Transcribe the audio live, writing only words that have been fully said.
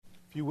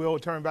If you will,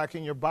 turn back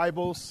in your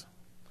Bibles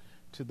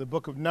to the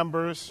book of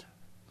Numbers,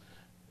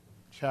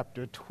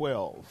 chapter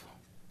 12.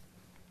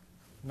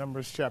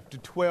 Numbers chapter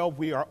 12,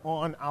 we are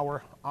on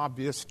our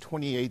obvious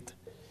 28th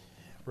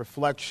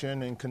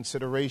reflection and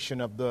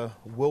consideration of the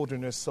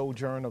wilderness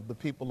sojourn of the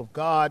people of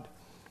God,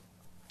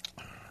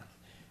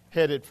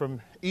 headed from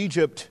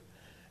Egypt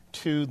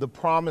to the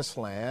Promised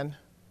Land.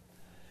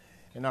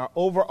 And our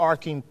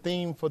overarching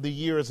theme for the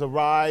year is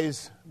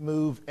arise,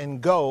 move,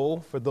 and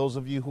go. For those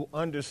of you who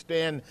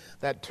understand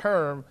that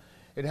term,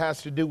 it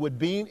has to do with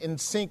being in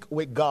sync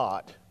with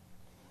God.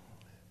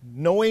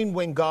 Knowing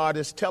when God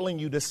is telling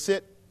you to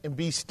sit and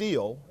be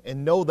still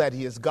and know that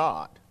he is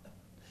God.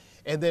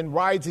 And then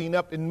rising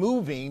up and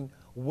moving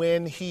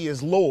when he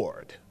is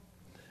Lord.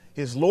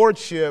 His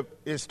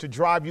lordship is to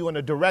drive you in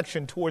a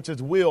direction towards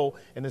his will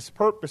and his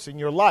purpose in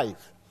your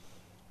life.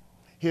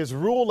 His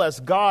rule as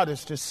God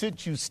is to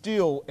sit you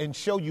still and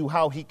show you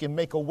how he can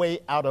make a way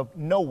out of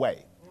no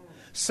way.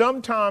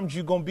 Sometimes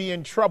you're going to be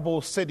in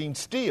trouble sitting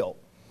still.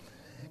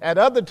 At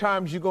other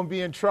times, you're going to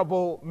be in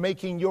trouble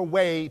making your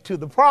way to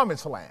the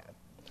Promised Land.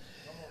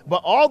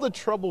 But all the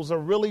troubles are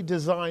really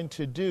designed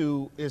to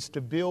do is to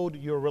build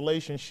your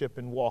relationship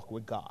and walk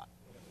with God.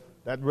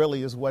 That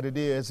really is what it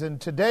is.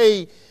 And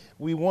today,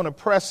 we want to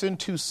press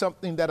into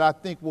something that I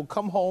think will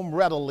come home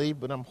readily,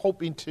 but I'm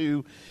hoping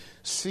to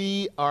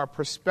see our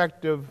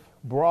perspective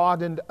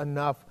broadened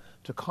enough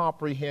to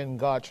comprehend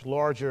God's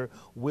larger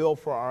will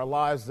for our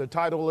lives. The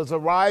title is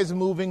Arise,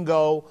 Move, and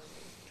Go,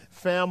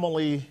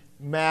 Family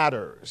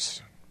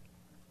Matters.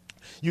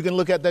 You can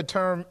look at that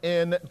term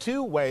in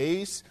two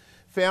ways.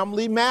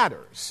 Family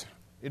matters.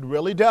 It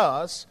really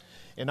does.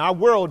 And our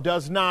world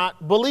does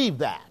not believe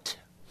that.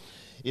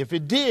 If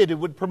it did, it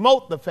would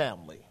promote the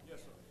family.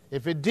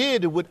 If it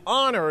did, it would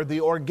honor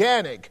the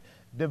organic,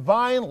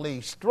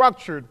 divinely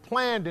structured,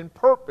 planned, and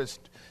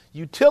purposed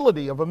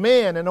utility of a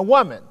man and a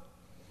woman,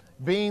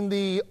 being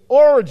the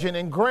origin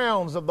and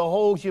grounds of the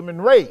whole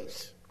human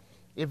race.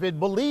 If it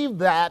believed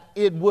that,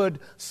 it would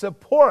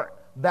support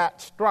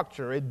that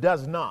structure. It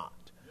does not.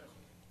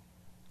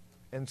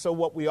 And so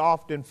what we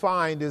often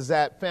find is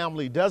that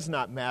family does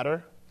not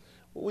matter,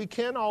 but we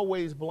can't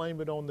always blame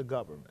it on the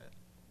government.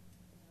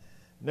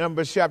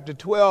 Numbers chapter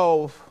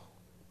 12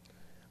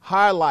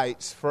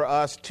 highlights for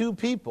us two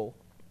people.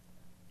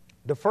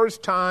 The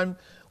first time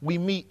we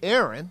meet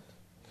Aaron,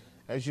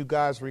 as you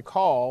guys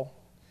recall,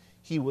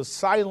 he was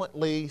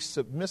silently,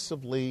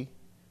 submissively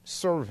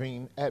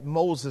serving at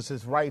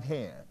Moses' right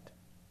hand.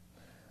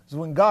 So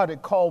when God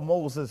had called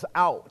Moses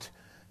out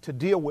to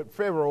deal with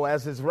Pharaoh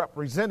as his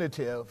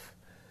representative,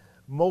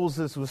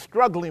 Moses was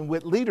struggling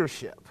with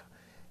leadership.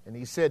 And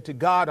he said to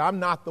God, I'm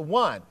not the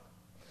one.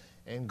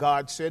 And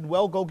God said,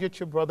 well, go get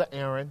your brother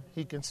Aaron.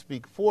 He can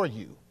speak for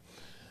you.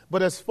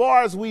 But as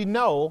far as we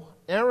know,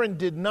 Aaron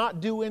did not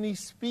do any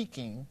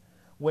speaking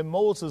when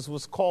Moses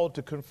was called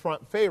to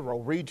confront Pharaoh.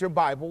 Read your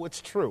Bible,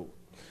 it's true.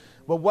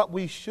 But what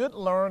we should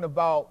learn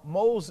about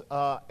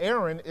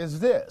Aaron is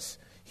this.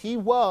 He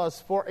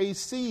was, for a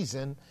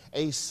season,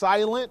 a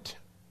silent,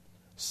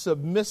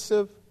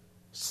 submissive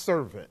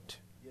servant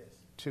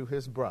to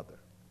his brother.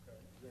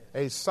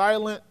 A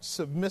silent,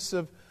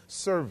 submissive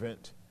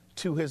servant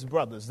to his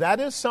brothers. That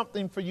is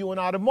something for you and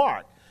I to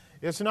mark.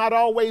 It's not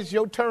always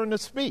your turn to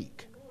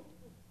speak.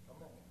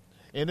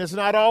 And it's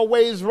not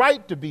always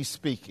right to be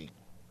speaking.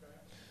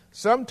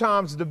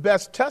 Sometimes the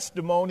best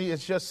testimony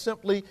is just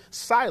simply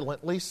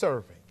silently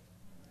serving.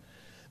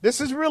 This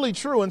is really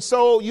true. And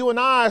so you and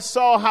I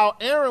saw how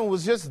Aaron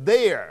was just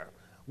there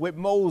with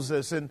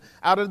Moses. And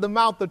out of the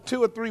mouth of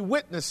two or three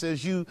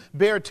witnesses, you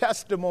bear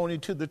testimony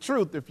to the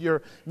truth if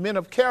you're men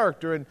of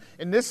character.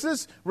 And this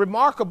is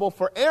remarkable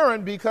for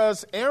Aaron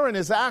because Aaron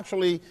is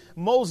actually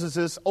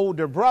Moses'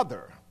 older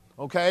brother.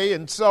 Okay,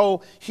 and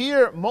so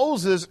here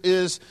Moses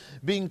is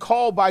being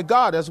called by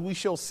God, as we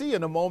shall see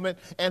in a moment,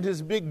 and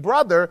his big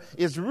brother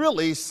is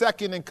really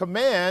second in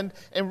command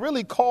and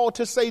really called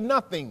to say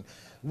nothing.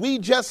 We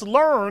just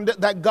learned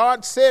that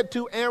God said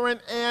to Aaron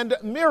and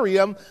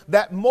Miriam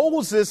that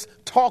Moses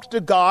talked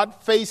to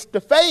God face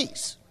to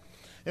face.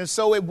 And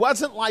so it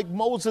wasn't like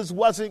Moses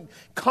wasn't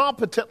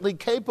competently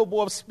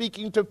capable of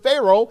speaking to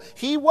Pharaoh.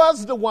 He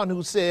was the one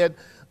who said,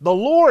 the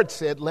Lord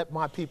said, let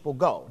my people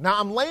go. Now,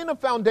 I'm laying a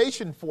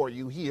foundation for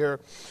you here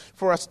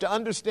for us to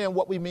understand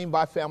what we mean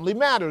by family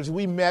matters.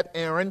 We met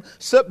Aaron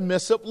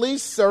submissively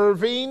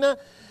serving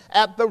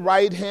at the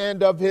right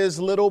hand of his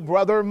little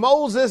brother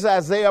Moses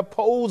as they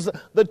oppose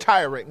the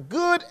tyrant.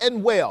 Good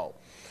and well.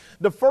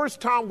 The first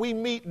time we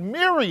meet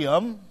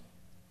Miriam,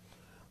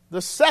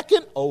 the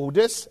second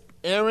oldest,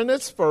 Aaron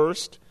is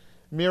first,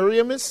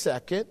 Miriam is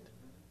second,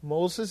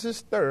 Moses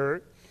is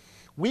third.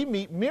 We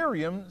meet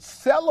Miriam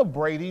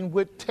celebrating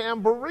with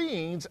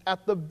tambourines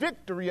at the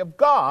victory of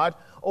God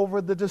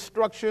over the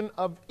destruction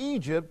of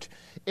Egypt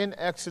in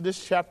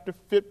Exodus chapter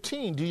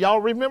 15. Do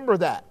y'all remember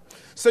that?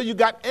 So you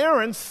got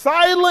Aaron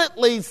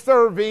silently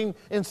serving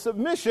in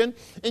submission,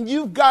 and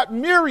you've got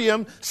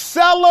Miriam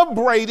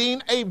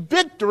celebrating a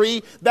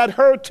victory that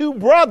her two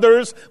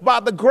brothers, by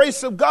the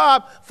grace of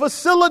God,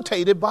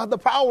 facilitated by the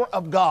power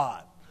of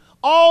God.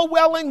 All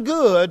well and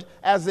good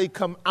as they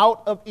come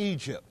out of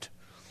Egypt.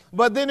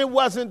 But then it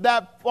wasn't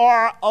that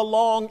far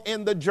along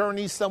in the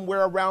journey,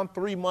 somewhere around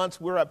 3 months.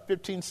 We're at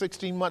 15,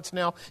 16 months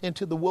now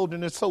into the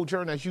wilderness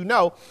sojourn, as you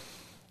know,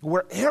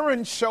 where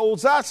Aaron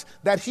shows us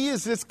that he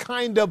is this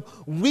kind of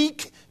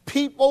weak,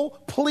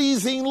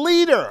 people-pleasing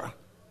leader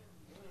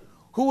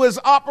who is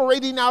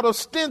operating out of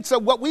stints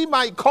of what we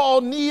might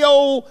call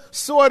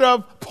sort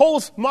of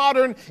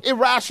postmodern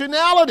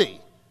irrationality.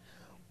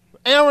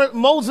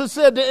 Moses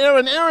said to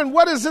Aaron, Aaron,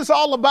 what is this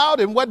all about?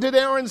 And what did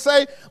Aaron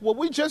say? Well,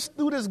 we just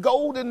threw this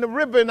gold in the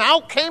river and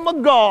out came a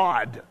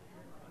god.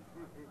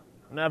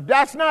 Now, if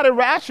that's not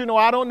irrational,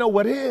 I don't know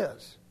what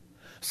is.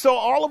 So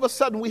all of a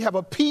sudden we have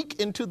a peek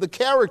into the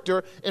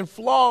character and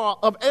flaw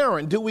of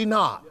Aaron, do we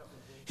not?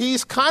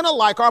 He's kind of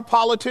like our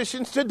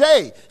politicians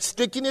today,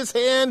 sticking his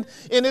hand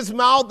in his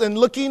mouth and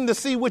looking to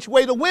see which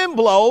way the wind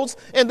blows,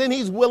 and then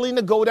he's willing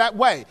to go that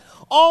way.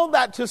 All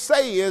that to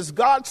say is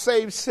God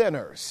saves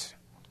sinners.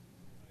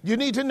 You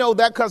need to know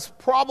that because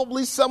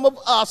probably some of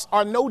us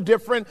are no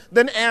different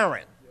than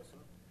Aaron.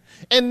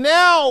 And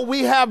now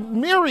we have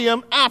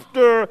Miriam,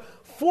 after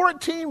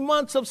 14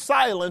 months of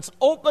silence,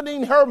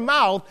 opening her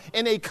mouth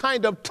in a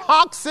kind of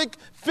toxic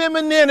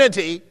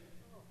femininity,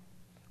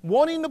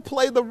 wanting to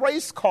play the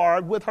race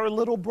card with her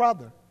little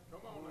brother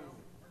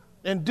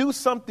and do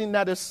something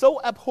that is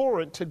so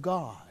abhorrent to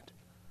God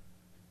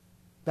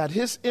that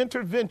his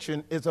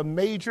intervention is a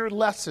major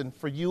lesson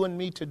for you and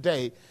me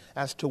today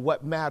as to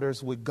what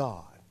matters with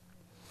God.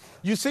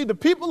 You see, the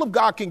people of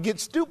God can get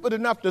stupid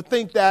enough to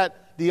think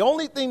that the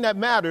only thing that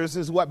matters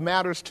is what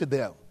matters to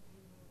them.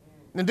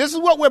 And this is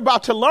what we're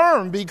about to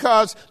learn,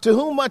 because to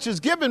whom much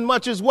is given,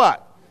 much is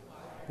what?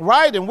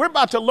 Right? And we're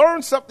about to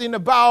learn something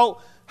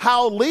about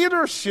how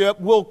leadership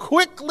will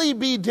quickly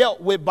be dealt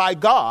with by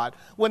God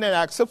when it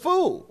acts a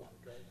fool.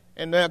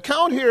 And the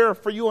account here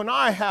for you and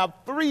I have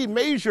three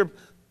major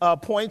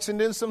points and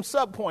then some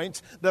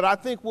subpoints that I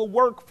think will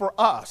work for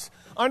us.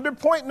 Under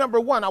point number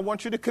one, I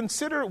want you to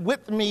consider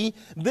with me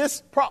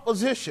this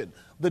proposition: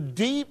 the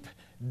deep,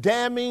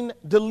 damning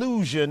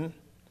delusion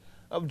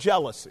of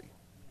jealousy.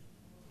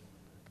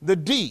 The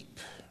deep,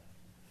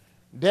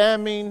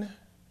 damning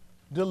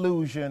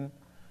delusion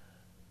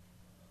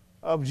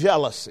of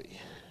jealousy.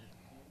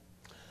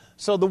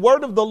 So the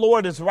word of the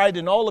Lord is right,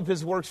 and all of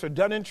his works are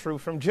done in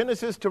truth. From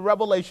Genesis to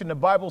Revelation, the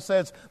Bible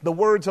says the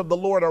words of the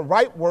Lord are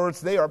right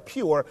words. They are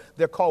pure.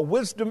 They're called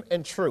wisdom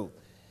and truth.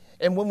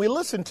 And when we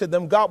listen to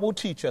them, God will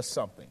teach us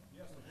something.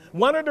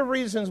 One of the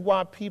reasons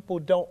why people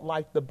don't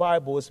like the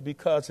Bible is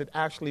because it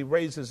actually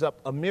raises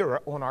up a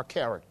mirror on our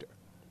character.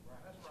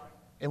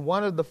 And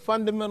one of the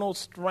fundamental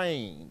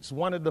strains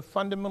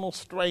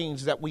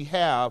that we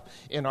have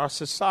in our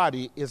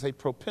society is a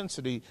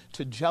propensity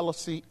to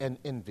jealousy and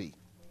envy.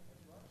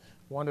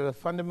 One of the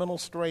fundamental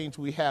strains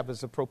we have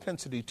is a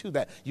propensity to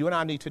that. You and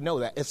I need to know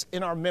that. It's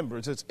in our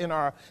members. It's in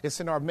our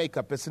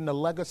makeup. It's in the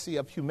legacy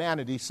of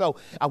humanity. So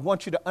I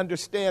want you to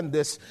understand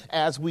this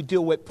as we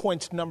deal with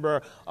points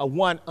number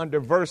 1 under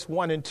verse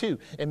 1 and 2.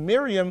 And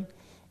Miriam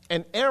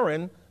and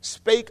Aaron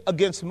spake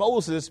against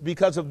Moses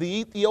because of the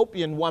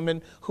Ethiopian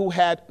woman whom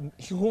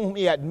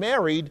he had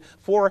married,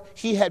 for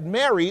he had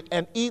married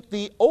an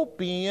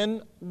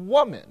Ethiopian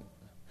woman.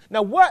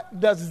 Now, what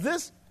does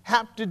this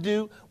have to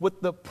do with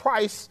the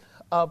price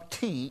of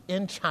tea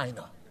in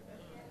China?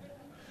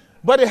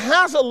 But it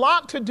has a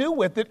lot to do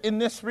with it in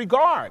this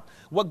regard.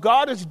 What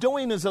God is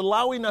doing is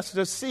allowing us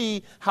to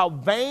see how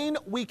vain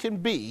we can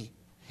be,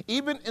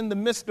 even in the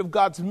midst of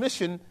God's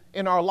mission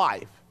in our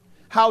life.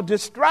 How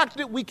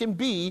distracted we can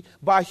be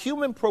by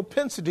human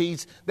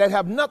propensities that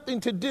have nothing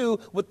to do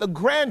with the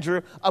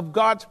grandeur of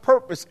God's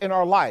purpose in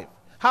our life.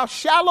 How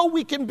shallow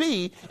we can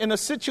be in a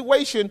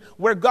situation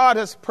where God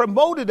has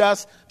promoted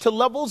us to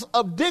levels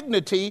of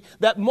dignity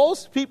that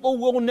most people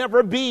will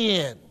never be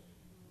in.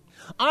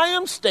 I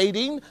am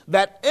stating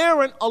that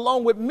Aaron,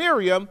 along with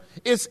Miriam,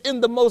 is in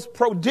the most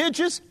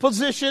prodigious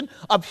position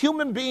of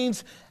human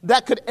beings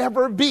that could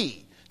ever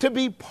be. To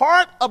be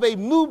part of a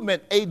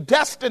movement, a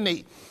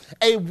destiny,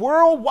 a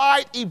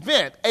worldwide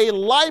event, a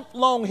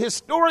lifelong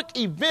historic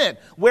event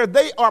where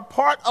they are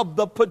part of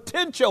the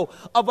potential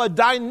of a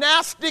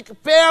dynastic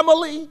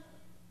family,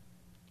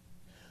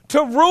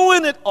 to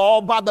ruin it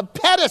all by the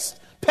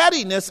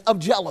pettiness of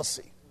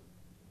jealousy.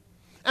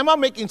 Am I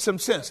making some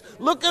sense?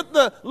 Look at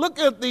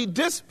the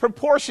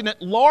disproportionate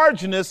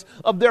largeness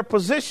of their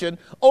position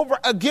over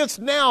against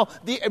now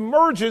the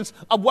emergence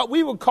of what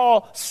we would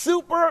call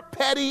super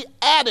petty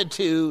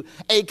attitude,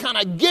 a kind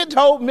of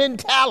ghetto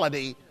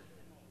mentality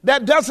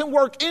that doesn't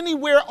work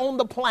anywhere on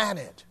the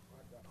planet.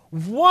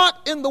 What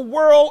in the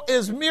world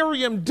is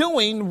Miriam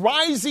doing,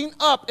 rising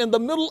up in the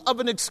middle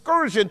of an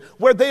excursion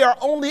where they are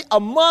only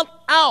a month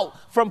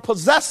out from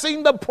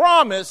possessing the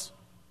promise,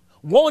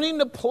 wanting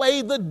to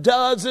play the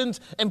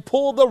dozens and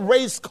pull the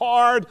race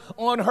card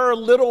on her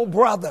little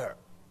brother?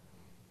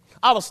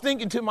 I was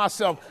thinking to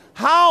myself,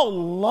 how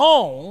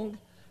long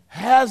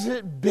has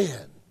it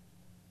been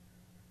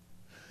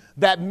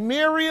that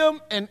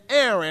Miriam and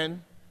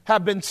Aaron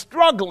have been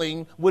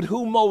struggling with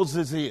who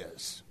Moses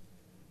is?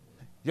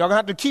 Y'all gonna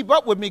have to keep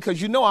up with me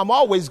because you know I'm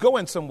always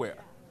going somewhere.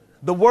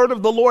 The word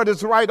of the Lord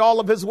is right.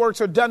 All of his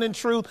works are done in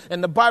truth.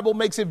 And the Bible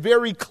makes it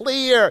very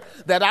clear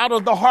that out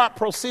of the heart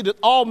proceeded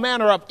all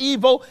manner of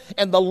evil.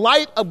 And the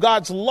light of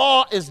God's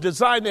law is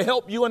designed to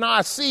help you and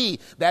I see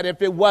that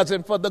if it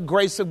wasn't for the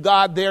grace of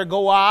God, there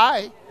go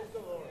I.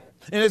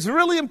 And it's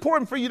really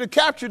important for you to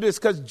capture this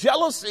because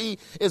jealousy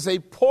is a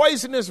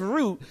poisonous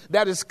root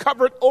that is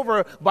covered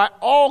over by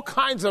all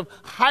kinds of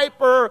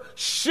hyper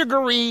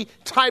sugary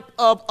type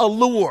of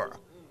allure.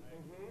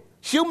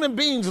 Human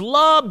beings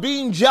love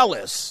being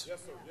jealous. Yes,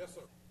 sir. Yes,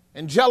 sir.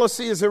 And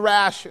jealousy is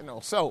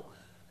irrational. So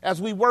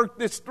as we work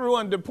this through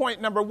under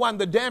point number 1,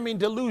 the damning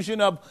delusion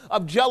of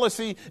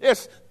jealousy,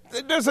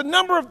 there's a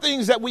number of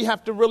things that we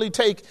have to really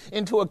take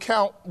into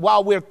account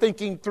while we're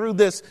thinking through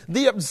this.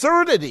 The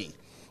absurdity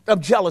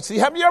of jealousy.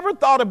 Have you ever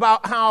thought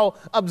about how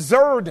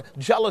absurd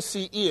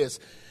jealousy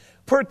is?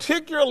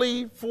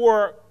 Particularly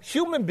for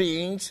human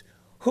beings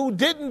who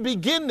didn't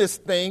begin this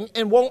thing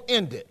and won't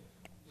end it.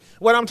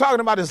 What I'm talking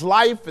about is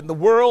life and the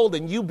world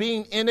and you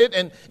being in it.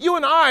 And you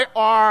and I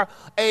are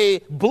a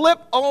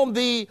blip on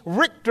the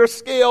Richter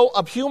scale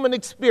of human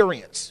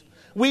experience.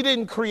 We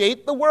didn't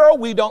create the world.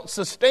 We don't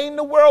sustain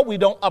the world. We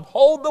don't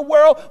uphold the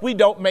world. We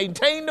don't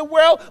maintain the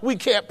world. We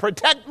can't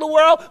protect the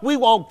world. We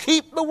won't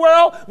keep the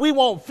world. We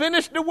won't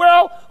finish the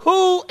world.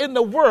 Who in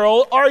the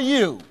world are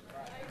you?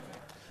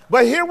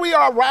 But here we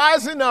are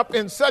rising up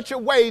in such a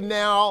way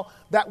now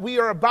that we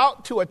are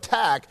about to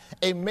attack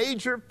a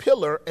major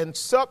pillar and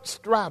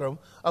substratum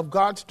of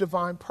God's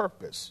divine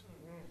purpose.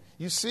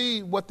 You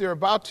see, what they're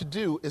about to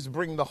do is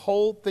bring the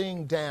whole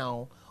thing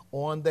down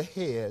on the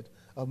head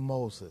of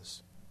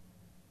Moses.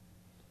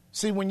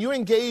 See, when you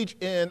engage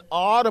in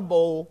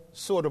audible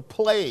sort of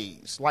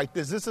plays like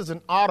this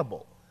isn't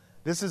audible.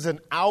 This is an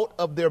out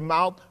of their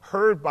mouth,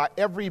 heard by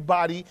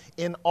everybody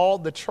in all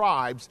the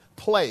tribes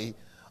play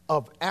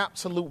of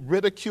absolute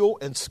ridicule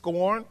and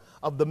scorn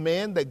of the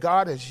man that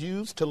God has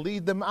used to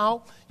lead them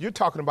out. You're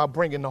talking about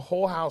bringing the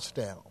whole house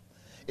down.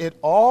 It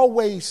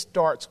always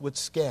starts with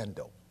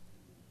scandal.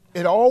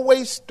 It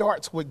always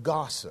starts with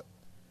gossip.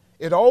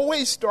 It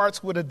always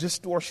starts with a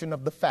distortion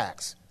of the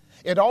facts.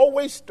 It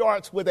always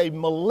starts with a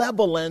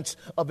malevolence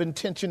of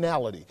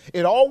intentionality.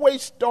 It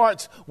always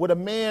starts with a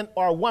man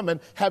or a woman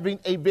having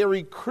a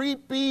very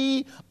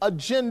creepy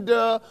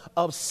agenda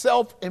of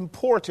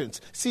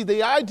self-importance. See,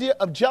 the idea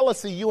of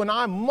jealousy, you and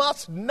I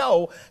must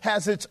know,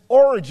 has its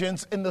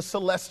origins in the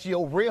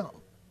celestial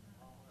realm.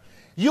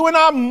 You and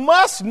I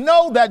must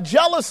know that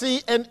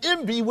jealousy and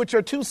envy, which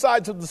are two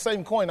sides of the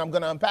same coin I'm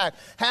going to unpack,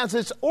 has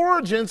its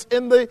origins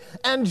in the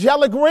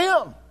angelic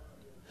realm.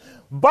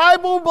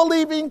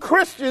 Bible-believing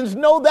Christians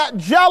know that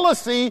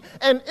jealousy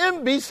and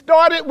envy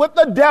started with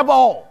the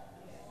devil.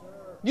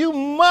 You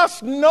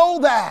must know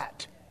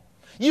that.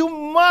 You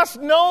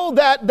must know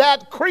that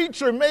that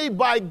creature made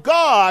by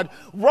God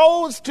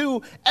rose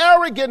to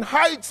arrogant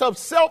heights of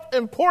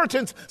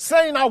self-importance,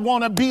 saying, I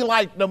want to be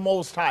like the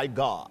Most High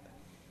God.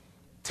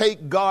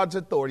 Take God's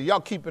authority.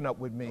 Y'all keeping up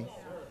with me?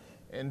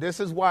 And this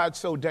is why it's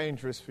so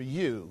dangerous for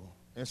you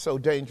and so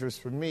dangerous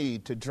for me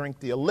to drink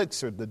the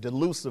elixir, the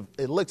delusive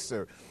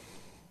elixir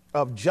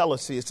of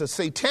jealousy. It's a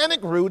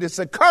satanic root. It's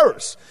a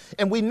curse.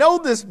 And we know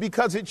this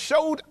because it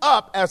showed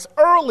up as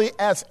early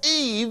as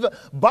Eve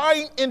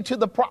buying into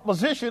the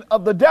proposition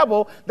of the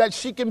devil that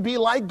she can be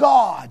like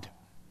God.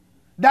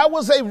 That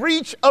was a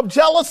reach of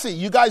jealousy.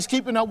 You guys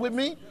keeping up with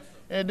me?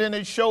 And then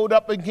it showed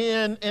up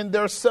again in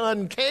their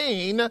son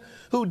Cain,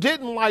 who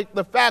didn't like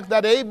the fact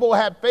that Abel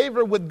had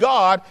favor with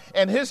God,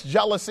 and his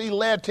jealousy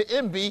led to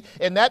envy,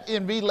 and that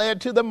envy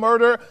led to the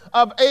murder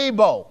of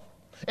Abel.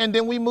 And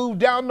then we moved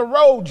down the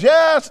road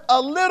just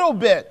a little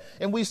bit,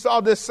 and we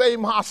saw this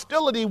same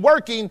hostility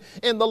working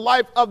in the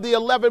life of the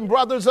 11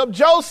 brothers of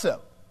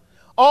Joseph.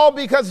 All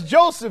because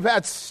Joseph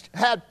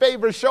had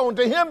favor shown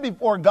to him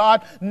before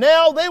God.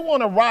 Now they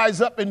want to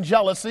rise up in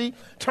jealousy,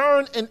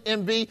 turn in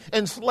envy,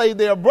 and slay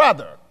their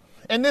brother.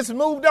 And this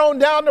moved on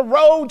down the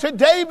road to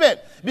David,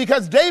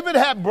 because David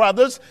had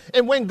brothers.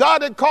 And when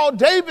God had called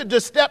David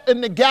to step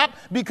in the gap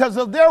because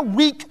of their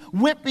weak,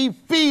 wimpy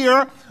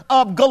fear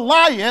of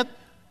Goliath,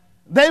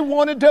 they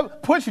wanted to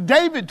push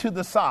David to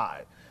the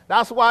side.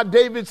 That's why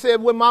David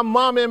said, when my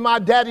mom and my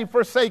daddy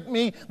forsake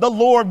me, the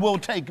Lord will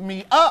take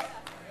me up.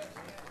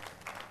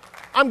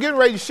 I'm getting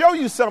ready to show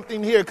you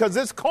something here, because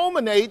this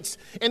culminates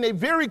in a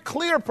very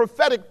clear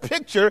prophetic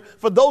picture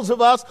for those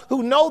of us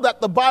who know that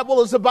the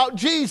Bible is about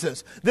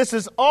Jesus. This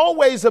is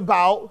always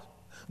about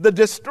the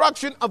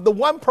destruction of the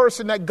one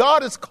person that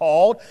God has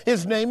called.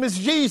 His name is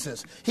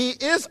Jesus. He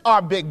is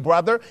our big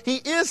brother. He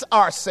is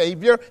our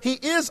Savior. He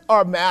is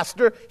our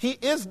master. He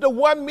is the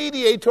one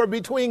mediator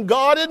between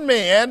God and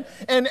man,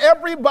 and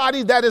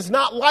everybody that is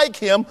not like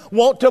him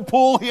want to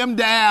pull him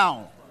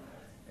down.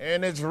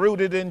 And it's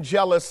rooted in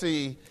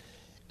jealousy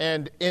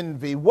and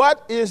envy.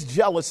 What is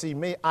jealousy?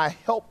 May I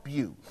help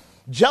you?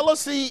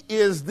 Jealousy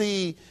is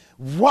the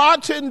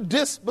rotten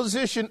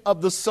disposition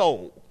of the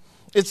soul.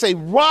 It's a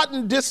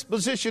rotten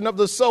disposition of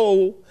the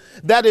soul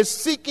that is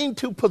seeking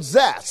to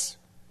possess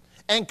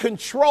and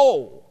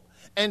control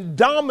and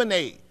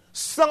dominate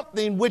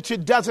something which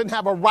it doesn't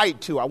have a right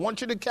to. I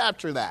want you to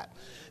capture that.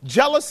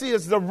 Jealousy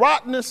is the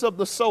rottenness of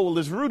the soul.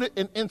 It's rooted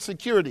in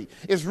insecurity.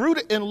 It's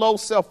rooted in low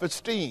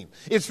self-esteem.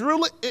 It's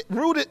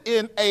rooted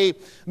in a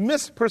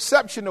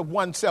misperception of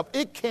oneself.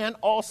 It can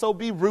also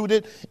be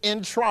rooted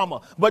in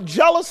trauma. But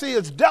jealousy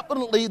is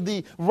definitely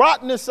the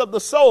rottenness of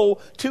the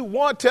soul, to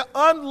want to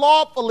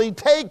unlawfully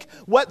take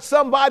what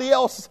somebody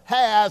else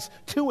has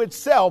to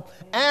itself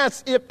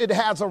as if it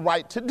has a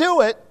right to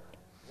do it,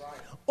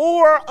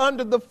 or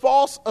under the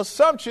false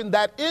assumption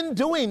that in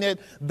doing it,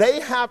 they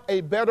have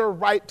a better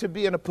right to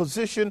be in a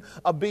position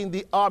of being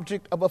the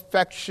object of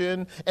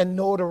affection and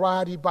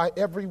notoriety by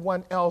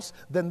everyone else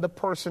than the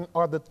person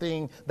or the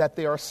thing that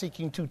they are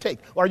seeking to take.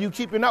 Are you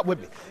keeping up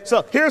with me?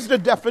 So here's the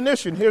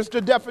definition. Here's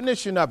the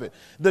definition of it.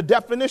 The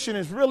definition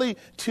is really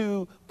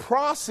to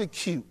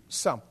prosecute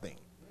something.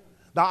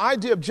 The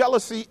idea of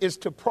jealousy is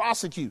to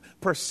prosecute,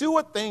 pursue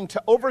a thing,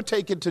 to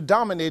overtake it, to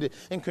dominate it,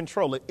 and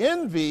control it.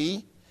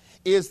 Envy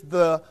is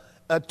the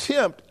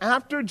attempt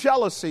after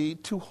jealousy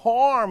to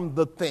harm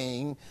the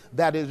thing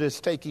that it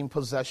is taking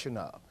possession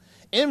of.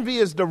 Envy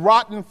is the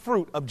rotten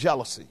fruit of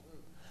jealousy.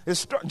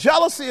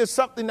 Jealousy is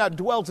something that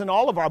dwells in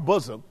all of our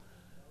bosom.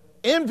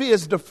 Envy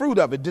is the fruit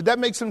of it. Did that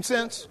make some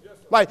sense?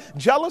 Like,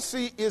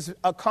 jealousy is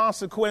a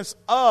consequence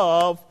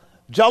of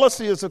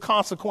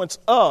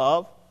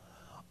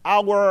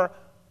our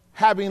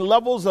having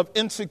levels of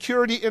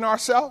insecurity in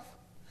ourselves.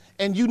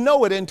 And you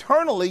know it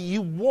internally.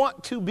 You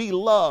want to be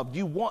loved.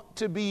 You want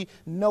to be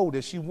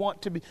noticed. You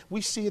want to be.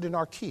 We see it in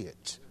our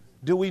kids,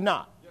 do we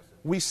not? Yes,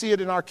 we see it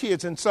in our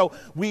kids. And so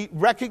we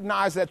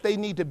recognize that they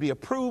need to be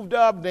approved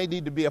of. They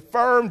need to be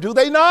affirmed. Do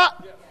they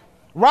not? Yes.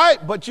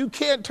 Right? But you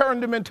can't turn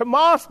them into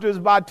monsters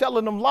by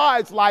telling them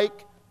lies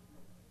like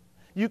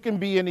you can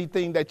be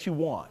anything that you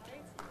want.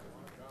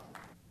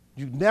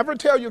 You never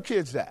tell your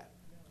kids that.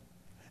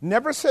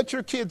 Never set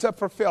your kids up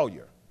for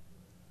failure.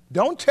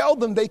 Don't tell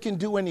them they can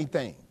do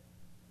anything.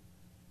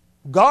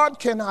 God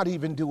cannot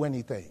even do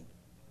anything.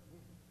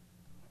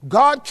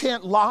 God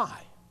can't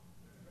lie.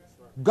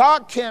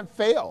 God can't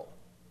fail.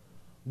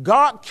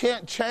 God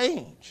can't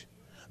change.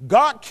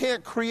 God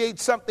can't create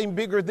something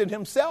bigger than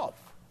himself.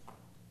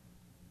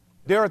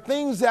 There are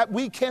things that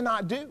we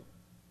cannot do.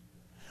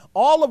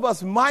 All of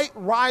us might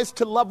rise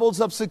to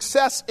levels of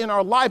success in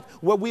our life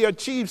where we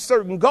achieve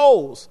certain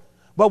goals,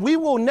 but we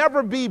will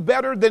never be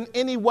better than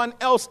anyone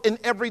else in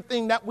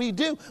everything that we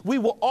do. We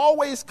will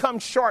always come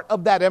short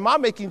of that. Am I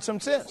making some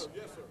sense?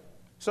 Yes, sir.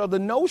 So the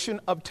notion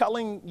of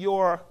telling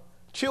your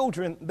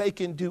children they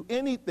can do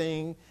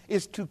anything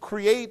is to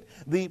create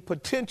the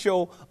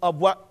potential of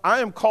what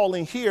I am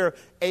calling here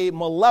a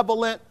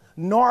malevolent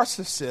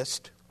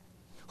narcissist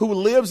who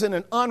lives in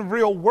an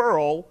unreal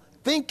world,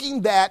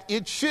 thinking that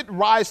it should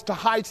rise to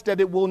heights that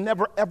it will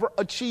never, ever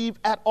achieve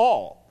at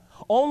all,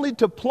 only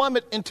to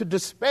plummet into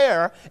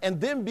despair and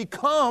then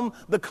become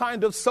the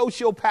kind of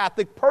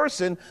sociopathic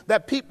person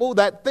that people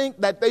that think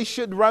that they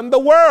should run the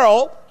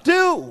world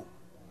do.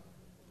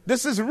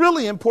 This is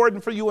really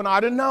important for you and I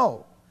to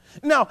know.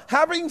 Now,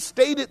 having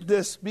stated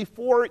this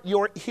before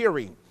your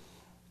hearing,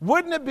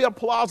 wouldn't it be a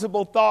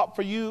plausible thought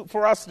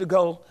for us to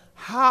go,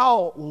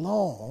 how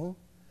long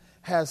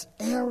has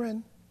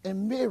Aaron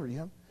and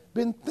Miriam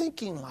been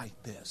thinking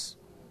like this?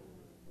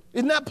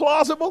 Isn't that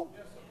plausible?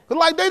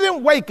 Like, they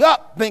didn't wake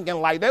up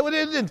thinking like that.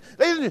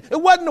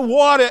 It wasn't the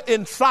water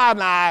in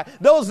Sinai.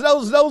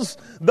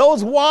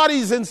 Those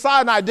wadis in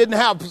Sinai didn't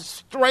have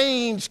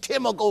strange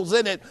chemicals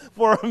in it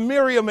for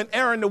Miriam and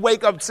Aaron to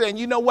wake up saying,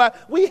 you know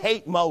what, we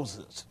hate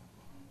Moses.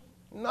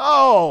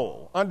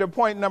 No. Under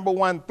point number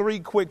 1, 3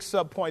 quick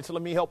subpoints.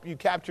 Let me help you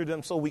capture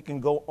them so we can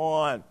go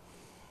on.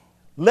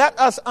 Let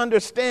us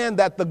understand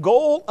that the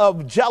goal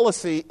of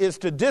jealousy is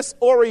to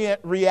disorient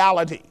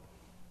reality.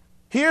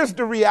 Here's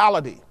the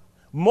reality.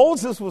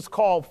 Moses was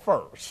called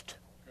first.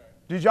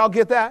 Did y'all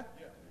get that?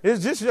 Yeah.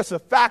 Is this just a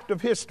fact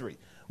of history?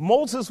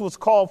 Moses was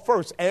called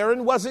first.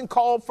 Aaron wasn't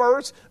called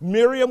first.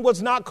 Miriam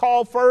was not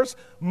called first.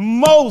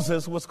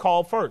 Moses was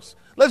called first.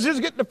 Let's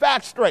just get the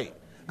facts straight.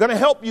 Going to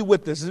help you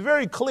with this. It's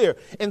very clear.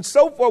 And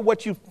so far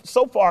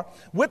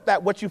with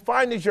that, what you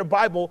find is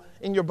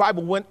in your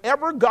Bible,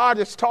 whenever God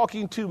is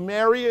talking to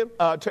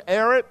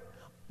Aaron,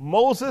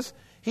 Moses,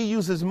 he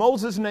uses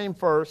Moses' name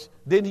first,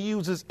 then he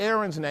uses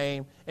Aaron's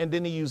name, and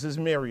then he uses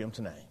Miriam's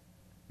name.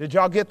 Did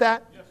y'all get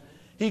that? Yes.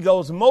 He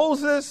goes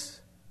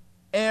Moses,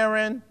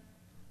 Aaron,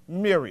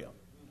 Miriam.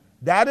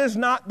 That is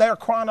not their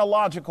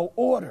chronological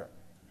order.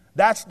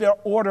 That's their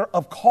order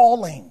of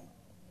calling.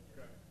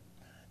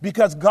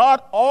 Because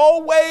God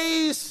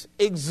always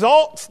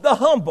exalts the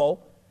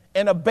humble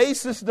and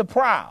abases the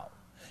proud.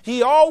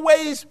 He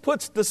always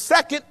puts the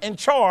second in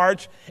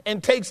charge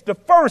and takes the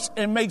first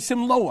and makes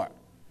him lower.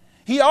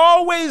 He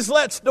always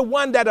lets the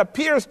one that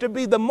appears to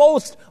be the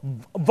most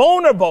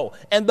vulnerable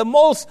and the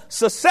most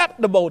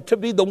susceptible to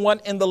be the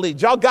one in the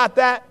lead. Y'all got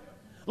that?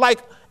 Like,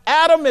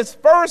 Adam is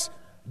first,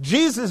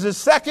 Jesus is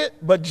second,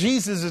 but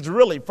Jesus is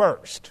really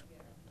first.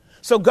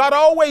 So God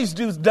always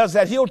does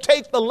that. He'll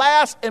take the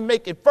last and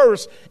make it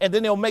first, and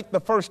then he'll make the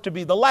first to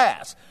be the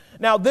last.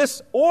 Now,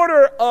 this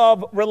order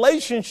of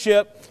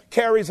relationship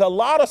carries a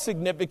lot of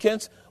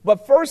significance,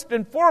 but first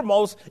and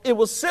foremost, it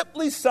was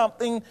simply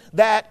something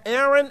that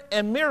Aaron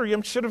and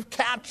Miriam should have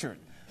captured.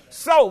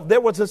 So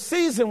there was a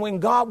season when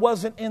God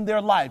wasn't in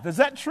their life. Is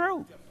that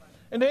true?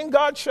 And then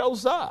God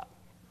shows up.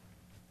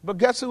 But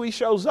guess who he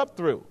shows up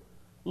through?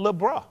 Lil'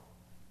 bruh.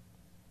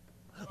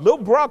 Lil'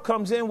 bruh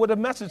comes in with a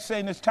message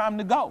saying it's time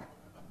to go.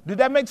 Did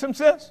that make some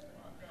sense?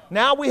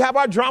 Now we have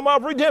our drama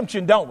of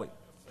redemption, don't we?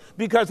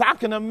 Because I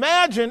can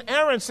imagine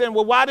Aaron saying,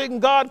 well, why didn't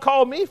God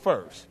call me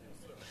first?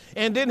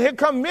 And then here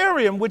come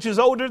Miriam, which is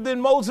older than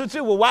Moses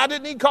too. Well, why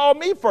didn't he call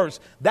me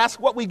first? That's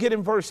what we get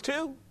in verse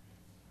 2.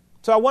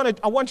 So I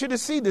want you to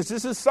see this.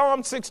 This is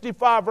Psalm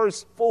 65,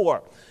 verse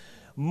 4.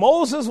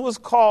 Moses was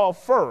called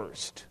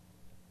first.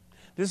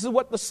 This is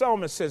what the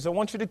psalmist says. I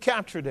want you to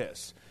capture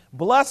this.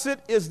 Blessed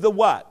is the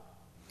what?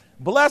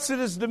 Blessed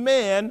is the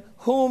man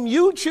whom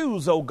you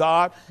choose, O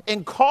God,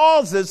 and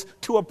causes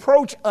to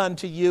approach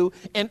unto you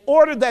in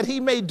order that he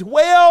may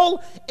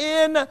dwell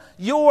in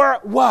your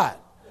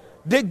what?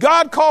 Did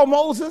God call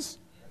Moses?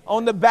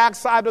 On the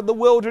backside of the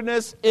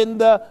wilderness in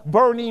the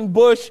burning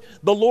bush,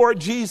 the Lord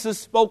Jesus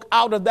spoke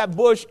out of that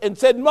bush and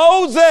said,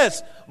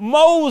 Moses,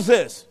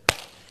 Moses.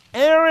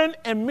 Aaron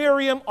and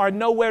Miriam are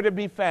nowhere to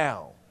be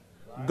found.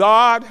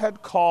 God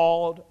had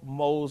called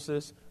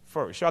Moses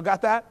first. Y'all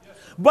got that?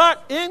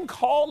 But in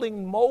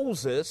calling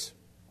Moses,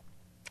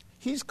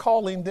 he's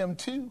calling them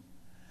too.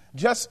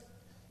 Just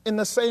in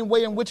the same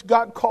way in which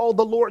God called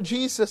the Lord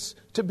Jesus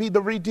to be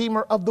the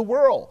Redeemer of the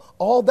world.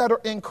 All that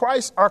are in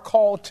Christ are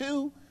called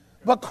too.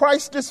 But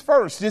Christ is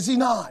first, is he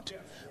not?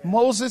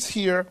 Moses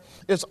here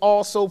is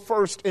also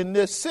first in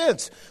this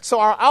sense. So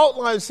our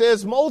outline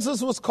says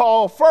Moses was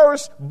called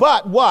first,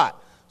 but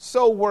what?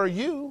 So were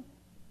you.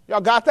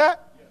 Y'all got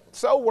that?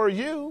 So were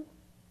you.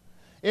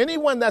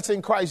 Anyone that's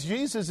in Christ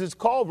Jesus is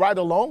called right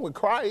along with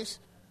Christ.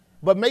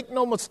 But make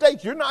no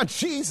mistake, you're not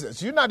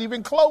Jesus. You're not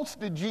even close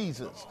to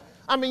Jesus.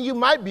 I mean, you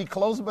might be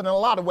close, but in a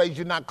lot of ways,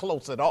 you're not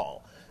close at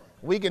all.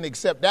 We can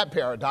accept that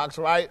paradox,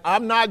 right?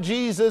 I'm not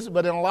Jesus,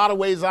 but in a lot of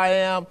ways I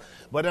am.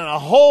 But in a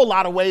whole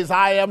lot of ways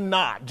I am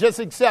not. Just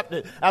accept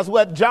it. That's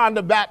what John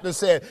the Baptist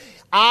said.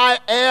 I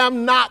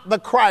am not the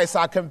Christ.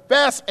 I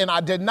confess and I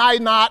deny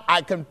not.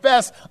 I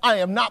confess I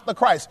am not the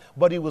Christ.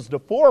 But he was the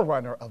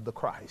forerunner of the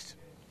Christ.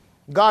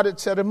 God had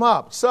set him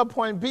up.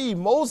 Subpoint B,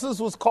 Moses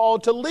was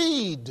called to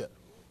lead.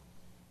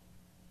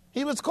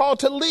 He was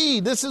called to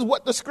lead. This is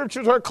what the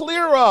scriptures are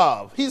clear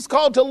of. He's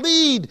called to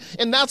lead,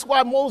 and that's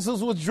why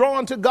Moses was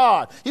drawn to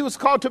God. He was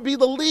called to be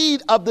the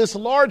lead of this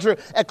larger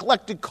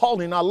eclectic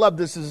calling. I love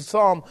this. This is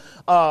Psalm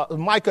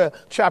Micah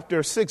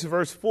chapter 6,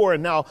 verse 4.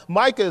 And now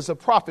Micah is a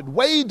prophet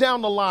way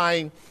down the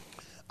line,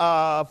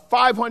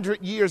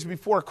 500 years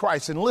before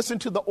Christ. And listen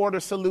to the order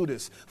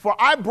salutis. For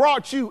I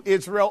brought you,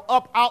 Israel,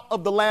 up out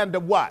of the land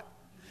of what?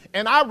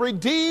 And I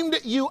redeemed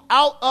you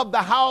out of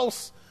the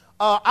house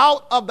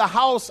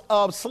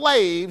of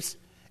slaves,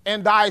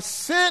 and I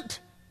sent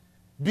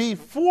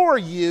before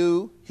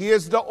you,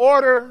 here's the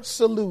order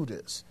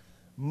salutis,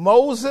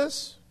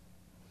 Moses,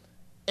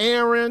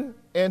 Aaron,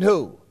 and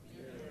who?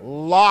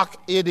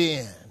 Lock it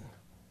in.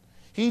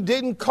 He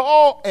didn't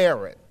call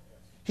Aaron.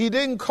 He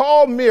didn't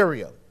call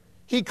Miriam.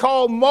 He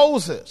called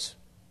Moses.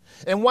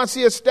 And once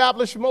he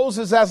established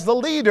Moses as the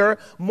leader,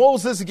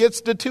 Moses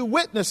gets the two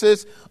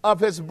witnesses of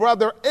his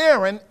brother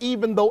Aaron,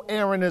 even though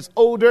Aaron is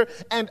older,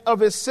 and of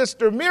his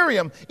sister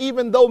Miriam,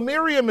 even though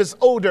Miriam is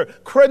older.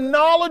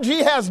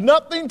 Chronology has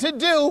nothing to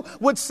do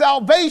with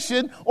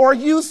salvation or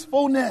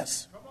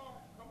usefulness.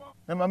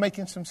 Am I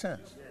making some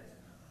sense?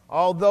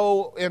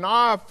 Although in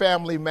our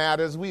family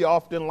matters, we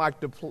often like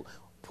to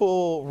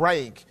pull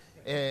rank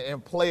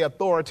and play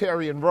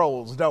authoritarian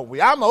roles, don't we?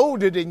 I'm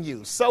older than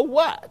you, so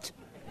what?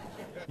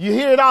 You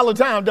hear it all the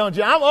time, don't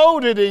you? I'm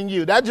older than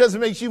you. That just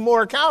makes you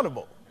more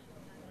accountable.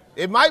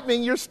 It might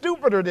mean you're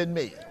stupider than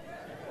me.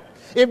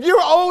 If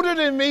you're older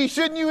than me,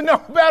 shouldn't you know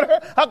better?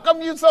 How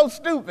come you're so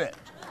stupid?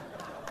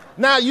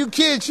 Now, you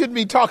kids shouldn't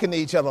be talking to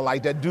each other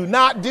like that. Do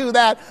not do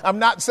that. I'm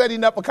not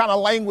setting up a kind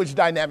of language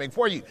dynamic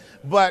for you.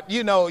 But,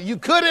 you know, you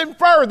could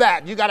infer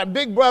that. You got a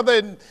big brother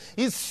and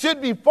he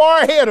should be far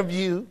ahead of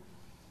you.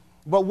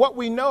 But what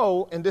we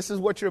know, and this is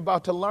what you're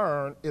about to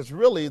learn, is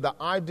really the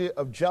idea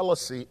of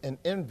jealousy and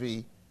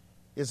envy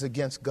is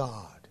against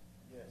God.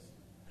 Yes.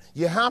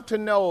 You have to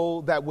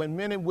know that when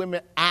men and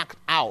women act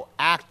out,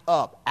 act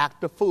up,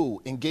 act a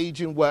fool, engage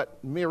in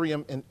what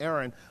Miriam and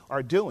Aaron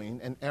are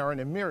doing, and Aaron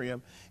and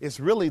Miriam, is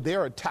really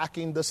they're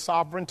attacking the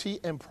sovereignty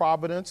and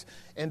providence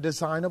and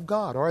design of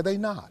God, are they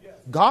not? Yes.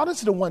 God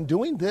is the one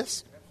doing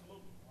this.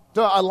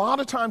 So a lot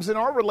of times in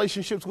our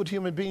relationships with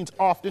human beings,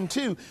 often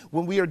too,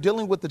 when we are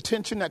dealing with the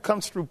tension that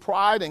comes through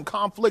pride and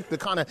conflict, the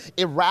kind of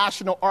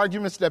irrational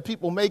arguments that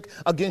people make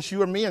against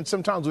you or me, and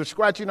sometimes we're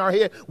scratching our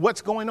head,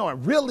 what's going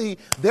on? Really,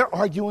 they're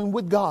arguing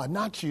with God,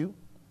 not you.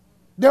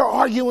 They're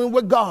arguing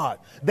with God.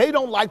 They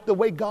don't like the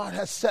way God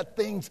has set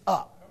things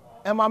up.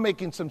 Am I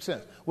making some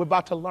sense? We're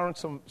about to learn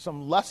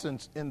some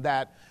lessons in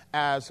that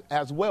as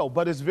well.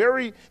 But it's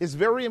very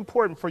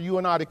important for you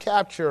and I to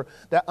capture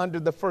that under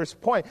the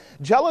first point.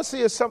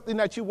 Jealousy is something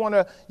that you want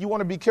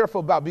to be careful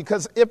about,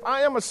 because if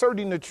I am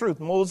asserting the truth,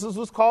 Moses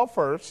was called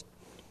first.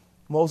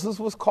 Moses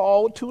was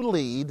called to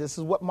lead. This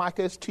is what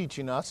Micah is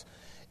teaching us.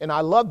 And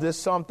I love this,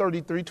 Psalm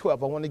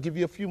 33:12. I want to give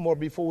you a few more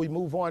before we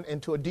move on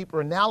into a deeper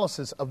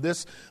analysis of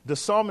this. The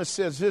psalmist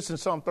says this in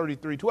Psalm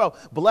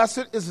 33:12.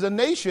 Blessed is the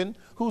nation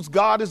whose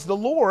God is the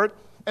Lord,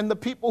 and the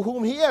people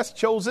whom he has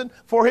chosen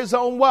for his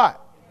own what?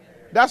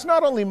 That's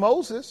not only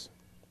Moses.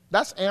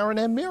 That's Aaron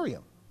and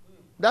Miriam.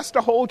 That's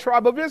the whole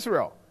tribe of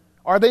Israel.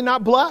 Are they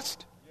not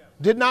blessed?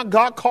 Did not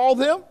God call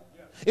them?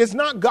 Is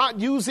not God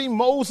using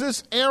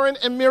Moses, Aaron,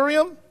 and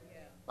Miriam?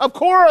 Of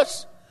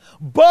course.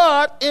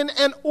 But in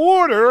an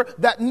order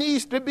that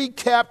needs to be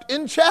kept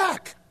in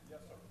check.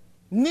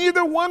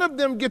 Neither one of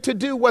them get to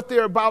do what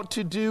they're about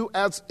to do,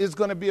 as is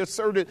going to be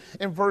asserted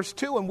in verse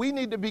 2. And we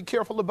need to be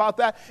careful about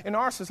that in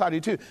our society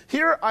too.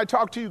 Here I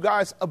talk to you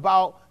guys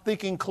about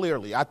thinking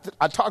clearly. I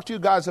talk to you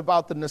guys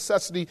about the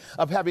necessity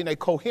of having a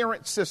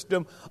coherent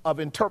system of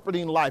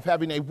interpreting life,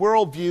 having a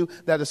worldview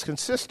that is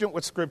consistent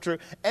with Scripture,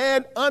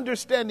 and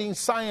understanding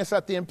science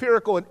at the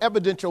empirical and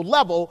evidential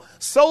level,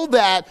 so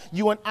that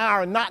you and I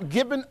are not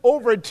given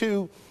over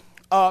to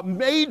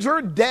major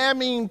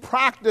damning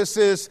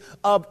practices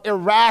of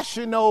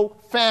irrational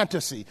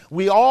fantasy.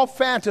 We all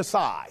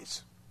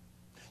fantasize.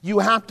 You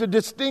have to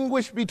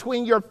distinguish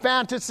between your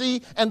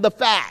fantasy and the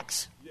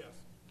facts. Yes.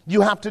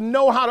 You have to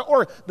know how to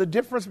order. The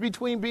difference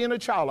between being a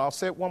child, I'll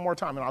say it one more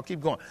time and I'll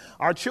keep going.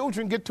 Our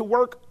children get to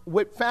work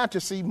with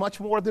fantasy much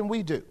more than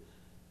we do,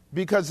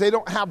 because they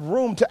don't have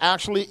room to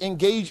actually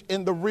engage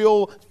in the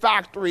real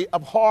factory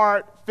of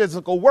hard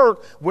physical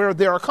work where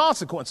there are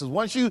consequences.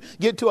 Once you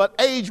get to an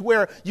age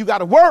where you got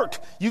to work,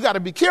 you got to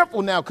be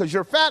careful now, because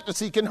your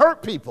fantasy can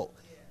hurt people.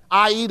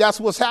 I.e., that's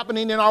what's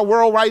happening in our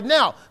world right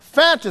now.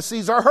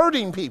 Fantasies are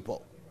hurting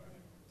people.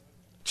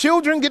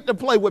 Children get to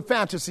play with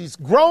fantasies.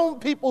 Grown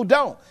people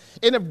don't.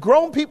 And if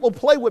grown people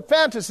play with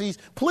fantasies,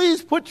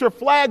 please put your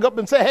flag up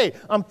and say, hey,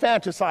 I'm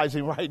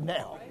fantasizing right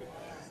now.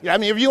 I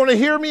mean, if you want to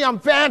hear me, I'm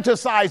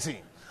fantasizing.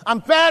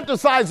 I'm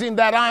fantasizing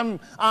that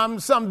I'm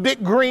some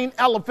big green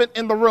elephant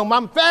in the room.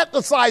 I'm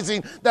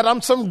fantasizing that I'm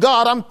some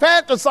god. I'm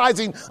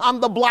fantasizing I'm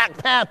the Black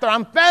Panther.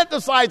 I'm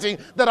fantasizing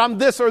that I'm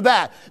this or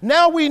that.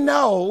 Now we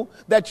know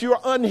that you're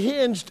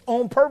unhinged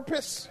on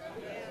purpose.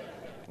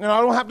 And I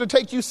don't have to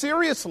take you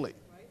seriously.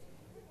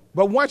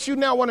 But once you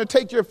now want to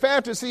take your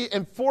fantasy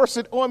and force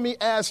it on me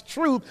as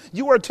truth,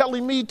 you are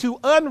telling me to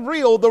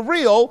unreal the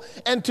real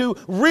and to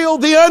real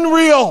the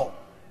unreal.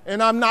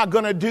 And I'm not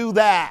going to do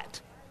that.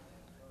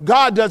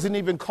 God doesn't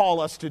even call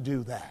us to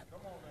do that.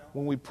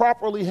 When we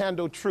properly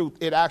handle truth,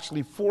 it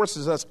actually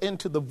forces us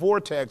into the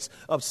vortex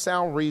of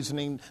sound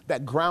reasoning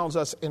that grounds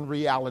us in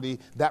reality.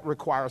 That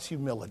requires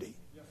humility.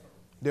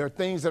 There are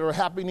things that are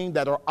happening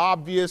that are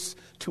obvious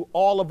to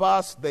all of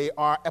us. They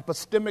are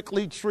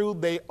epistemically true.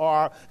 They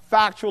are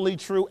factually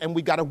true. And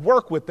we got to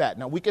work with that.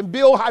 Now, we can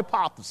build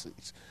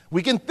hypotheses.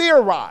 We can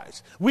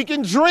theorize. We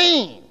can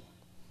dream.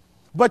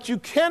 But you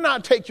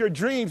cannot take your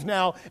dreams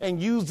now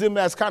and use them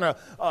as kind of,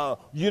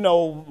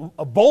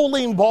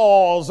 bowling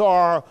balls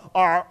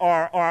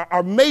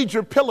or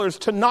major pillars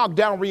to knock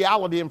down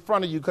reality in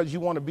front of you because you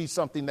want to be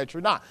something that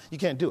you're not. You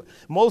can't do it.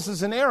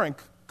 Moses and Aaron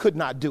could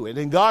not do it.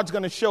 And God's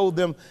going to show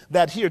them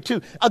that here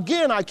too.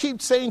 Again, I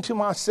keep saying to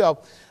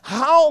myself,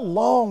 how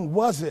long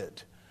was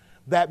it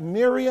that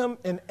Miriam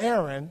and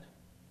Aaron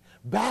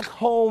back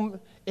home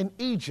in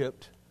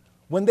Egypt,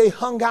 when they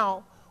hung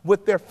out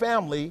with their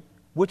family,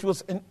 which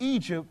was in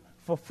Egypt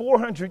for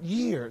 400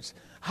 years.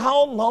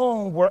 How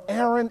long were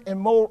Aaron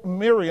and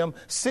Miriam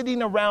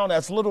sitting around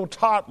as little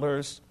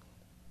toddlers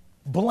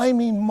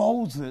blaming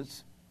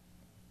Moses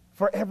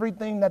for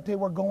everything that they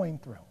were going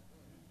through?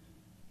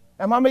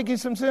 Am I making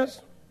some sense?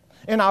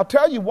 And I'll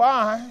tell you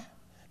why.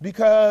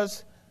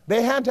 Because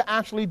they had to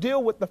actually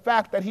deal with the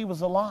fact that he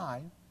was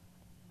alive,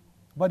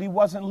 but he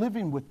wasn't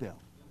living with them.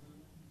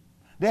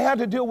 They had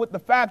to deal with the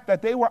fact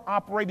that they were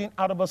operating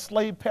out of a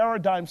slave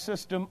paradigm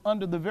system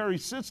under the very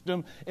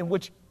system in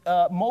which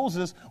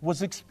Moses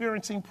was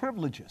experiencing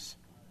privileges.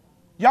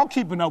 Y'all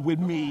keeping up with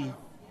me?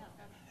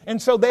 And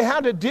so they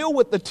had to deal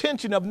with the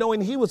tension of knowing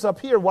he was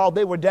up here while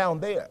they were down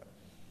there.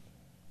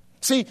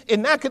 See,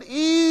 and that could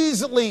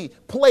easily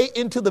play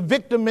into the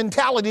victim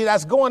mentality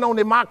that's going on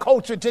in my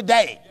culture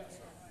today.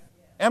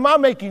 Am I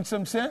making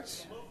some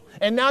sense?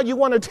 And now you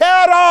want to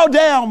tear it all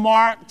down,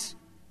 Marks.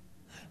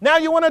 Now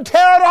you want to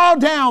tear it all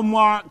down,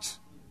 Marks,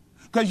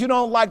 because you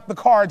don't like the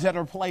cards that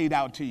are played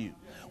out to you.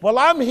 Well,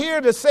 I'm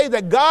here to say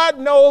that God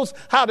knows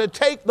how to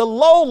take the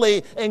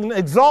lowly and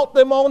exalt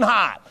them on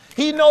high.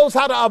 He knows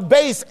how to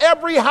abase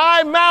every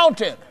high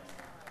mountain.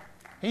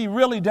 He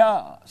really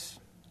does.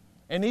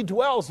 And he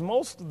dwells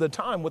most of the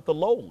time with the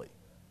lowly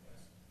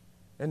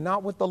and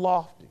not with the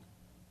lofty.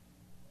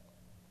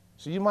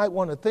 So you might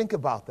want to think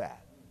about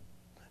that.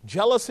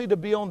 Jealousy to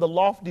be on the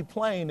lofty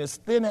plane is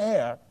thin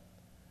air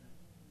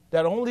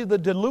that only the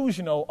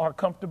delusional are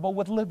comfortable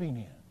with living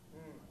in.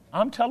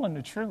 I'm telling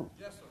the truth.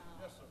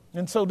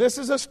 And so this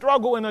is a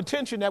struggle and a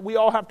tension that we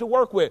all have to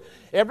work with.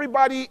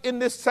 Everybody in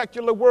this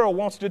secular world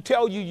wants to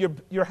tell you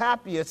you're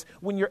happiest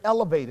when you're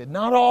elevated.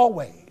 Not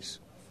always.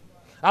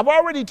 I've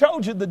already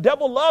told you the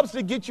devil loves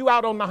to get you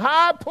out on the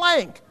high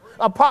plank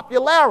of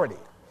popularity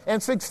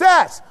and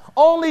success,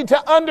 only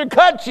to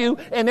undercut you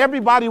and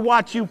everybody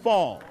watch you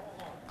fall.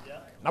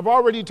 I've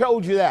already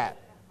told you that,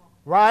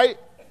 right?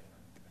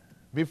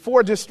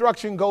 Before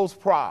destruction goes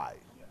pride.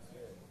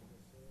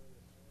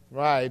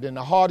 Right, and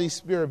a haughty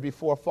spirit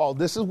before fall.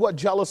 This is what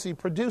jealousy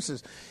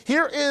produces.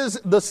 Here is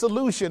the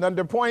solution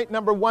under point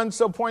number 1,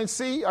 so point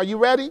C. Are you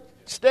ready?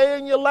 Stay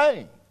in your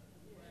lane.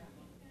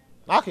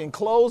 I can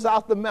close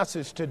out the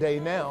message today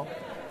now.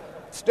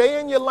 Stay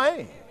in your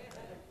lane.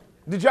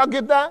 Did y'all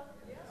get that?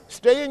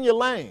 Stay in your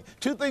lane.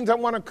 2 things I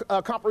want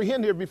to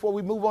comprehend here before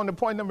we move on to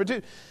point number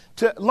 2.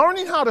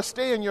 Learning how to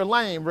stay in your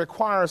lane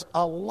requires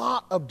a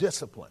lot of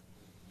discipline.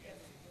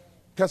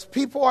 Because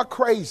people are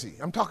crazy.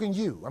 I'm talking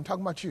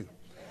about you.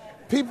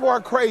 People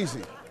are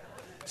crazy.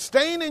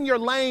 Staying in your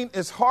lane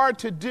is hard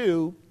to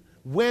do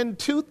when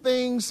 2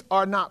 things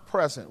are not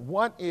present.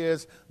 One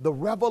is the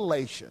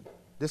revelation.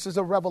 This is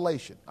a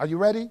revelation. Are you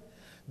ready?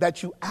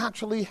 That you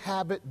actually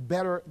have it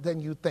better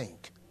than you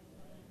think.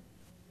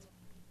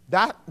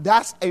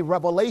 That's a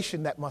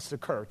revelation that must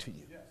occur to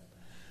you.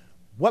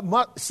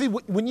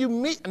 When you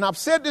meet, and I've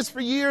said this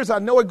for years, I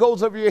know it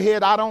goes over your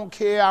head. I don't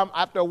care.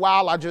 After a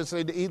while, I just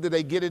say either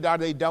they get it or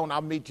they don't.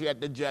 I'll meet you at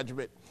the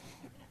judgment.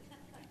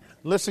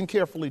 Listen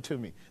carefully to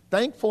me.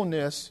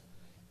 Thankfulness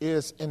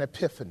is an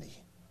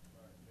epiphany.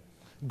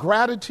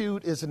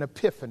 Gratitude is an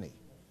epiphany.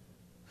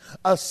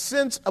 A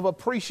sense of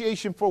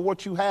appreciation for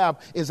what you have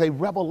is a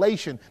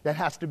revelation that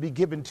has to be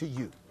given to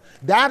you.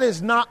 That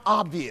is not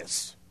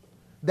obvious.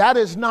 That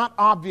is not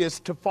obvious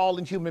to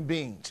fallen human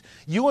beings.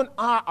 You and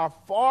I are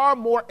far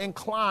more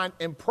inclined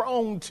and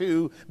prone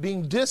to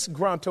being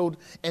disgruntled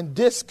and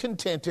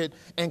discontented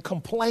and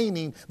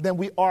complaining than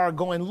we are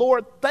going,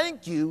 Lord,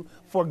 thank you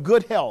for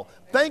good health.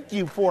 Thank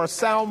you for a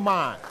sound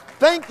mind.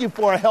 Thank you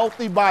for a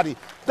healthy body.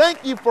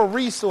 Thank you for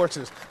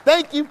resources.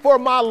 Thank you for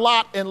my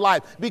lot in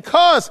life.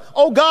 Because,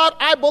 oh God,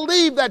 I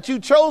believe that you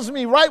chose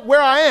me right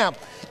where I am.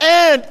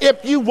 And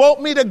if you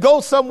want me to go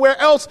somewhere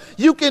else,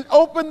 you can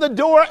open the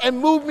door and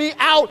move me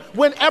out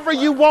whenever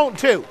you want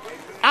to.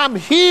 I'm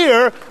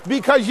here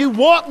because you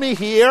want me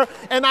here,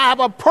 and I have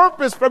a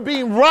purpose for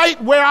being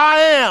right where I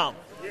am.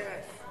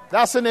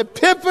 That's an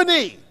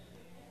epiphany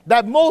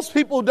that most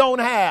people don't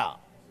have.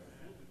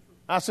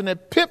 That's an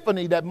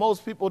epiphany that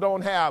most people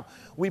don't have.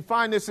 We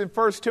find this in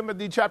 1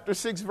 Timothy chapter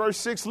 6, verse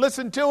 6.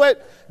 Listen to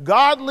it.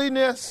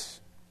 Godliness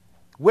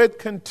with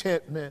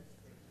contentment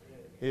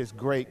is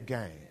great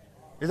gain.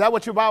 Is that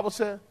what your Bible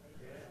says?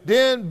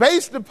 Then,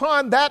 based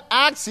upon that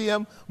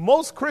axiom,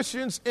 most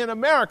Christians in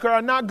America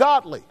are not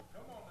godly.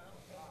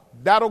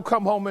 That'll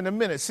come home in a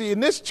minute. See, in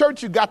this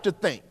church, you got to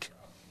think.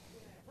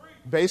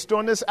 Based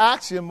on this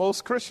axiom,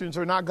 most Christians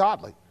are not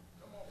godly.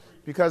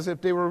 Because if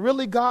they were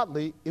really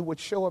godly, it would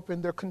show up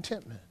in their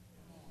contentment.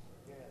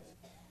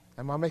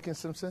 Am I making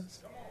some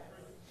sense?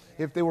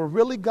 If they were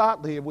really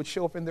godly, it would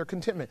show up in their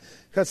contentment.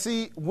 Because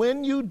see,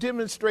 when you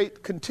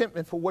demonstrate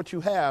contentment for what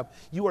you have,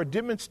 you are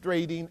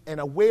demonstrating an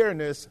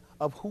awareness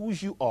of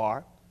whose you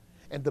are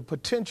and the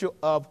potential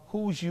of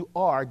whose you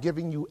are,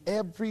 giving you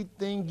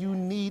everything you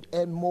need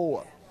and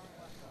more.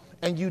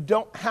 And you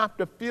don't have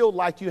to feel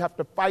like you have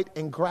to fight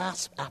and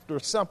grasp after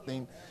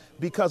something.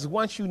 Because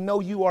once you know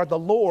you are the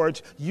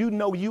Lord's, you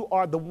know you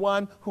are the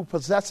one who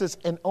possesses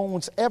and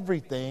owns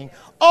everything.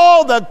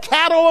 All the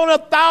cattle on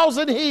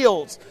 1,000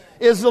 hills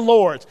is the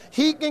Lord's.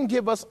 He can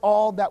give us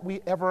all that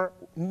we ever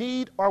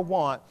need or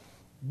want,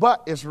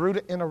 but it's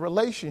rooted in a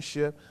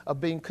relationship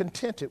of being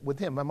contented with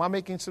him. Am I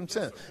making some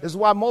sense? This is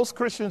why most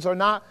Christians they're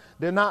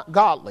not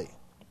godly.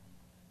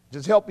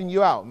 Just helping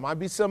you out. Might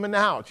be some in the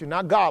house. You're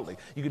not godly.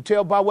 You can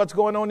tell by what's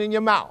going on in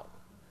your mouth.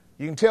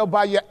 You can tell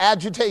by your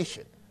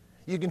agitation.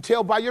 You can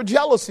tell by your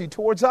jealousy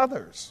towards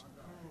others.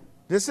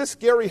 This is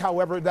scary,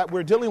 however, that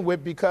we're dealing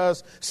with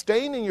because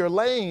staying in your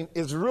lane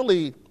is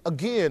really,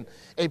 again,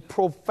 a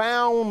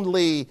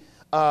profoundly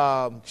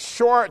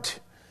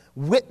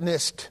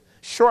short-lived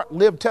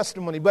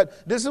testimony.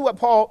 But this is what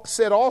Paul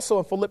said also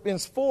in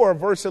Philippians 4,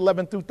 verse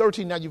 11 through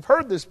 13. Now, you've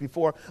heard this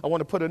before. I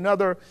want to put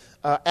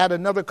add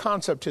another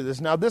concept to this.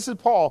 Now, this is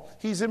Paul.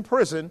 He's in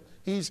prison.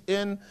 He's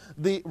in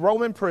the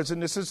Roman prison.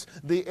 This is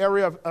the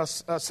area of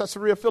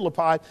Caesarea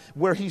Philippi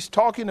where he's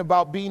talking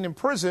about being in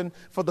prison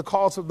for the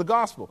cause of the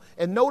gospel.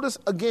 And notice,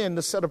 again,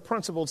 the set of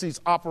principles he's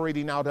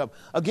operating out of.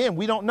 Again,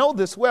 we don't know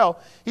this well.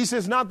 He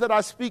says, not that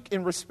I speak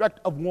in respect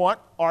of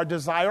want or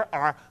desire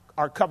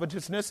or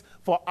covetousness,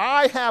 for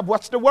I have,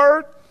 what's the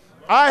word?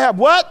 I have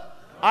what?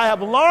 I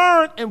have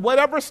learned in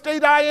whatever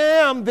state I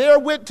am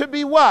therewith to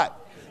be what?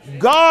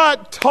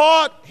 God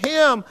taught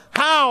him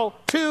how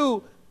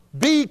to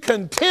be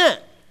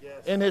content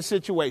in his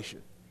situation.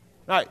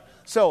 All right.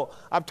 So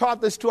I've taught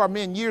this to our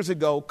men years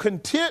ago.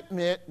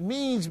 Contentment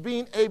means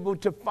being able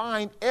to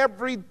find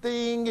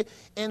everything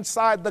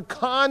inside the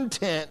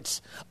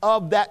contents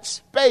of that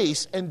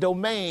space and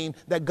domain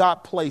that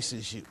God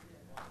places you.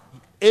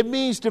 It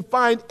means to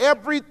find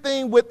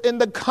everything within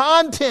the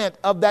content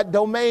of that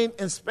domain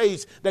and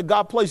space that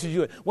God places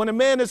you in. When a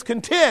man is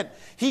content,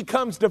 he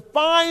comes to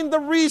find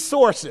the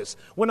resources.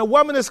 When a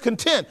woman is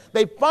content,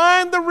 they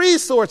find the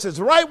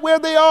resources right where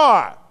they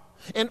are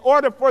in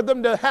order for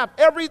them to have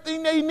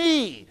everything they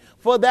need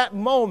for that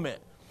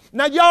moment.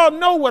 Now, y'all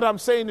know what I'm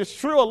saying is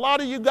true. A lot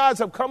of you guys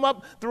have come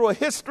up through a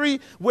history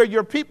where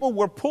your people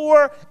were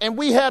poor and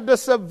we had to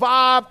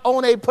survive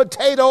on a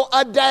potato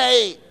a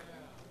day.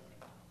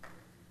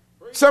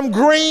 Some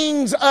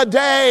greens a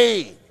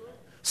day,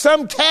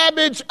 some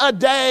cabbage a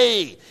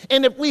day.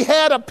 And if we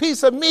had a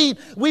piece of meat,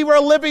 we were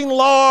living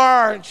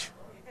large.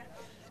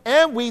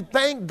 And we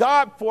thank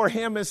God for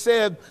him and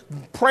said,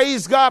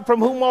 praise God from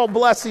whom all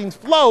blessings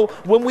flow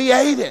when we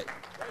ate it.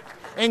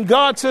 And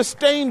God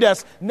sustained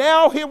us.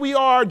 Now here we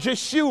are,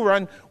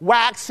 Jeshurun,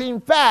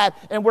 waxing fat,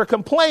 and we're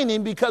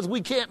complaining because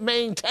we can't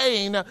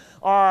maintain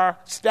our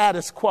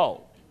status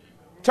quo.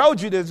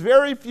 Told you there's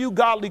very few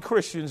godly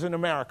Christians in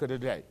America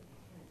today.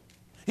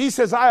 He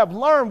says, I have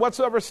learned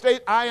whatsoever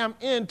state I am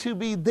in to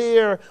be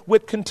there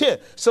with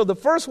content. So the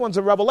first one's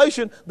a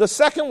revelation. The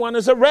second one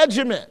is a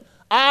regiment.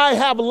 I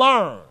have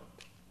learned.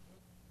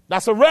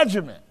 That's a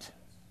regiment.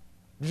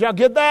 Did y'all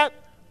get that?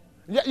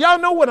 Y'all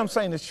know what I'm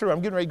saying is true. I'm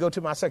getting ready to go to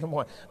my second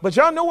point. But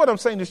y'all know what I'm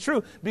saying is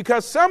true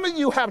because some of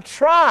you have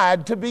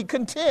tried to be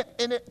content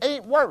and it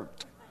ain't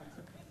worked.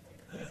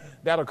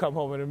 That'll come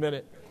home in a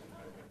minute.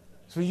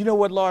 So you know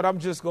what, Lord, I'm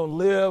just going to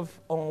live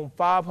on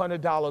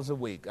 $500 a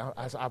week.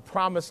 I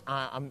promise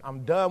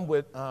I'm done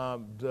with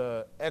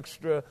the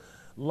extra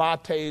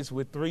lattes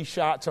with 3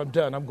 shots. I'm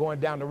done. I'm going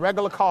down to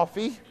regular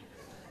coffee,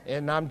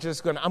 and I'm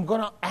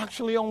going to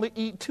actually only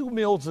eat 2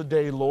 meals a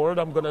day, Lord.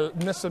 I'm going to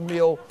miss a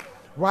meal,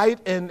 right?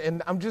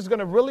 And I'm just going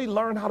to really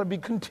learn how to be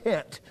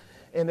content.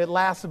 And it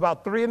lasts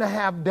about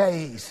 3.5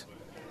 days.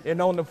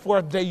 And on the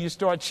 4th day, you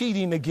start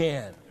cheating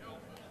again.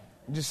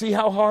 You see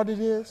how hard it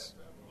is?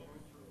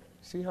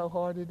 See how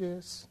hard it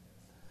is?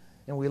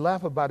 And we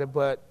laugh about it,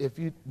 but if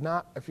you're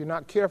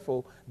not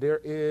careful,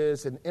 there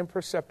is an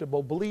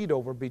imperceptible bleed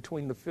over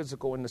between the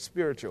physical and the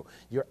spiritual.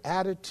 Your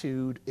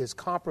attitude is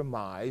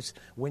compromised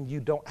when you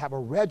don't have a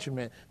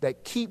regimen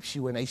that keeps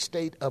you in a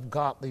state of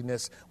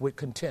godliness with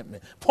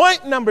contentment.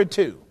 Point number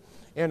 2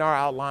 in our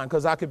outline,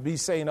 because I could be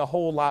saying a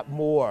whole lot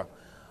more.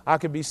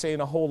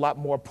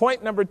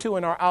 Point number 2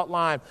 in our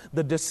outline,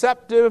 the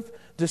deceptive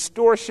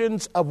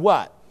distortions of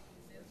what?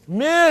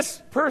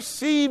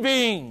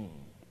 Misperceiving.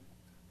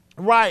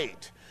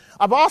 Right.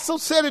 I've also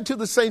said it to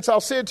the saints. I'll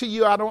say it to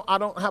you. I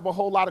don't have a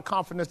whole lot of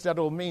confidence that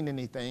it'll mean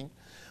anything.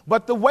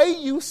 But the way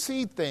you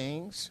see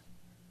things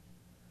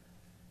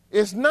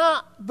is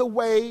not the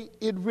way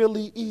it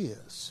really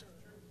is.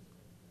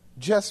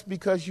 Just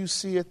because you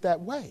see it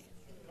that way.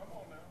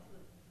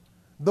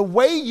 The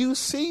way you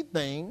see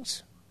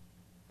things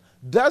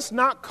does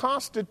not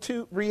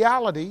constitute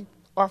reality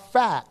or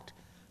fact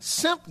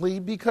simply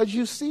because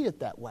you see it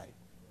that way.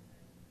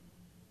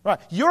 Right.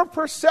 Your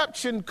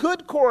perception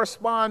could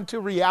correspond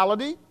to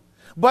reality,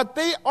 but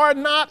they are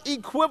not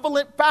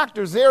equivalent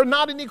factors. They are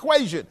not an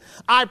equation.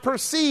 I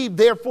perceive,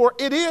 therefore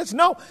it is.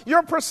 No,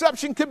 your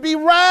perception could be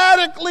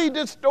radically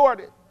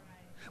distorted,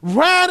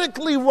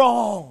 radically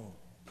wrong,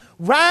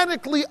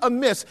 radically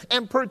amiss,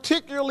 and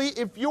particularly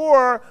if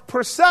your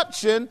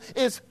perception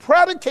is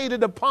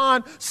predicated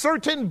upon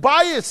certain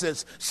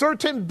biases,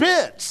 certain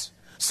bits,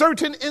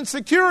 certain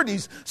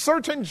insecurities,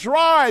 certain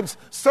drives,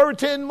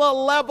 certain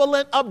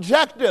malevolent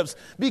objectives,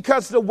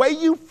 because the way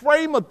you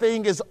frame a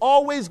thing is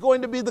always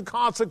going to be the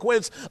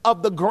consequence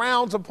of the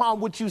grounds upon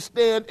which you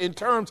stand in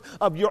terms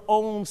of your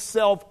own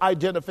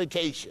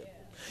self-identification.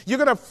 You're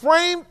going to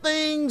frame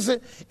things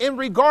in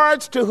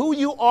regards to who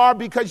you are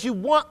because you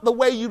want the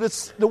way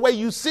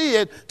you see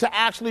it to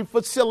actually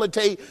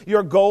facilitate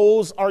your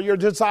goals or your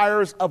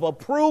desires of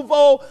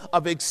approval,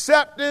 of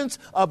acceptance,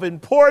 of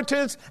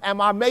importance. Am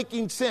I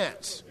making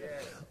sense?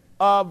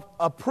 Of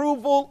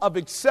approval, of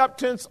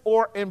acceptance,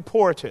 or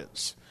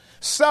importance.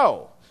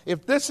 So,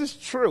 if this is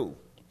true,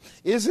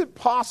 is it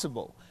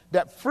possible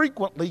that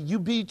frequently you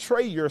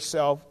betray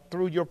yourself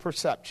through your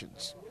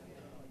perceptions?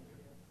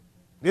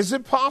 Is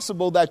it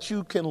possible that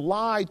you can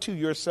lie to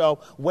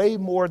yourself way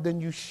more than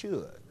you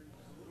should?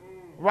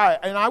 Right,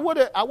 and I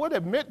would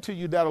admit to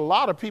you that a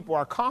lot of people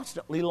are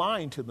constantly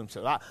lying to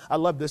themselves. I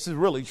love this. This is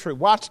really true.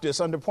 Watch this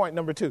under point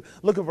number 2.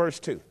 Look at verse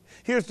 2.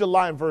 Here's the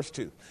line, verse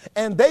 2.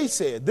 And they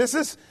said, this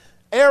is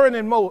Aaron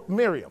and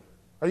Miriam.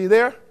 Are you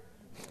there?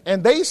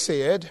 And they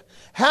said,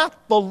 hath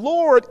the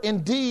Lord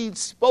indeed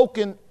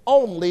spoken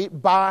only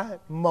by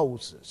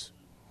Moses?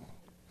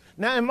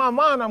 Now, in my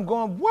mind, I'm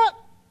going, what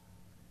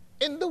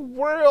in the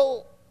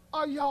world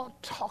are y'all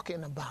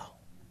talking about?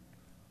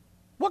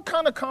 What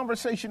kind of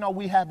conversation are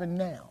we having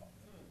now?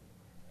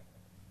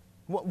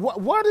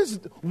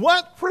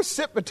 What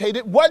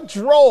precipitated, what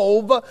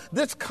drove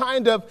this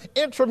kind of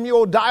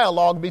intramural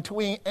dialogue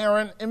between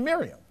Aaron and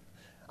Miriam?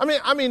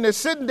 I mean, they're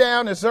sitting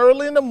down. It's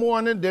early in the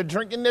morning. They're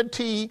drinking their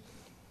tea,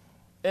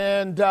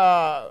 and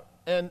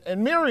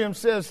Miriam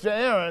says to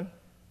Aaron,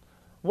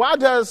 "Why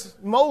does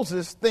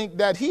Moses think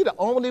that he the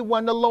only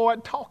one the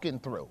Lord talking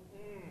through?"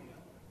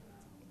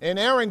 And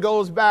Aaron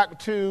goes back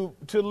to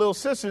little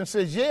sister and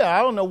says, "Yeah,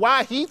 I don't know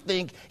why he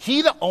think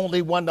he the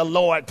only one the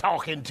Lord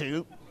talking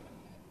to."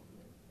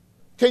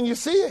 Can you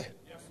see it?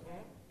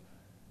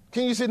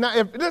 Can you see? Now,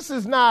 if this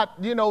is not,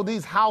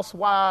 these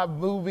housewife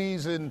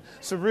movies and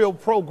surreal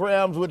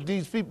programs with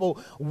these people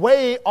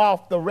way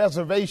off the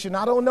reservation,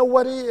 I don't know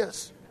what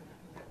is.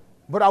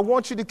 But I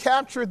want you to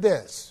capture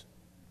this.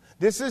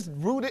 This is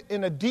rooted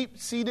in a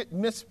deep-seated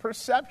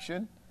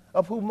misperception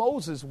of who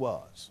Moses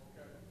was.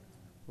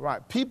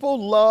 Right.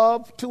 People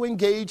love to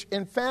engage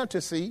in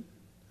fantasy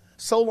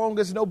so long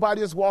as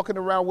nobody is walking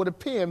around with a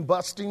pen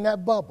busting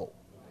that bubble.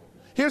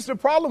 Here's the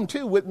problem,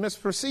 too, with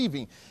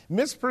misperceiving.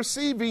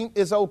 Misperceiving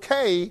is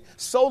okay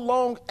so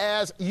long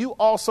as you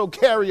also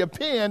carry a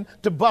pen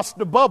to bust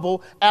the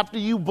bubble after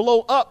you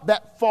blow up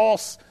that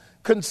false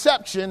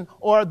conception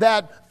or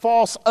that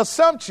false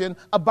assumption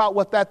about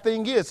what that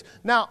thing is.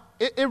 Now,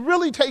 it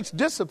really takes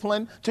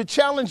discipline to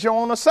challenge your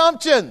own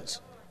assumptions.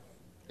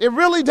 It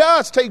really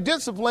does take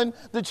discipline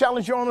to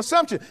challenge your own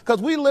assumption, because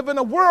we live in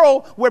a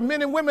world where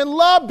men and women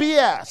love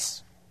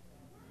BS.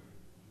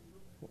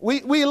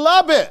 We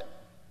love it.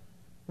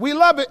 We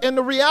love it. And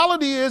the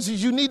reality is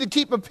you need to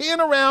keep a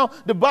pen around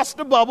to bust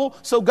the bubble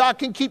so God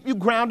can keep you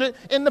grounded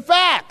in the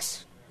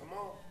facts.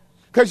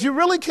 Because you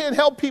really can't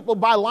help people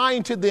by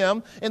lying to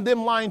them and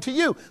them lying to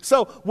you.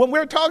 So when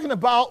we're talking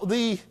about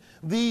the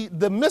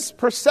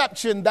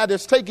misperception that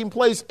is taking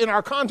place in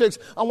our context,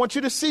 I want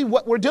you to see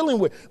what we're dealing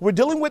with. We're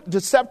dealing with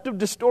deceptive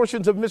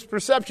distortions of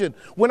misperception.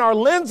 When our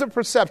lens of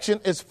perception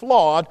is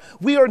flawed,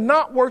 we are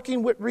not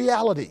working with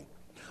reality.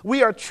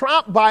 We are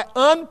trapped by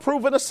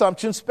unproven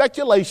assumptions,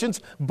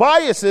 speculations,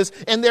 biases,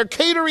 and they're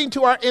catering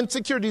to our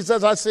insecurities,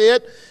 as I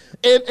said.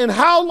 And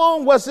how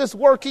long was this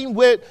working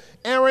with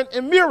Aaron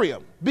and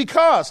Miriam?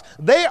 Because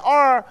they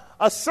are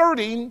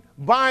asserting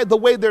by the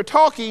way they're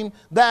talking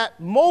that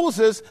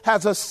Moses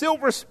has a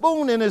silver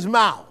spoon in his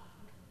mouth.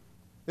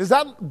 Is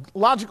that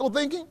logical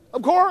thinking?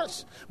 Of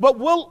course. But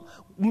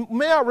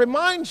may I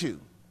remind you,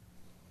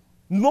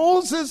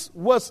 Moses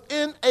was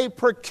in a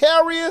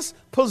precarious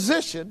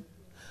position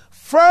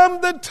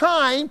from the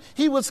time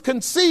he was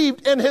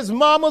conceived in his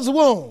mama's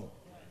womb.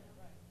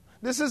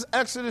 This is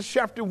Exodus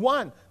chapter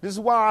 1. This is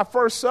why our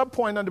first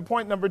subpoint under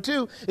point number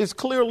 2 is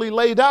clearly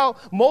laid out.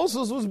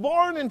 Moses was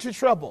born into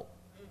trouble.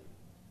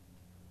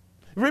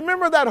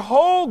 Remember that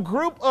whole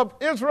group of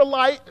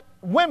Israelite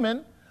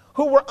women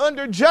who were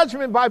under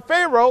judgment by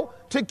Pharaoh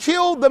to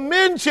kill the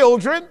men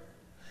children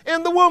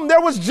in the womb.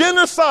 There was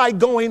genocide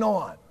going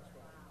on.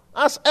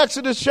 That's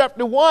Exodus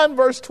chapter 1,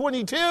 verse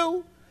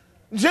 22.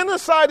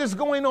 Genocide is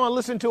going on.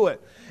 Listen to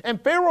it.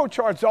 And Pharaoh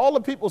charged all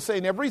the people,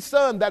 saying, "Every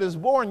son that is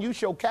born you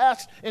shall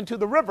cast into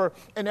the river,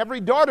 and every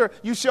daughter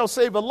you shall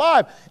save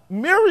alive."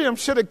 Miriam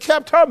should have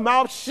kept her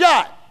mouth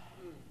shut.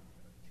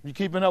 You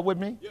keeping up with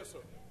me? Yes, sir.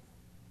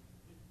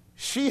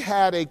 She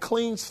had a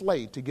clean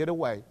slate to get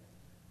away.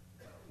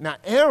 Now,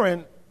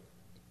 Aaron,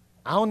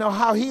 I don't know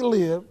how he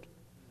lived,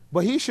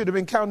 but he should have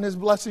been counting his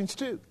blessings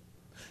too.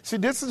 See,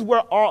 this is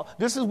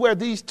where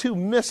these two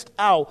missed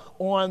out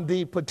on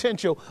the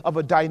potential of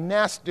a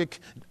dynastic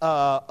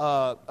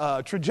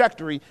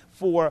trajectory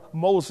for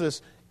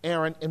Moses,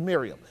 Aaron, and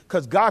Miriam,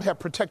 because God had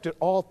protected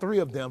all three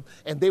of them,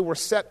 and they were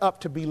set up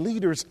to be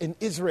leaders in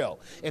Israel.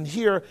 And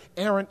here,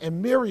 Aaron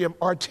and Miriam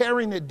are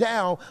tearing it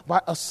down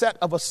by a set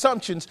of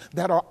assumptions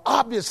that are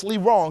obviously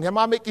wrong. Am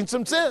I making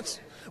some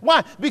sense?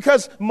 Why?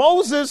 Because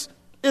Moses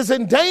is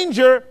in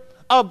danger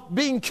of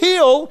being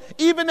killed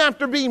even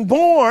after being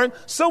born,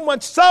 so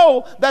much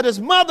so that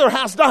his mother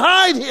has to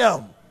hide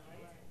him.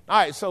 All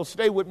right, so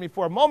stay with me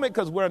for a moment,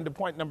 because we're into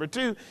point number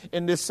 2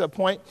 in this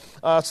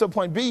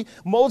subpoint B.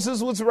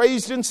 Moses was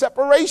raised in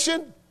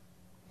separation.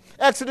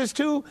 Exodus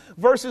 2,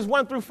 verses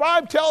 1 through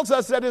 5 tells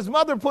us that his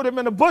mother put him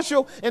in a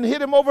bushel and hid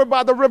him over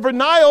by the river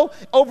Nile,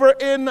 over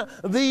in over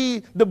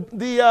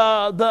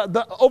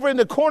in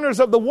the corners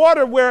of the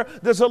water where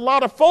there's a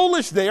lot of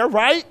foliage there,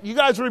 right? You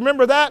guys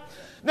remember that?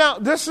 Now,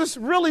 this is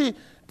really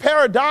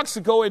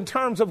paradoxical in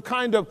terms of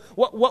kind of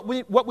what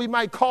we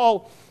might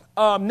call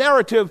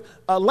narrative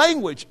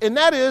language. And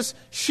that is,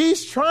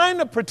 she's trying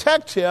to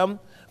protect him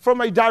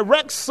from a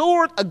direct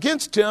sword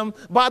against him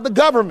by the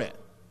government.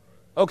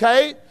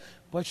 Okay?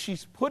 But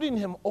she's putting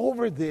him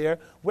over there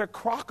where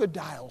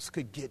crocodiles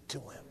could get to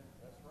him.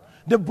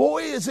 The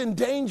boy is in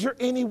danger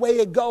any way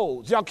it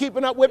goes. Y'all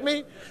keeping up with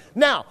me?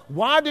 Now,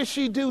 why did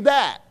she do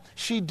that?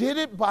 She did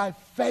it by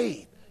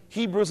faith,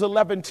 Hebrews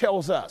 11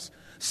 tells us.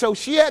 So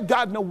she had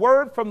gotten a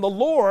word from the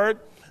Lord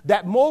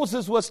that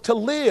Moses was to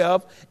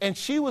live, and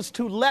she was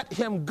to let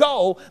him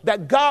go,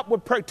 that God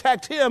would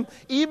protect him,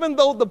 even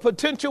though the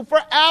potential for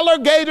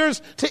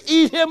alligators to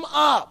eat him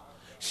up.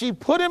 She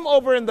put him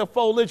over in the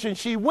foliage, and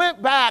she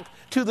went back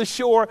to the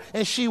shore,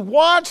 and she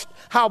watched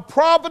how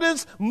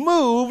providence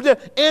moved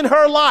in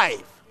her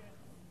life.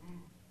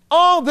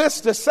 All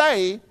this to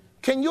say,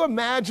 can you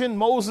imagine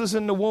Moses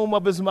in the womb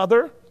of his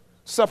mother,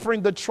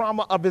 suffering the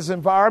trauma of his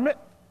environment?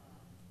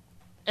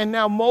 And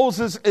now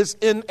Moses is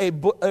in a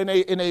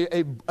bulrush,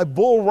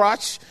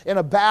 in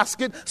a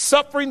basket,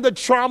 suffering the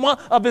trauma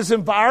of his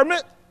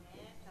environment.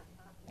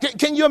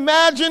 Can you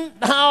imagine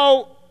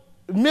how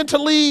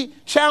mentally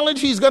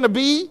challenged he's going to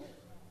be?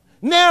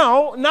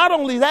 Now, not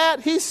only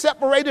that, he's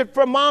separated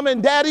from mom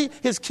and daddy,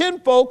 his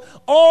kinfolk,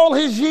 all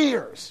his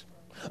years.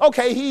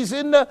 Okay, he's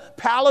in the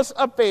palace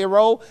of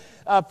Pharaoh.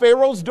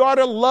 Pharaoh's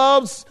daughter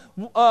loves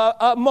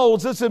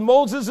Moses, and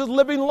Moses is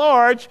living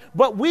large,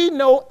 but we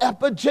know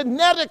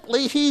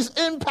epigenetically he's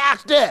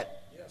impacted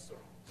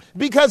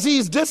because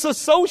he's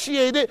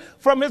disassociated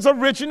from his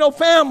original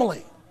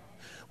family.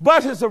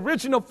 But his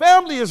original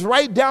family is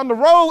right down the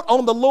road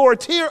on the lower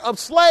tier of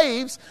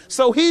slaves,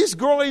 so he's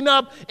growing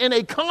up in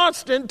a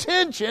constant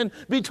tension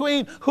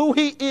between who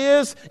he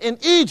is in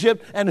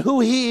Egypt and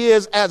who he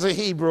is as a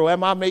Hebrew.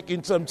 Am I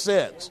making some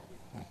sense?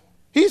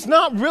 He's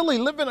not really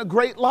living a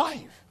great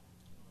life.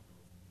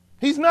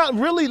 He's not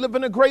really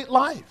living a great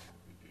life.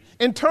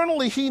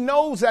 Internally, he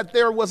knows that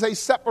there was a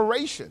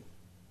separation.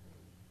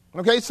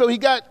 Okay, so he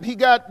got,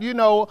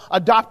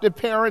 adopted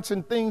parents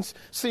and things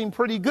seem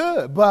pretty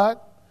good.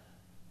 But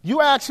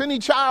you ask any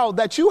child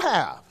that you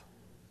have,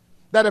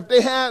 that if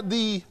they had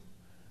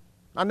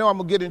I know I'm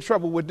going to get in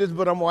trouble with this,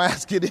 but I'm going to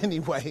ask it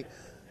anyway.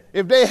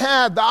 If they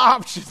had the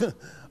option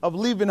of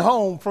leaving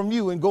home from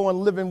you and going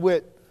living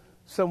with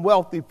some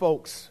wealthy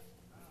folks.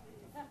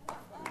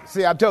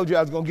 See, I told you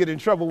I was going to get in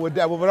trouble with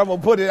that one, but I'm going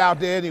to put it out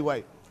there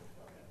anyway.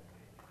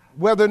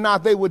 Whether or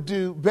not they would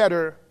do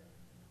better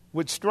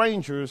with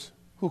strangers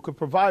who could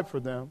provide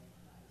for them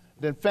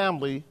than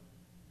family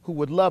who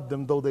would love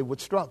them, though they would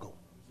struggle.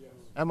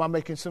 Am I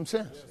making some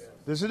sense? Yes.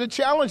 This is the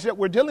challenge that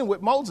we're dealing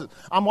with Moses.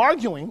 I'm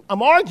arguing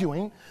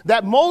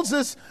that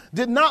Moses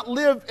did not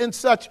live in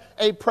such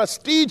a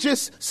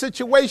prestigious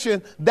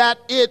situation that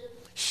it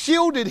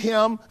shielded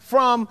him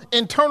from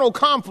internal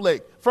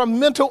conflict, from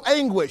mental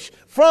anguish,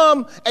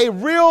 from a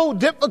real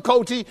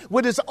difficulty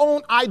with his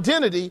own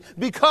identity,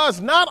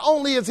 because not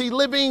only is he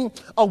living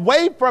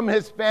away from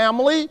his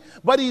family,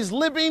 but he's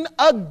living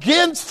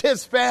against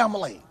his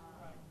family.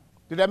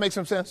 Did that make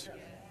some sense?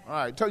 All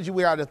right, I told you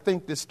we ought to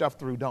think this stuff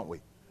through, don't we?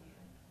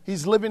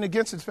 He's living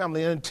against his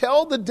family. And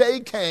until the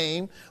day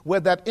came where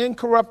that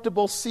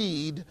incorruptible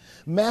seed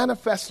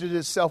manifested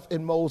itself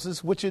in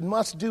Moses, which it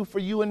must do for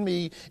you and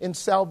me in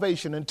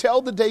salvation.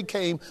 Until the day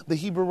came, the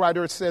Hebrew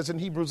writer says in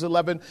Hebrews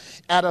 11,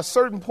 at a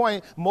certain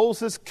point,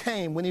 Moses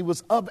came when he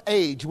was of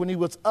age. When he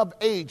was of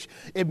age,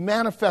 it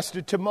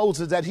manifested to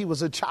Moses that he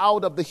was a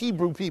child of the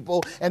Hebrew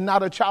people and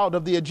not a child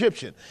of the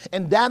Egyptian.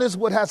 And that is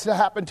what has to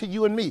happen to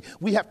you and me.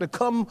 We have to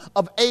come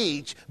of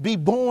age, be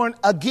born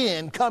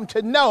again, come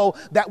to know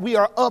that we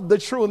are of the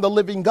true and the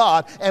living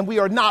God, and we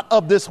are not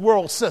of this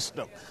world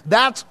system.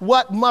 That's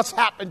what must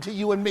happen to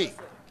you and me.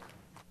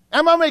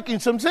 Am I making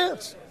some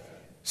sense?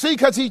 See,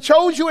 because he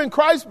chose you in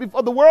Christ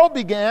before the world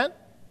began,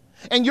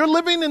 and you're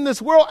living in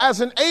this world as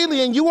an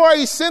alien. You are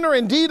a sinner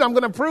indeed. I'm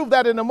going to prove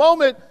that in a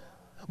moment,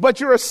 but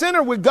you're a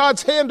sinner with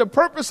God's hand of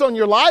purpose on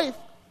your life.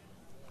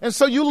 And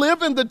so you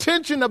live in the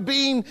tension of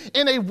being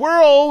in a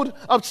world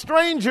of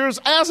strangers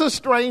as a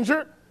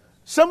stranger.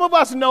 Some of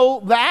us know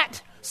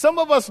that. Some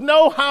of us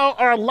know how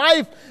our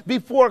life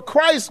before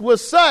Christ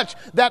was such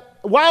that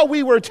while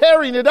we were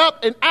tearing it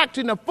up and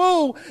acting a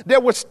fool, there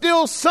was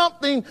still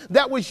something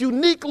that was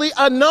uniquely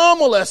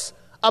anomalous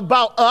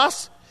about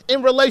us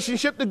in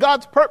relationship to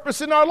God's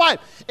purpose in our life.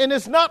 And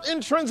it's not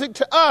intrinsic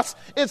to us.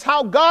 It's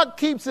how God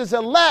keeps his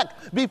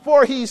elect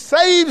before he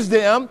saves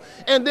them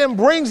and then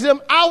brings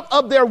them out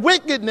of their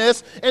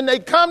wickedness. And they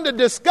come to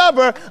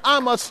discover,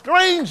 I'm a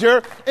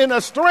stranger in a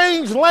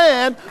strange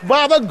land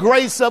by the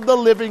grace of the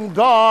living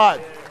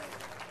God.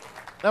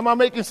 Am I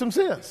making some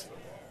sense?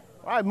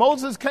 All right,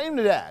 Moses came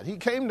to that. He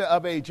came to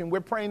of age, and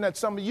we're praying that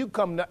some of you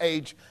come to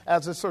age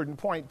at a certain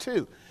point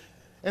too.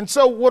 And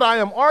so what I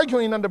am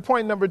arguing under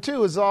point number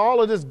 2 is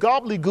all of this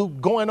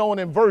gobbledygook going on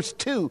in verse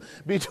 2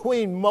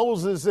 between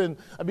Moses and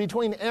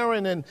between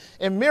Aaron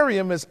and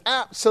Miriam is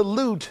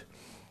absolute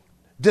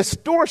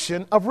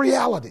distortion of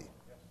reality.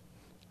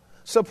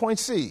 So point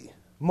C,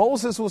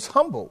 Moses was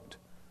humbled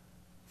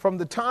from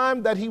the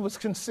time that he was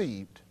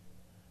conceived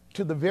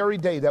to the very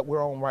day that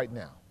we're on right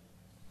now.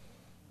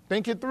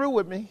 Think it through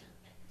with me.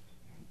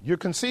 You're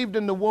conceived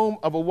in the womb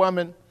of a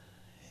woman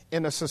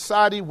in a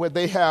society where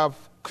they have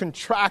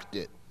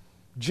contracted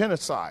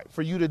genocide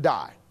for you to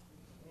die.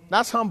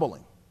 That's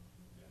humbling.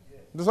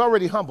 That's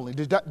already humbling.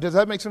 Does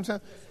that make some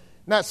sense?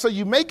 Now, so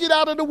you make it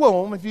out of the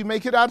womb. If you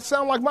make it out, it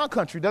sounds like my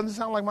country. Doesn't it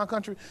sound like my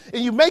country?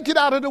 And you make it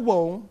out of the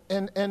womb,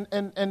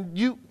 and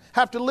you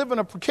have to live in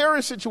a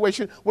precarious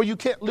situation where you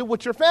can't live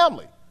with your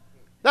family.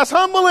 That's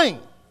humbling.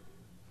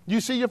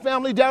 You see your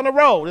family down the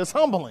road. It's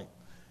humbling.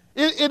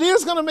 It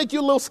is going to make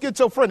you a little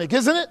schizophrenic,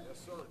 isn't it?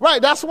 Yes,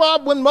 right. That's why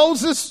when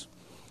Moses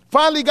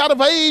Finally got of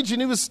age,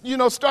 and he was,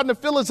 starting to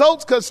feel his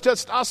oats because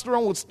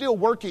testosterone was still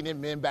working in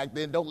men back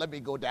then. Don't let me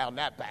go down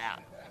that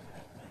path.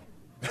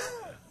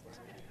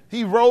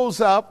 He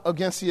rose up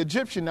against the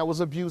Egyptian that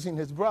was abusing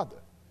his brother,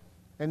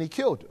 and he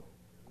killed him.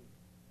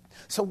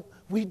 So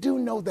we do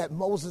know that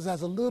Moses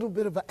has a little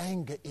bit of an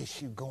anger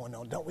issue going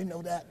on. Don't we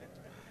know that?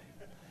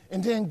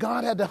 And then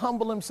God had to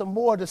humble him some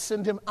more to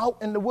send him out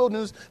in the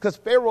wilderness because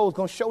Pharaoh was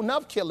going to show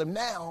enough kill him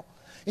now.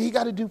 And he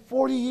got to do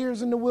 40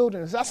 years in the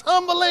wilderness. That's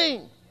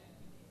humbling.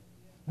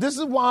 This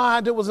is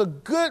why there was a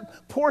good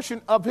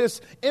portion of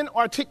his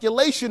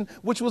inarticulation,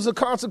 which was a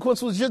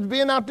consequence, was just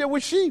being out there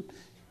with sheep.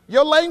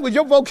 Your language,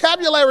 your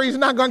vocabulary is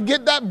not going to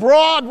get that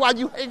broad while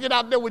you hanging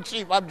out there with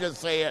sheep. I'm just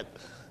saying.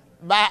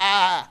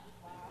 Bye.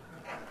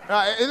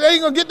 It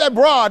ain't going to get that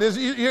broad.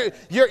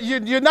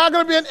 You're not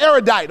going to be an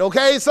erudite,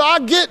 okay? So I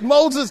get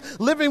Moses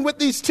living with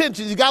these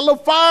tensions. He got a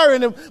little fire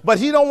in him, but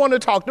he don't want to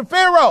talk to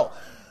Pharaoh.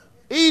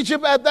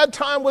 Egypt at that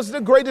time was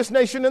the greatest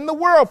nation in the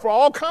world for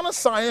all kind of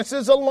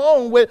sciences,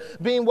 along with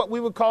being what we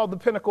would call the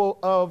pinnacle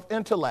of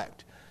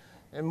intellect.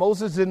 And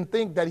Moses didn't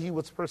think that he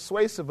was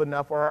persuasive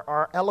enough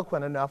or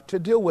eloquent enough to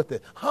deal with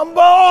it.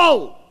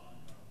 Humble!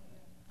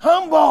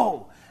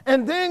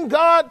 And then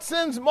God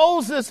sends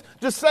Moses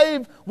to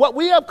save what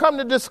we have come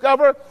to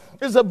discover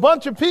is a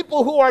bunch of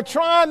people who are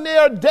trying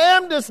their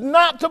damnedest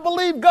not to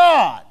believe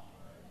God.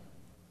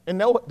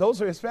 And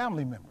those are his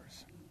family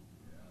members.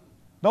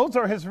 Those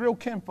are his real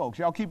kinfolks.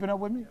 Y'all keeping up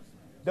with me?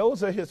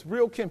 Those are his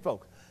real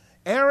kinfolks.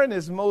 Aaron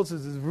is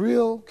Moses'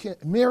 real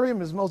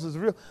Miriam is Moses'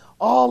 real.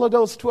 All of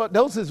those 12,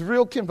 those is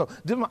real kinfolks.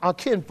 Them are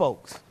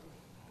kinfolks.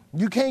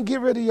 You can't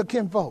get rid of your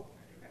kinfolk.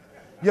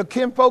 Your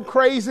kinfolk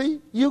crazy,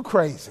 you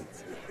crazy.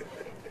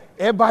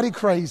 Everybody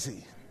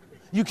crazy.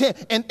 You can't.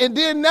 And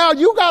then now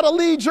you got to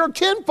lead your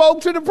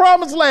kinfolk to the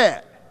promised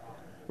land.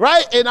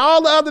 Right? And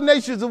all the other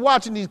nations are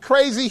watching these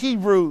crazy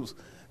Hebrews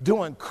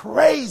doing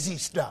crazy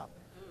stuff.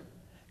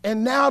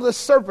 And now the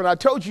serpent, I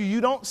told you, you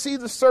don't see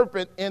the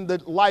serpent in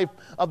the life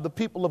of the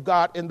people of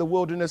God in the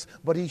wilderness,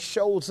 but he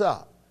shows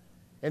up.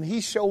 And he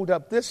showed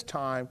up this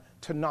time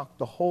to knock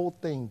the whole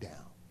thing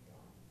down.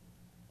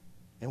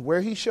 And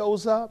where he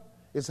shows up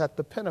is at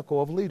the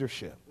pinnacle of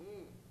leadership.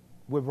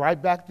 We're right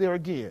back there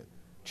again,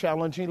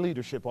 challenging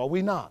leadership, are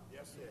we not?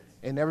 Yes, yes.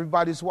 And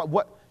everybody's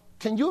what?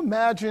 Can you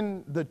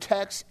imagine the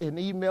texts and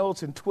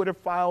emails and Twitter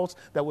files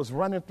that was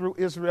running through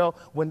Israel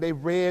when they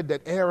read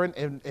that Aaron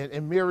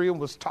and Miriam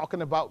was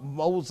talking about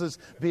Moses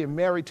being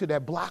married to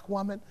that black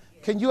woman?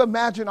 Can you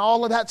imagine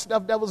all of that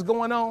stuff that was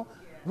going on?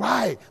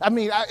 Right. I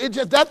mean,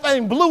 that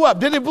thing blew up.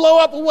 Did it blow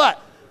up or what?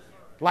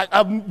 Like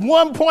a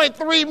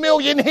 1.3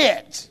 million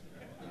hits.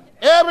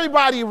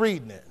 Everybody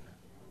reading it.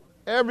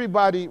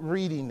 Everybody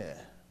reading it.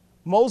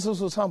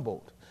 Moses was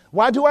humbled.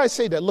 Why do I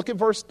say that? Look at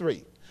verse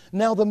 3.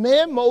 Now the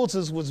man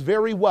Moses was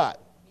very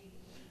what?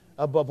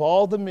 Above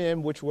all the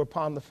men which were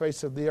upon the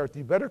face of the earth.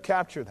 You better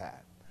capture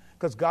that.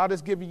 Because God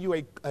is giving you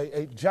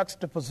a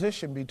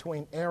juxtaposition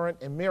between Aaron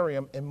and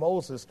Miriam and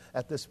Moses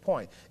at this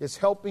point. It's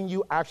helping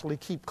you actually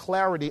keep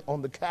clarity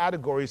on the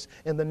categories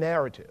in the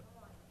narrative.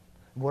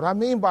 What I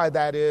mean by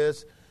that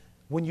is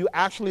when you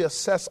actually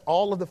assess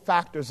all of the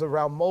factors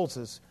around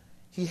Moses,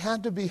 he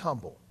had to be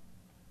humble.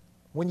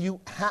 When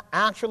you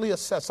actually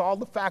assess all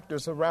the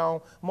factors around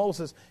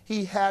Moses,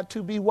 he had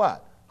to be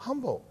what?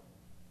 Humble.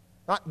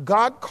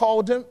 God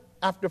called him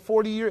after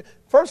 40 years.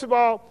 First of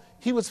all,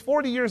 he was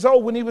 40 years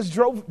old when he was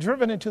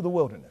driven into the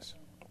wilderness.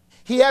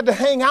 He had to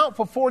hang out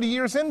for 40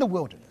 years in the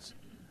wilderness.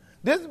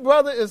 This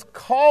brother is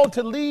called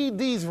to lead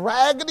these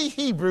raggedy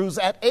Hebrews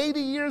at 80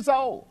 years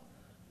old.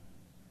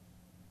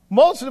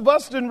 Most of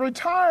us didn't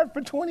retire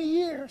for 20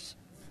 years.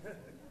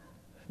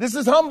 This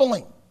is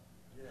humbling.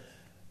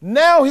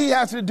 Now he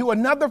has to do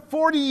another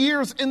 40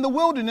 years in the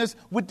wilderness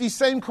with these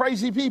same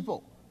crazy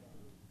people.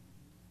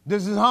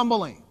 This is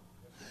humbling.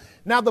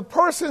 Now the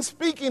person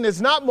speaking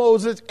is not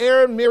Moses,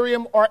 Aaron,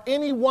 Miriam, or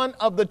any one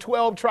of the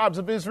 12 tribes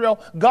of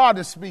Israel. God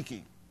is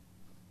speaking.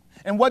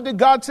 And what did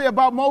God say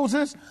about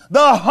Moses?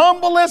 The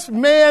humblest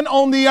man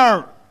on the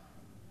earth.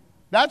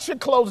 That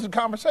should close the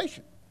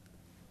conversation.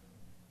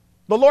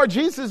 The Lord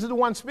Jesus is the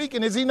one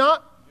speaking, is he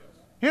not?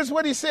 Here's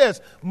what he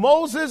says.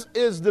 Moses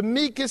is the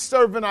meekest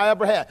servant I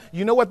ever had.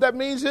 You know what that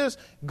means is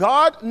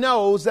God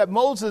knows that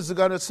Moses is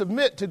going to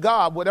submit to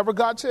God. Whatever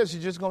God says,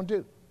 he's just going to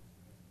do.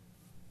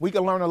 We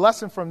can learn a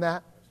lesson from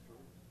that.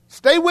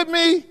 Stay with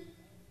me.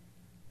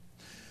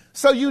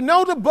 So you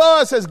know the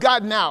buzz has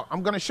gotten out.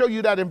 I'm going to show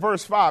you that in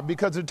verse 5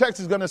 because the text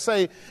is going to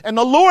say, and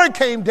the Lord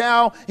came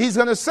down. He's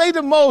going to say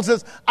to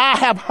Moses, I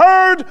have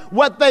heard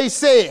what they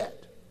said.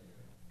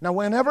 Now,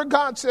 whenever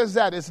God says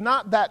that, it's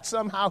not that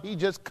somehow he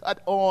just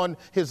cut on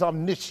his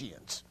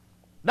omniscience.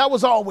 That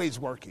was always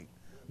working.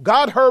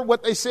 God heard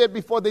what they said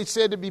before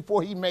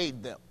he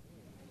made them.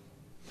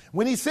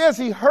 When he says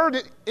he heard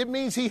it, it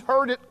means he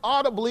heard it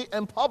audibly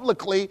and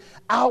publicly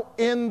out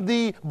in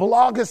the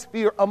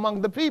blogosphere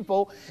among the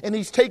people. And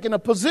he's taken a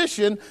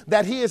position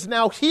that he is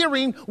now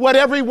hearing what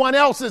everyone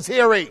else is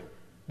hearing.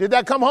 Did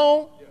that come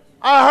home? Yes.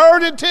 I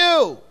heard it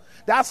too.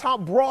 That's how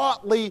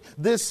broadly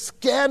this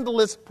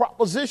scandalous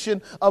proposition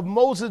of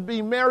Moses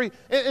being married.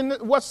 And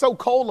what's so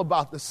cold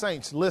about the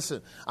saints? Listen,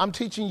 I'm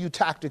teaching you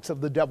tactics of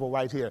the devil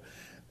right here.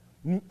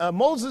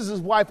 Moses'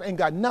 wife ain't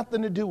got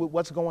nothing to do with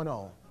what's going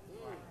on.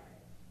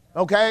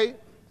 Okay?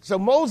 So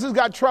Moses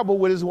got trouble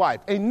with his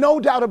wife. Ain't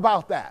no doubt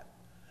about that.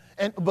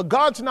 But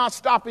God's not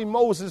stopping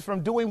Moses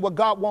from doing what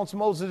God wants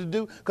Moses to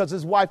do because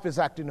his wife is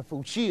acting a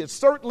fool. She is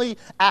certainly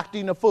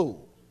acting a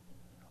fool.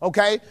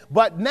 Okay?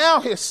 But now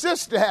his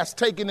sister has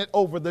taken it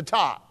over the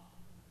top.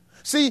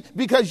 See,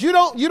 because you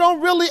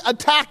don't really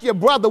attack your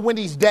brother when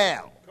he's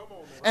down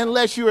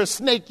unless you're a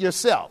snake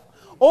yourself.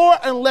 Or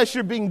unless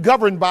you're being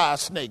governed by a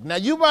snake. Now,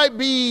 you might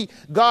be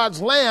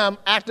God's lamb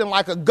acting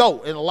like a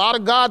goat. And a lot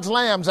of God's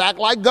lambs act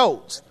like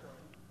goats.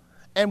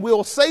 And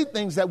we'll say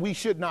things that we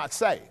should not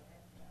say.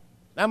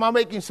 Am I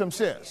making some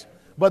sense?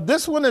 But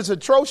this one is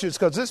atrocious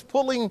because it's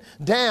pulling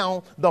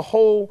down the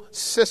whole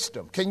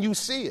system. Can you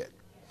see it?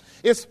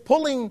 It's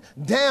pulling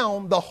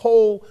down the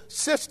whole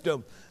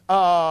system.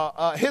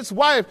 His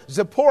wife,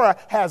 Zipporah,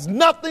 has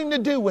nothing to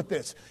do with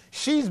this.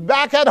 She's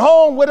back at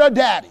home with her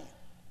daddy.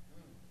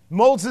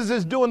 Moses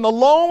is doing the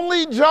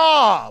lonely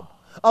job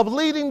of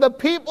leading the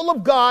people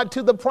of God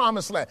to the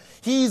promised land.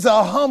 He's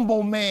a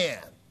humble man.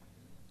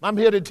 I'm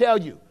here to tell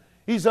you,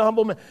 he's a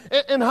humble man.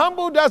 And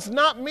humble does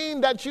not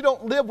mean that you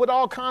don't live with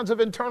all kinds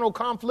of internal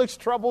conflicts,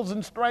 troubles,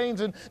 and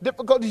strains and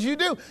difficulties. You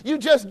do. You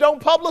just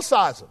don't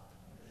publicize them.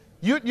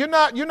 You're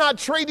not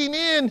trading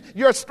in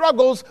your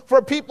struggles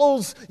for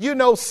people's,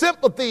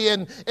 sympathy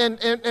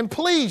and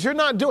pleas. You're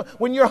not doing.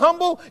 When you're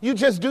humble, you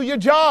just do your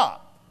job.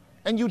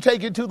 And you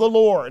take it to the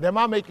Lord. Am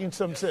I making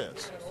some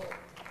sense?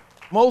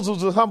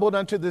 Moses was humbled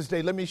unto this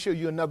day. Let me show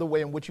you another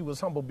way in which he was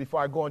humbled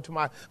before I go into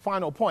my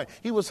final point.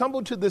 He was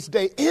humbled to this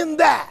day in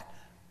that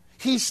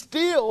he's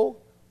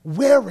still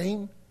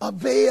wearing a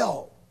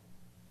veil.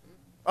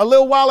 A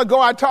little while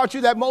ago, I taught you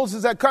that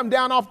Moses had come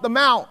down off the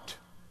mount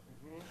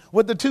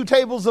with the 2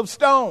 tables of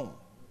stone.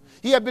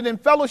 He had been in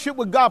fellowship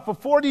with God for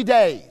 40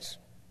 days.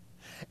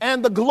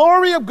 And the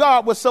glory of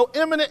God was so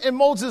imminent in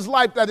Moses'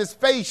 life that his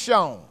face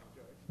shone.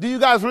 Do you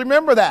guys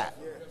remember that?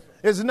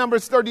 It's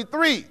Numbers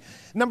 33.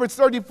 Numbers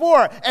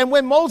 34. And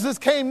when Moses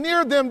came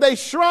near them, they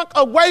shrunk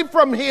away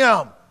from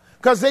him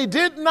because they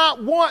did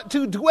not want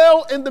to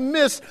dwell in the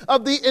midst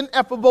of the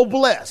ineffable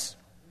bliss.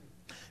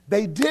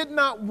 They did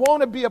not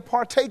want to be a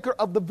partaker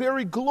of the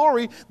very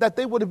glory that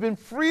they would have been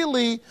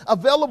freely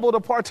available to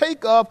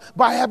partake of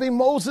by having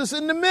Moses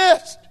in the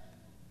midst.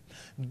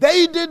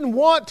 They didn't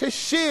want to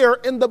share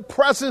in the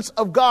presence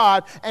of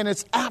God and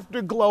its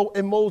afterglow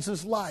in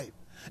Moses' life.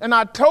 And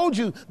I told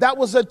you that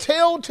was a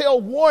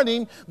telltale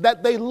warning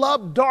that they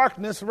loved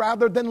darkness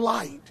rather than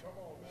light.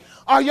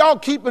 Are y'all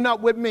keeping up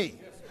with me?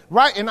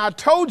 Right? And I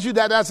told you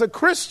that as a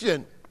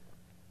Christian,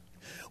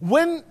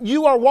 when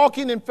you are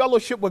walking in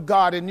fellowship with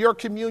God and your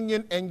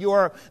communion and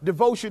your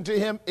devotion to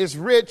him is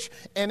rich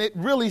and it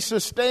really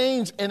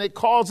sustains and it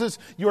causes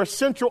your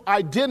central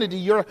identity,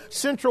 your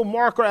central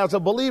marker as a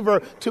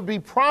believer to be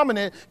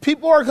prominent,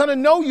 people are going to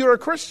know you're a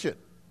Christian.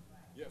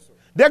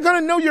 They're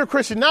going to know you're a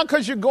Christian, not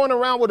because you're going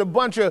around with a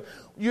bunch of,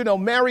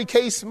 Mary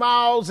Kay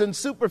smiles and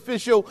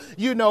superficial,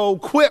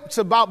 quips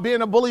about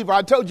being a believer.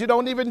 I told you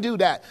don't even do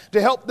that. To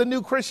help the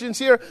new Christians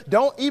here,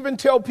 don't even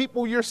tell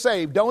people you're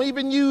saved. Don't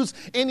even use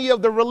any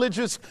of the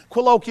religious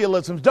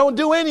colloquialisms. Don't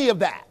do any of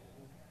that.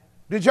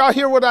 Did y'all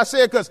hear what I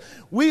said? Because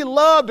we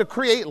love to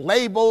create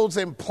labels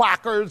and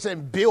placards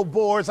and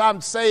billboards. I'm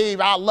saved.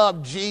 I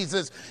love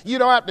Jesus. You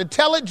don't have to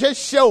tell it,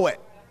 just show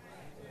it.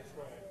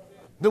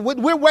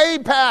 We're way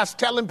past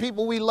telling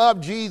people we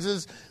love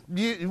Jesus.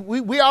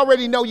 We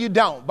already know you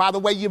don't by the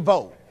way you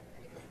vote.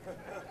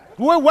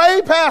 We're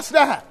way past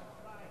that.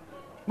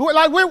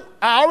 I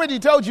already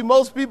told you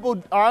most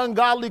people are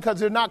ungodly because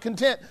they're not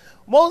content.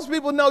 Most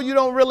people know you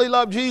don't really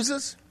love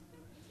Jesus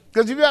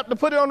because if you have to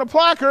put it on a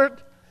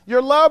placard,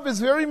 your love is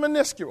very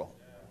minuscule.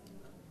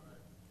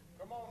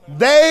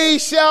 They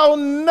shall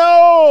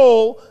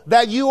know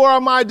that you are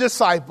my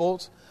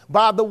disciples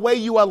by the way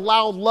you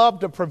allow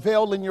love to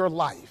prevail in your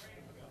life.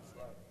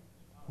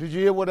 Did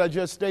you hear what I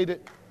just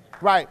stated?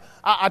 Right.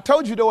 I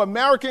told you, though,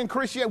 American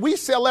Christianity, we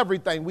sell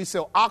everything. We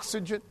sell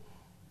oxygen,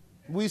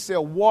 we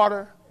sell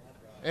water,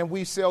 and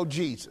we sell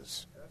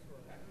Jesus.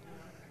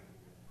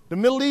 The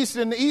Middle East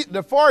and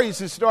the Far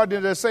East is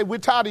starting to say, we're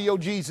tired of your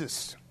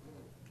Jesus.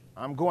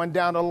 I'm going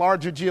down a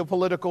larger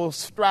geopolitical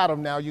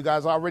stratum now. You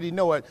guys already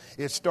know it.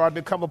 It's starting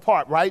to come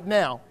apart right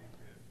now.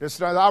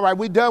 All right,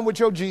 we're done with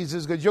your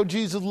Jesus because your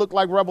Jesus looked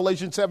like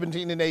Revelation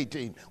 17 and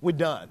 18. We're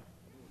done.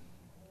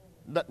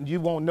 You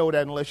won't know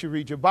that unless you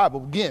read your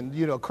Bible. Again,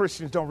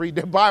 Christians don't read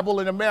their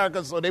Bible in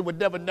America, so they would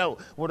never know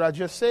what I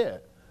just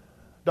said.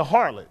 The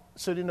harlot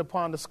sitting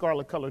upon the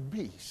scarlet-colored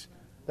beast.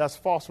 That's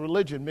false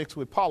religion mixed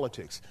with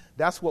politics.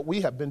 That's what we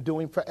have been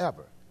doing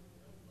forever.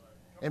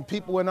 And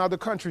people in other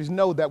countries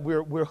know that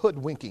we're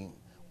hoodwinking.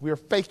 We're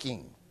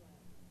faking.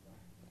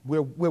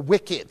 We're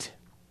wicked.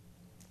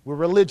 We're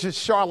religious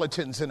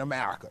charlatans in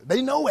America.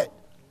 They know it.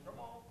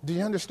 Do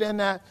you understand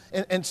that?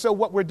 And so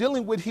what we're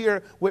dealing with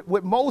here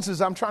with Moses,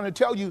 I'm trying to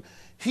tell you,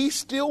 he's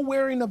still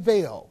wearing a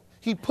veil.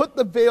 He put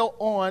the veil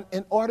on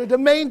in order to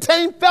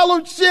maintain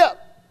fellowship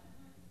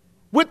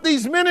with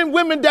these men and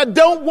women that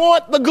don't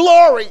want the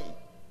glory.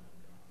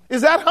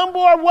 Is that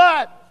humble or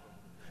what?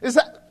 Is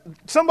that,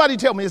 somebody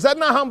tell me, is that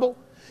not humble?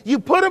 You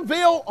put a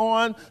veil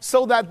on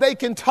so that they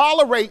can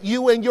tolerate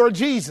you and your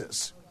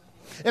Jesus.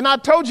 And I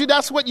told you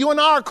that's what you and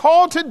I are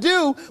called to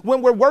do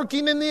when we're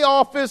working in the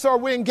office or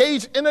we're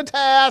engaged in a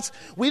task.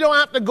 We don't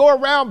have to go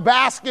around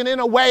basking in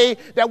a way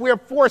that we're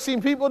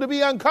forcing people to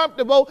be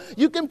uncomfortable.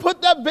 You can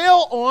put that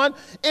veil on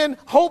and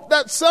hope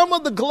that some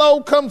of the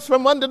glow comes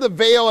from under the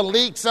veil and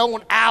leaks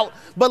on out.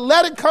 But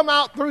let it come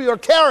out through your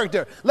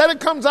character. Let it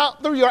come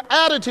out through your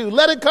attitude.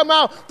 Let it come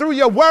out through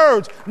your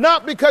words,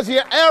 not because of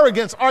your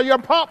arrogance or your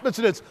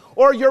pompousness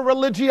or your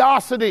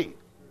religiosity.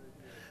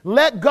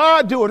 Let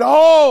God do it.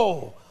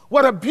 Oh,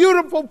 what a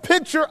beautiful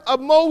picture of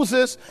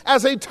Moses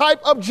as a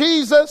type of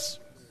Jesus.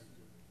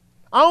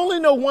 I only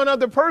know one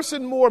other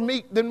person more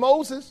meek than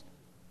Moses.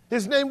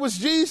 His name was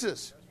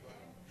Jesus.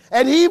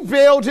 And he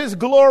veiled his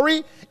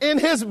glory in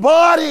his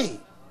body.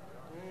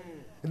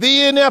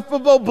 The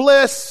ineffable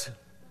bliss,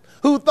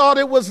 who thought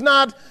it was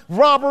not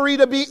robbery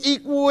to be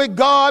equal with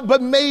God,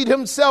 but made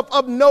himself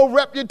of no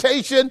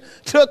reputation,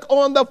 took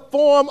on the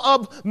form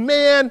of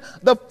man,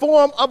 the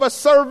form of a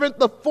servant,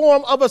 the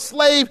form of a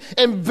slave,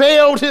 and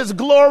veiled his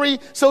glory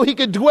so he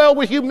could dwell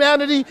with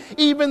humanity,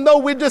 even though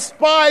we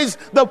despise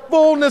the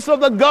fullness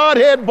of the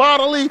Godhead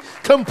bodily,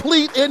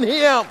 complete in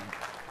him.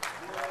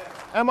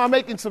 Am I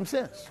making some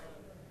sense?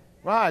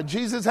 Right.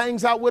 Jesus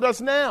hangs out with us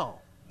now.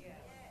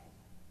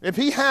 If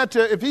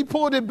he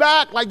pulled it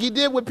back like he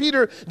did with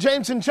Peter,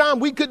 James, and John,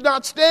 we could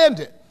not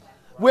stand it.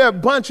 We're a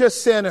bunch of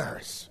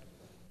sinners.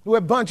 We're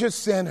a bunch of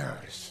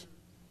sinners.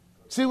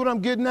 See what I'm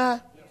getting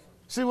at?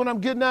 See what I'm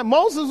getting at?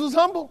 Moses was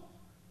humble.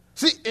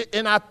 See,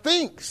 and I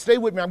think, stay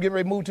with me, I'm getting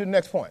ready to move to the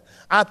next point.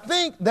 I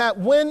think that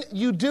when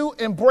you do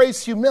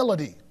embrace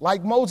humility,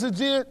 like Moses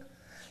did,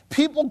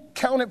 people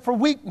count it for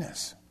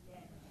weakness.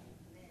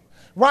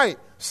 Right.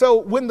 So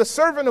when the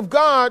servant of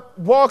God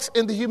walks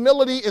in the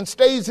humility and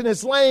stays in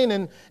his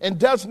lane and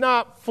does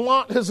not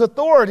flaunt his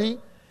authority,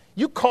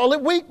 you call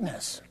it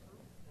weakness.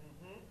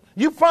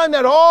 You find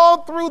that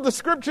all through the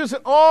scriptures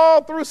and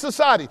all through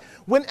society.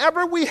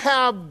 Whenever we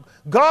have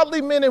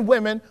godly men and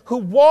women who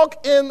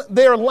walk in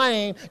their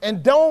lane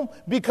and don't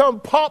become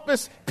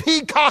pompous,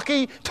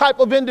 peacocky type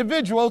of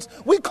individuals,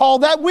 we call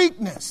that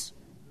weakness.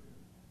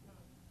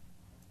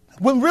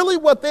 When really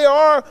what they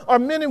are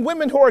men and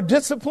women who are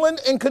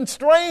disciplined and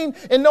constrained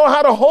and know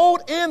how to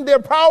hold in their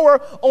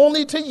power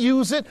only to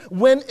use it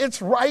when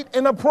it's right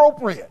and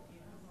appropriate.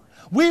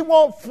 We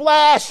want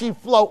flashy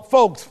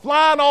folks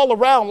flying all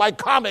around like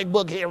comic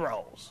book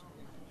heroes.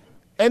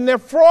 And they're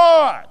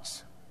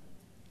frauds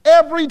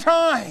every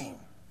time.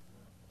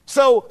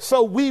 So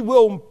we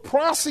will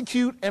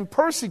prosecute and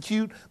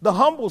persecute the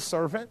humble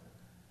servant.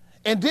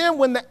 And then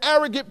when the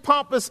arrogant,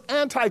 pompous,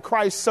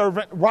 antichrist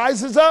servant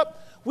rises up,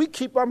 we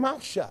keep our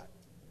mouth shut.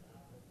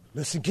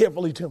 Listen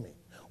carefully to me.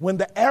 When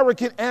the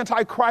arrogant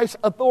antichrist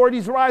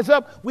authorities rise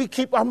up, we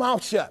keep our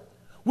mouth shut.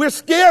 We're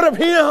scared of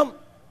him.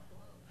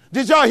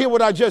 Did y'all hear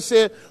what I just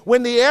said?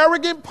 When the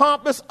arrogant,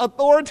 pompous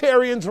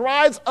authoritarians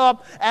rise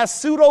up as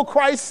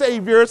pseudo-Christ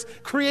saviors,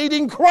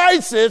 creating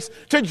crisis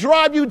to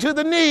drive you to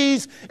the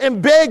knees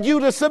and beg you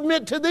to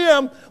submit to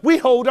them, we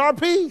hold our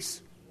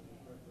peace.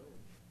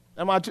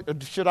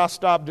 Should I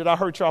stop? Did I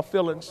hurt y'all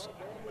feelings?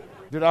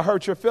 Did I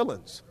hurt your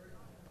feelings?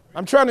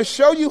 I'm trying to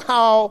show you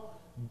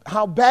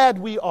how bad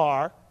we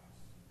are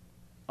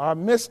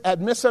at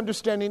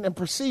misunderstanding and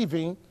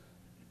perceiving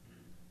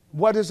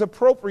what is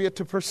appropriate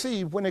to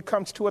perceive when it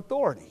comes to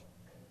authority.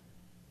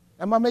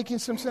 Am I making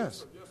some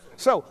sense?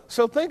 So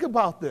think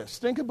about this.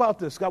 Think about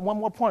this. Got one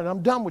more point.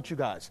 I'm done with you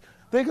guys.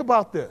 Think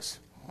about this.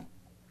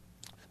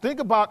 Think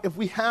about if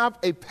we have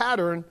a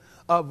pattern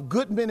of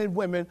good men and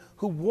women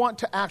who want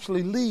to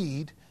actually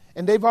lead,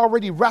 and they've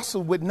already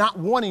wrestled with not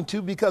wanting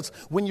to, because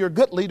when you're a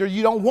good leader,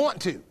 you don't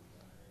want to.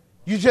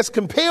 You're just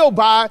compelled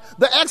by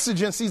the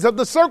exigencies of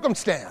the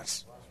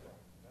circumstance.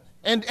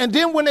 And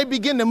then when they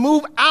begin to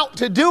move out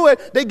to do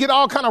it, they get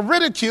all kind of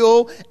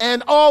ridicule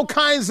and all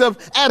kinds of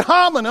ad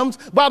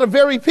hominems by the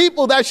very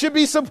people that should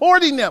be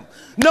supporting them.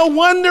 No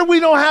wonder we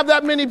don't have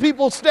that many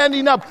people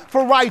standing up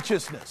for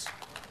righteousness.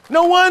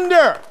 No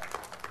wonder.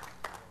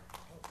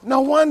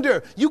 No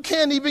wonder. You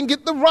can't even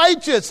get the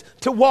righteous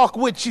to walk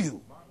with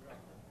you.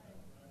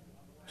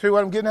 See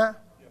what I'm getting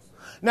at?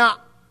 Now,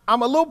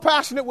 I'm a little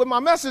passionate with my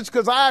message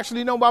because I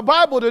actually know my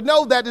Bible to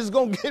know that it's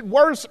going to get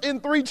worse in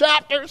 3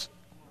 chapters.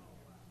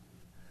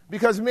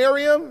 Because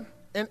Miriam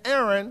and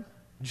Aaron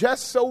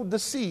just sowed the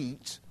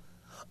seeds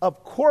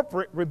of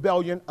corporate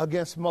rebellion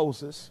against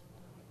Moses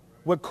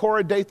with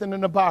Korah, Dathan,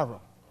 and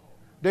Abiram.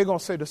 They're going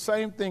to say the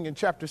same thing in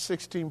chapter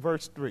 16,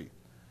 verse 3.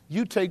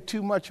 You take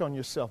too much on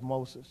yourself,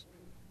 Moses.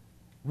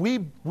 We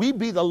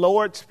be the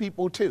Lord's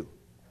people too.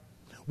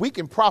 We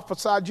can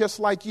prophesy just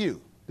like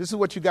you. This is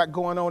what you got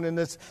going on in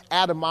this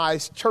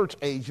atomized church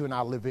age you and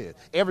I live in.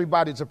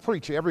 Everybody's a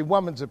preacher. Every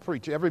woman's a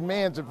preacher. Every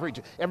man's a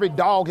preacher. Every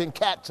dog and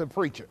cat's a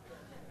preacher.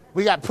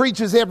 We got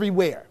preachers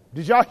everywhere.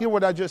 Did y'all hear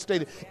what I just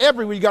stated?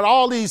 Everywhere. You got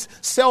all these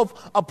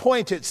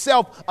self-appointed,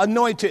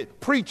 self-anointed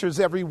preachers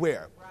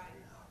everywhere.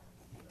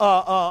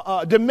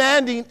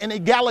 Demanding an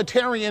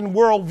egalitarian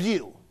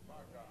worldview.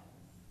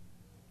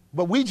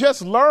 But we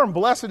just learned,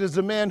 blessed is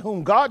the man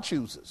whom God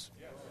chooses.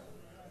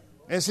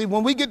 And see,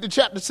 when we get to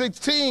chapter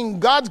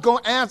 16, God's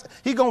going to answer,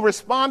 he's going to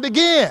respond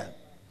again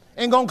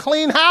and going to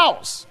clean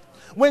house.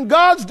 When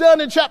God's done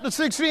in chapter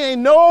 16,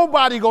 ain't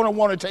nobody going to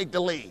want to take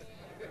the lead.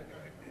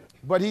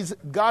 But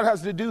God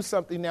has to do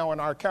something now in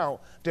our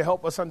account to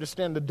help us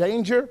understand the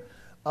danger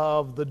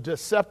of the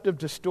deceptive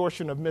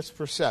distortion of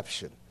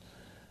misperception.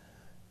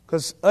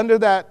 Because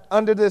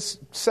under this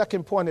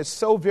second point, it's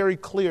so very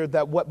clear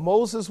that what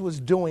Moses was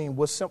doing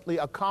was simply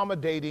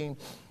accommodating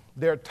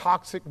their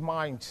toxic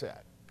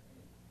mindset.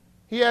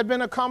 He had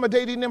been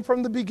accommodating them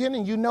from the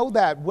beginning. You know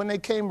that when they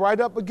came right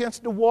up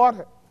against the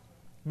water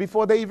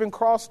before they even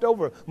crossed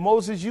over.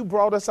 Moses, you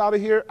brought us out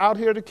here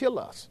to kill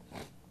us.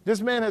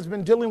 This man has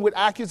been dealing with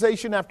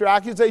accusation after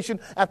accusation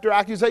after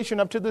accusation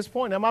up to this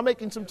point. Am I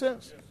making some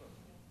sense?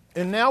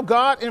 And now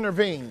God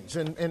intervenes.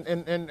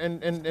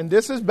 And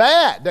this is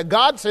bad that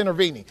God's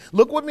intervening.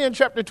 Look with me in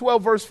chapter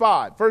 12, verse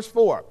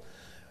 4.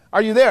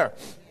 Are you there?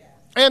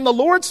 And the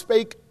Lord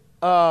spake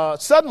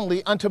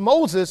suddenly unto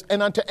Moses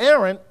and unto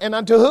Aaron and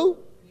unto who?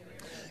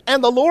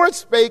 And the Lord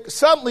spake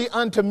suddenly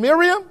unto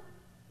Miriam?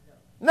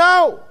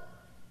 No,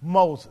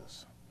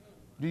 Moses.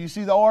 Do you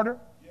see the order?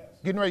 Yes.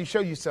 Getting ready to show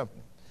you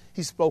something.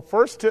 He spoke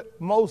first to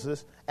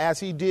Moses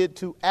as he did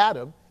to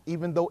Adam,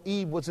 even though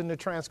Eve was in the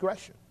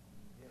transgression.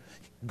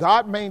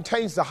 God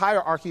maintains the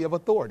hierarchy of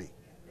authority.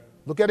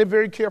 Look at it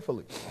very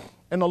carefully.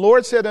 And the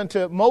Lord said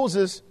unto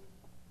Moses,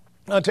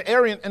 unto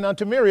Aaron and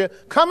unto Miriam,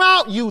 come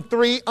out, you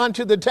three,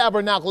 unto the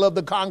tabernacle of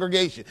the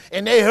congregation.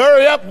 And they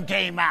hurry up and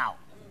came out.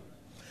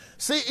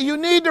 See, you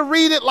need to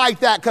read it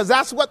like that because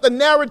that's what the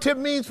narrative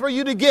means for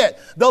you to get.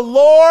 The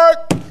Lord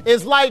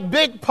is like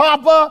Big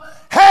Papa.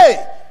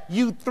 Hey,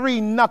 you three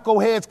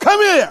knuckleheads,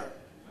 come here.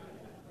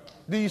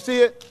 Do you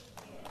see it?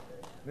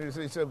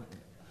 So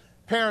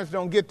parents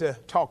don't get to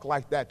talk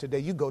like that today.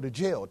 You go to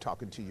jail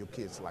talking to your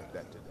kids like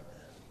that today.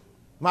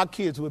 My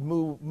kids would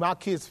move. My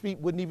kids' feet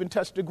wouldn't even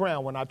touch the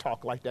ground when I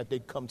talk like that.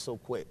 They'd come so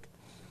quick.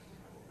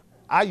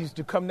 I used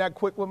to come that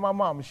quick with my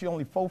mom, and she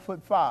only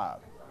 4'5".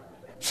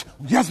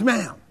 Yes,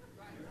 ma'am.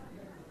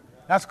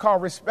 That's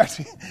called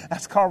respecting.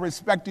 That's called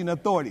respecting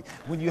authority.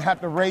 When you have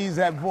to raise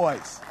that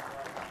voice.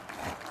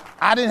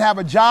 I didn't have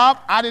a job.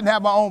 I didn't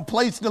have my own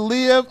place to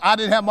live. I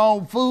didn't have my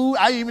own food.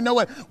 I didn't even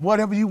know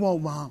whatever you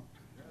want, Mom.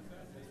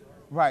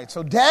 Right.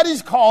 So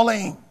Daddy's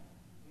calling,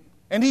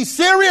 and he's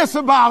serious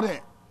about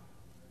it.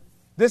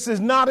 This is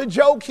not a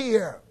joke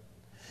here.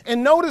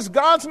 And notice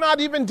God's not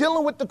even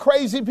dealing with the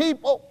crazy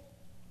people.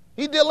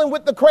 He's dealing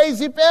with the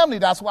crazy family.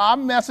 That's why our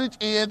message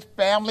is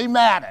family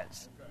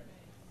matters.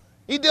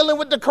 He's dealing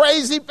with the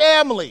crazy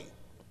family.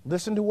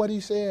 Listen to what he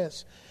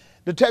says.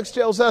 The text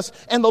tells us,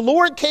 and the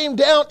Lord came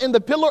down in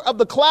the pillar of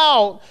the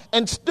cloud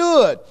and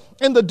stood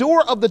in the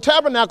door of the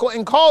tabernacle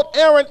and called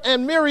Aaron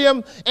and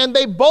Miriam, and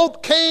they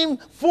both came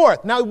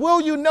forth. Now,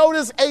 will you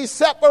notice a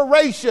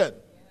separation?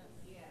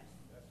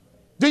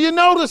 Do you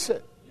notice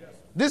it?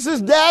 This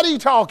is Daddy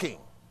talking.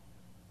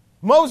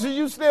 Moses,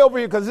 you stay over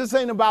here because this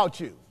ain't about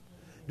you.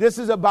 This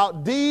is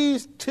about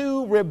these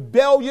two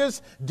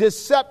rebellious,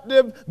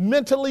 deceptive,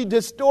 mentally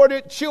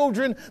distorted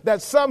children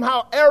that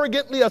somehow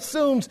arrogantly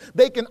assumes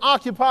they can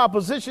occupy a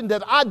position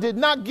that I did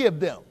not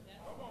give them.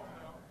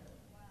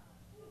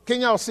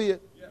 Can y'all see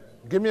it?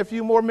 Give me a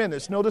few more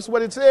minutes. Notice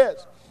what it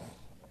says.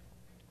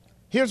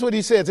 Here's what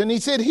he says. And he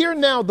said, hear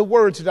now the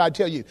words that I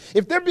tell you.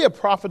 If there be a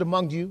prophet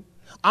among you,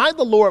 I,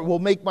 the Lord, will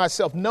make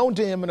myself known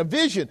to him in a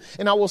vision,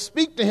 and I will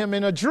speak to him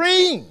in a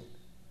dream.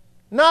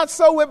 Not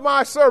so with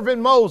my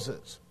servant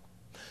Moses.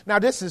 Now,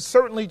 this is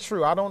certainly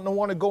true. I don't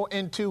want to go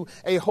into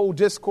a whole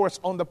discourse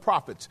on the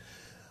prophets.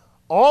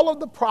 All of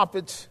the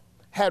prophets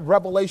had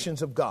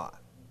revelations of God.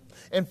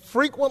 And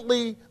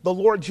frequently, the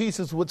Lord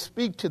Jesus would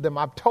speak to them.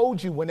 I've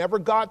told you, whenever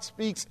God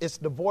speaks, it's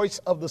the voice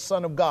of the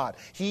Son of God.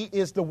 He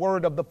is the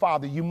word of the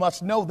Father. You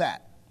must know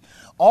that.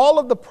 All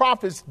of the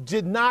prophets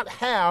did not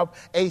have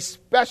a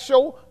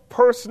special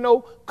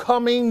personal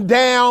coming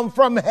down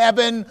from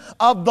heaven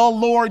of the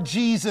Lord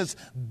Jesus.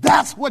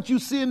 That's what you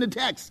see in the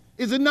text,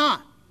 is it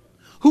not?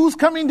 Who's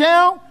coming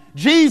down?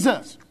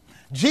 Jesus.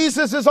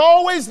 Jesus is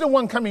always the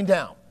one coming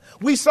down.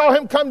 We saw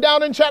him come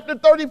down in chapter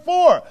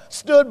 34,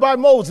 stood by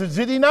Moses,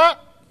 did he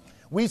not?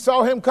 We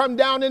saw him come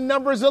down in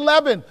Numbers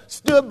 11,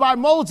 stood by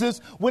Moses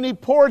when he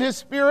poured his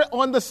spirit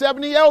on the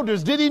 70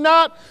 elders. Did he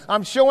not?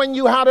 I'm showing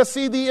you how to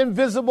see the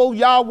invisible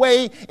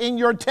Yahweh in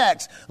your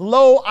text.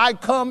 Lo, I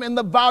come in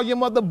the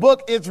volume of the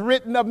book. It's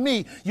written of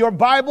me. Your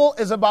Bible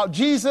is about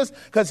Jesus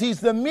because he's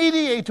the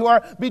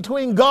mediator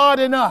between God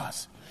and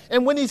us.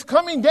 And when he's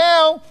coming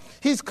down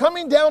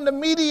to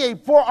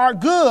mediate for our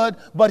good,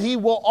 but he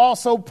will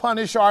also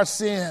punish our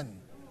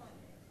sin.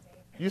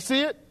 You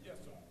see it?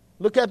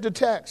 Look at the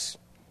text.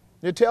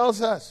 It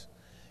tells us.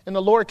 And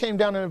the Lord came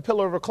down in a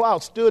pillar of a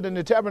cloud, stood in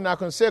the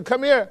tabernacle and said,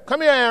 come here,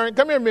 Aaron,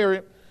 come here,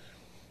 Miriam.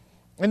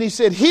 And he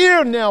said,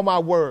 hear now my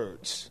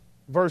words.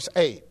 Verse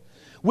 8.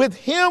 With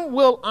him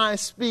will I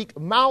speak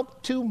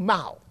mouth to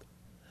mouth.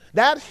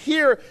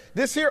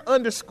 This here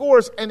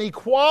underscores an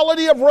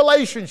equality of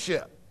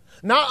relationship.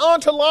 Not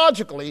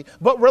ontologically,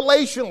 but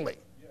relationally.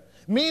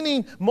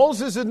 Meaning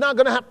Moses is not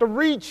going to have to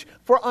reach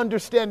for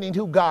understanding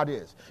who God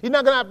is. He's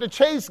not going to have to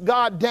chase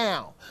God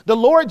down. The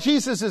Lord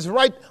Jesus is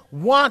right.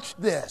 Watch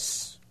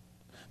this.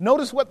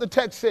 Notice what the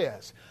text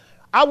says.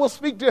 I will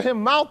speak to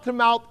him mouth to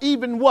mouth,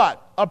 even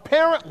what?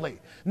 Apparently.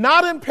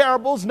 Not in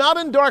parables, not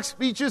in dark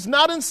speeches,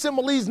 not in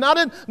similes, not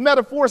in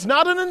metaphors,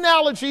 not in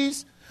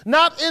analogies,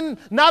 not in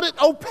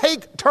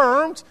opaque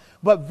terms,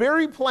 but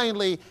very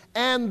plainly.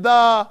 And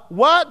the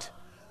what?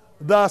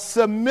 The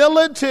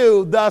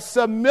similitude,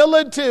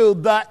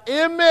 the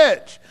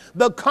image,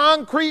 the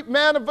concrete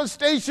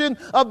manifestation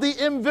of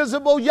the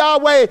invisible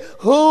Yahweh.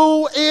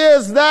 Who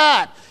is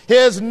that?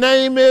 His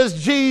name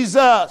is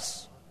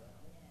Jesus.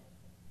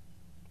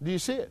 Do you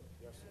see it?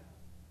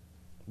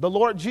 The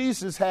Lord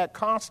Jesus had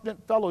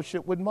constant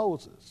fellowship with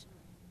Moses.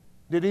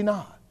 Did he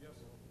not?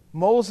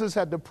 Moses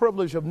had the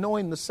privilege of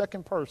knowing the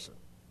second person.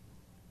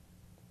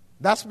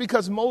 That's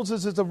because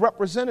Moses is a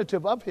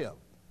representative of him.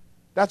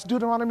 That's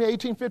Deuteronomy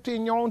 18:15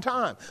 in your own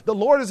time. The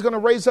Lord is going to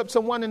raise up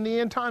someone in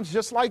the end times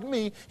just like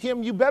me.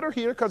 Him you better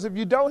hear, because if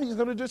you don't, he's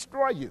going to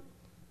destroy you.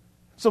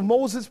 So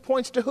Moses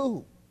points to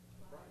who?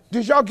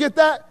 Did y'all get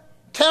that?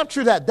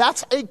 Capture that.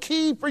 That's a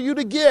key for you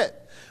to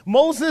get.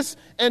 Moses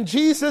and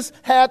Jesus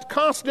had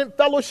constant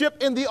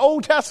fellowship in the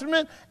Old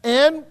Testament.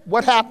 And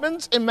what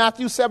happens in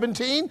Matthew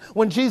 17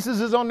 when Jesus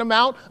is on the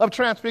Mount of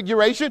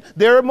Transfiguration?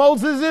 There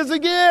Moses is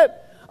again,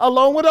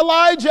 along with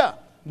Elijah.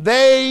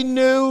 They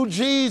knew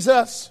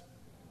Jesus.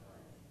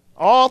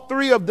 All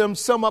three of them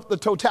sum up the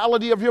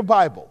totality of your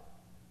Bible.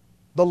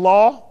 The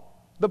law,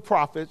 the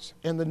prophets,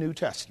 and the New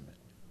Testament.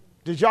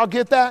 Did y'all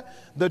get that?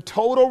 The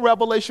total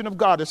revelation of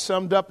God is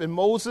summed up in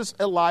Moses,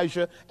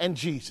 Elijah, and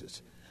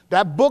Jesus.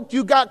 That book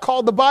you got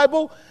called the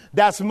Bible,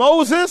 that's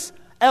Moses,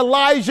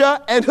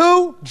 Elijah, and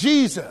who?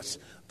 Jesus,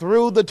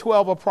 through the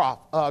 12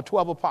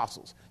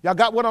 apostles. Y'all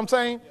got what I'm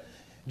saying?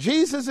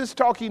 Jesus is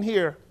talking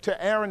here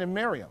to Aaron and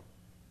Miriam.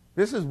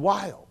 This is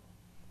wild.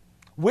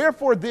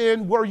 Wherefore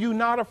then were you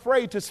not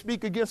afraid to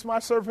speak against my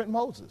servant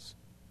Moses?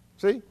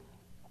 See?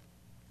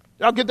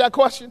 Y'all get that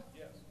question?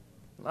 Yes.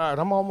 All right,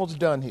 I'm almost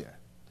done here.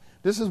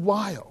 This is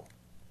wild.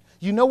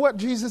 You know what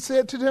Jesus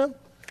said to them?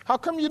 How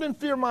come you didn't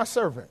fear my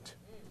servant?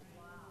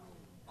 Wow.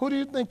 Who do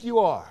you think you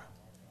are?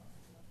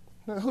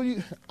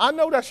 I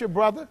know that's your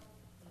brother.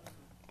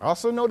 I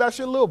also know that's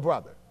your little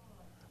brother.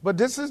 But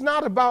this is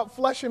not about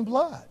flesh and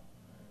blood.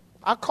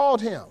 I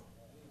called him.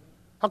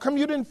 How come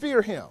you didn't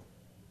fear him?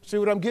 See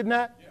what I'm getting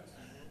at? Yes.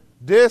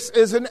 This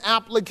is an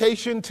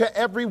application to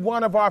every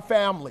one of our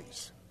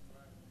families.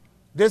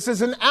 This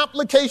is an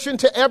application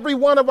to every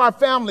one of our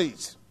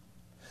families.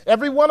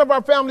 Every one of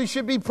our families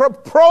should be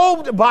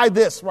probed by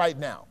this right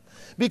now.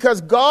 Because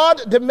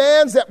God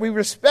demands that we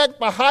respect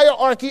the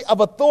hierarchy of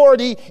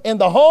authority in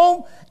the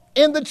home,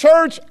 in the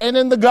church, and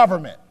in the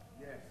government.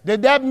 Yes.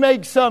 Did that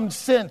make some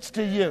sense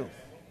to you?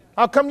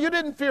 How come you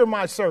didn't fear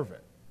my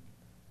servant?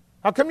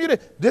 How come you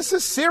didn't? This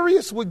is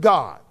serious with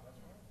God.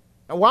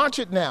 Now watch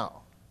it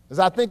now. Because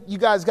I think you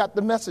guys got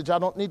the message. I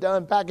don't need to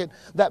unpack it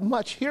that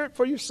much. Hear it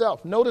for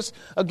yourself. Notice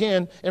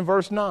again in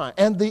verse 9.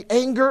 And the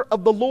anger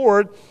of the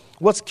Lord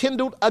was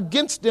kindled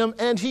against them,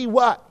 and he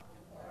what?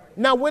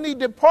 Now, when he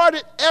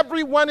departed,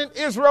 everyone in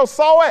Israel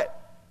saw it.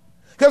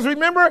 Because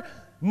remember,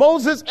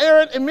 Moses,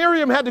 Aaron, and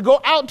Miriam had to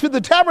go out to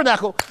the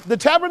tabernacle. The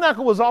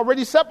tabernacle was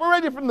already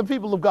separated from the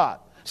people of God.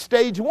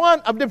 Stage one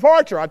of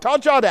departure. I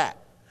taught y'all that.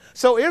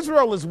 So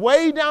Israel is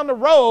way down the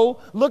road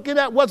looking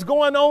at what's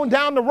going on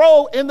down the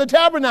road in the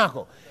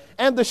tabernacle.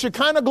 And the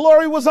Shekinah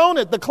glory was on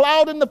it. The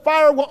cloud and the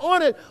fire were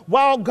on it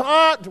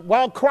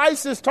while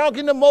Christ is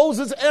talking to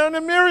Moses, Aaron,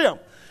 and Miriam.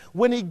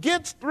 When he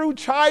gets through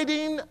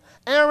chiding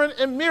Aaron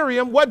and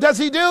Miriam, what does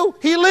he do?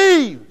 He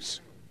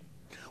leaves,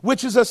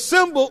 which is a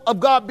symbol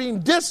of God being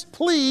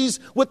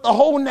displeased with the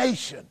whole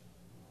nation.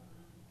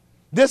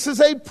 This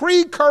is a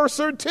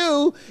precursor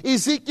to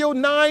Ezekiel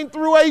 9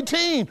 through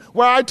 18,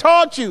 where I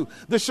taught you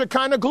the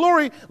Shekinah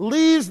glory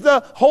leaves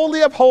the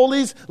Holy of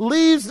Holies,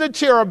 leaves the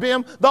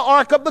cherubim, the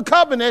Ark of the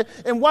Covenant.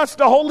 And once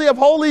the Holy of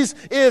Holies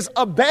is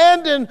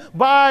abandoned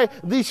by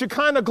the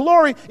Shekinah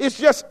glory, it's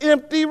just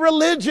empty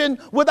religion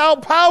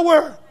without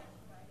power.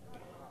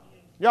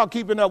 Y'all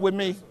keeping up with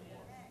me?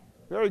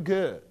 Very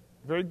good.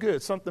 Very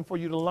good. Something for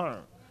you to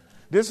learn.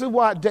 This is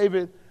why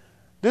David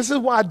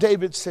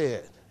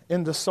said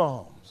in the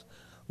Psalms,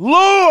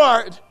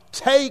 Lord,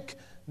 take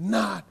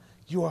not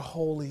your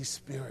Holy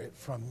Spirit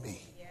from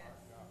me.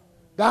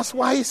 That's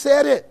why he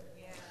said it.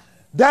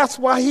 That's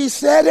why he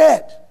said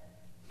it.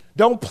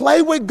 Don't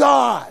play with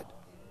God.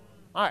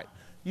 All right,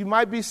 you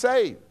might be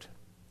saved.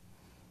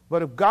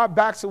 But if God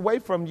backs away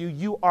from you,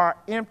 you are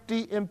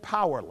empty and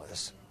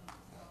powerless.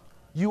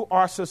 You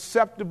are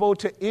susceptible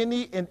to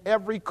any and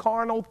every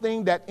carnal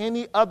thing that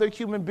any other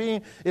human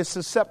being is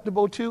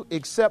susceptible to,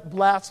 except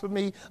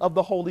blasphemy of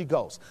the Holy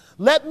Ghost.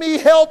 Let me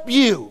help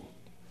you.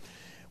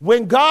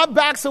 When God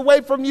backs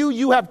away from you,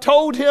 you have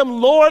told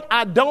him, Lord,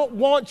 I don't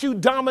want you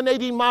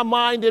dominating my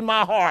mind and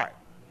my heart.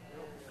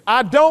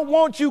 I don't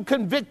want you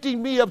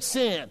convicting me of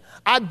sin.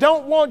 I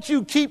don't want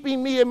you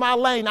keeping me in my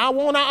lane. I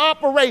want to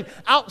operate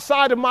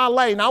outside of my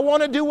lane. I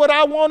want to do what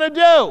I want to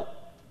do.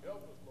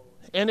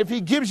 And if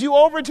he gives you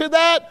over to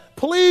that,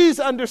 please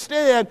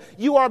understand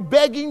you are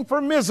begging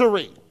for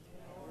misery.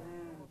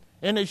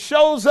 And it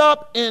shows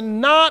up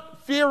in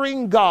not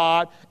fearing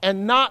God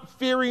and not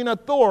fearing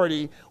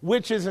authority,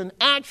 which is an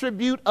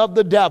attribute of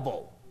the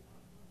devil.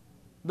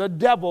 The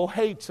devil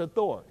hates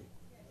authority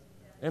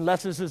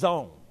unless it's his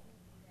own.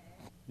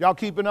 Y'all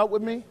keeping up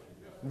with me?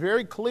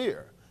 Very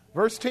clear.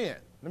 Verse 10.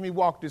 Let me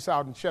walk this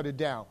out and shut it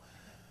down.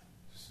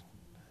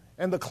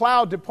 And the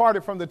cloud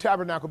departed from the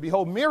tabernacle.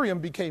 Behold, Miriam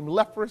became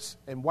leprous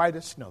and white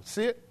as snow.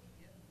 See it?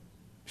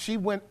 She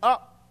went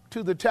up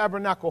to the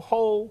tabernacle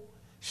hole.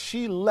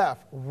 She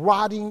left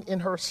rotting in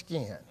her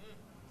skin.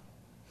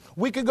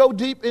 We could go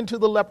deep into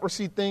the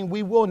leprosy thing.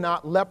 We will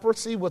not.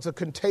 Leprosy was a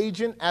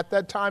contagion at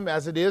that time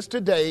as it is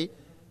today.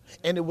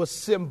 And it was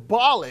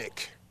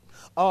symbolic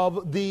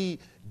of the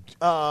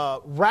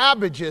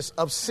ravages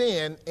of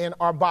sin in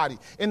our body.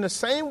 In the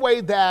same way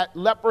that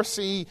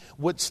leprosy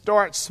would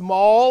start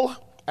small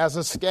as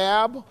a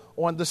scab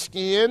on the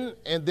skin,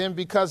 and then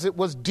because it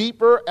was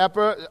deeper,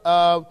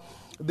 the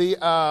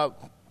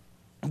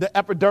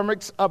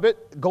epidermis of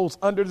it goes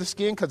under the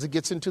skin because it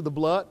gets into the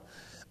blood.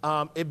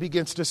 It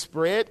begins to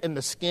spread and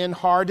the skin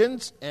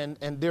hardens, and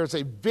there's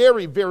a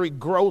very, very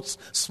gross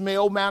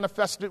smell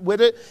manifested with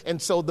it. And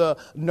so the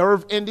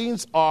nerve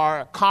endings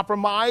are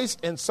compromised,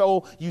 and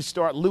so you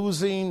start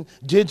losing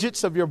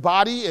digits of your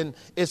body, and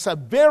it's a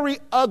very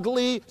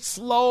ugly,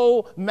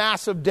 slow,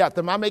 massive death.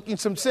 Am I making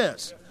some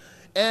sense?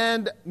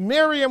 And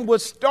Miriam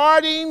was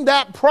starting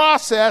that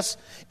process,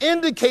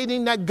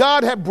 indicating that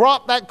God had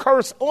brought that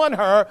curse on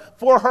her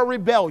for her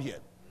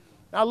rebellion.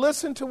 Now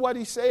listen to what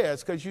he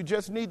says, because you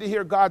just need to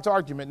hear God's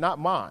argument, not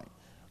mine.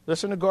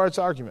 Listen to God's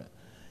argument.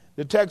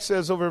 The text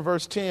says over in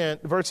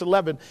verse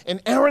 11,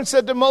 and Aaron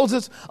said to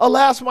Moses,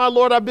 alas, my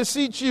Lord, I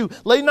beseech you,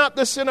 lay not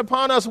this sin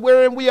upon us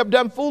wherein we have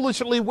done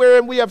foolishly,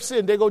 wherein we have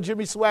sinned. There go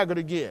Jimmy Swaggart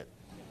again.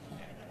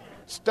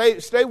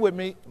 Stay with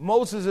me.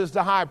 Moses is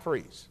the high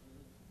priest.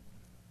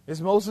 Is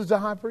Moses the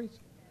high priest?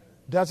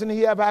 Doesn't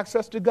he have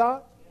access to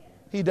God?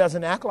 He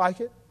doesn't act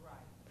like it.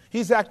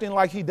 He's acting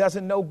like he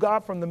doesn't know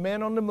God from the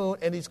man on the moon,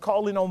 and he's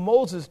calling on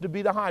Moses to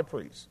be the high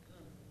priest.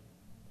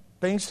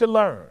 Things to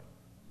learn.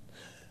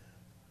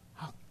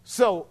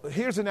 So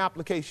here's an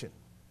application.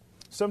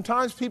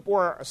 Sometimes people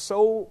are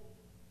so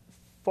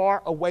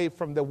far away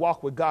from their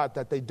walk with God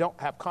that they don't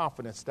have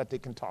confidence that they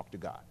can talk to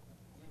God.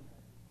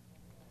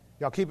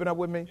 Y'all keeping up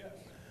with me? Yes.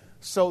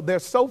 So they're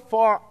so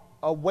far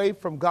away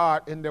from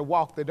God in their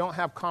walk, they don't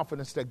have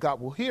confidence that God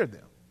will hear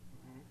them.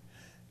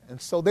 And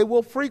so they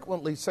will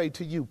frequently say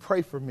to you,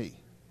 pray for me.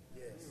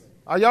 Yes.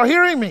 Are y'all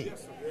hearing me?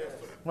 Yes, sir. Yes,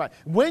 sir. Right.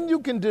 When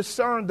you can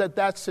discern that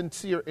that's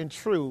sincere and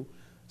true,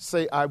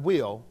 say, I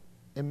will,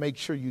 and make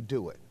sure you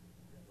do it.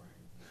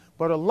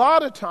 But a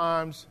lot of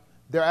times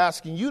they're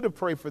asking you to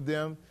pray for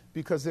them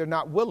because they're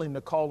not willing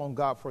to call on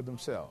God for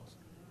themselves.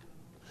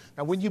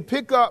 Now, when you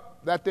pick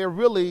up that they're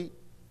really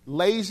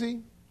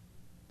lazy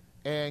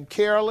and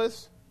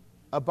careless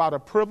about a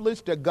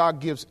privilege that God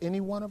gives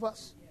any one of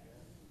us,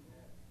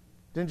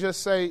 then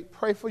just say,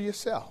 pray for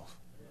yourself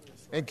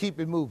and keep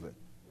it moving.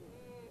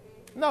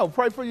 No,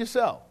 pray for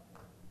yourself.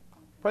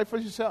 Pray for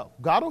yourself.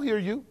 God will hear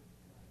you.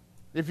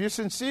 If you're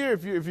sincere,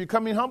 if you're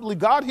coming humbly,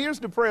 God hears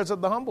the prayers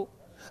of the humble.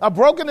 A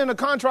broken and a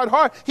contrite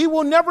heart, he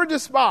will never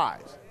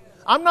despise.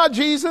 I'm not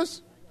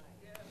Jesus.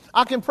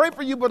 I can pray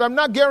for you, but I'm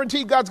not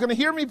guaranteed God's going to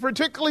hear me,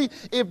 particularly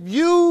if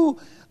you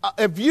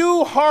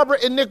harbor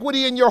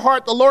iniquity in your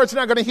heart, the Lord's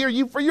not going to hear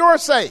you for your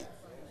sake.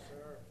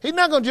 He's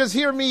not going to just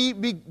hear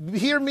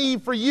me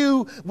for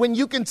you when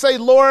you can say,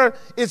 Lord,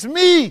 it's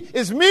me,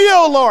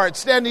 oh Lord,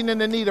 standing in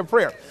the need of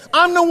prayer.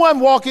 I'm the one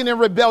walking in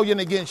rebellion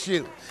against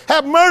you.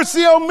 Have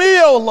mercy on me,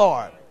 oh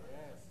Lord.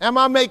 Am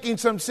I making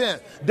some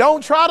sense?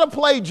 Don't try to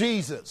play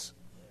Jesus.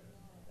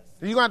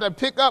 You're going to have to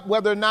pick up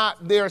whether or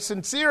not they're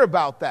sincere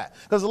about that.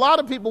 Because a lot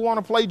of people want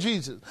to play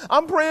Jesus.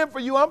 I'm praying for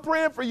you. I'm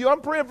praying for you.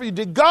 I'm praying for you.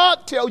 Did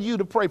God tell you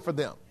to pray for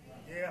them?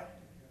 Yeah.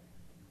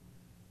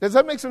 Does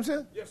that make some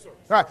sense? Yes, sir. All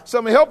right. So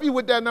I'm going to help you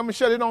with that, and I'm going to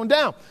shut it on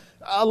down.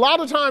 A lot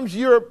of times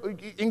you're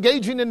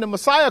engaging in the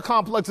Messiah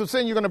complex of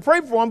saying you're going to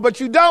pray for them, but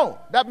you don't.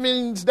 That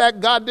means that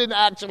God didn't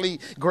actually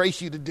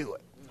grace you to do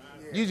it.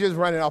 Yeah. You just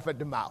run it off at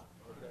the mouth.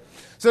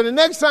 So the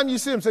next time you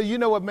see him, say, you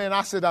know what, man,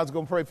 I said I was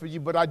going to pray for you,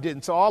 but I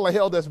didn't. So all the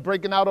hell that's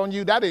breaking out on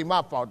you, that ain't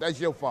my fault. That's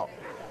your fault.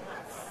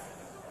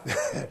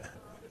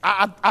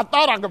 I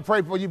thought I could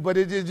pray for you, but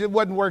it just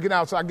wasn't working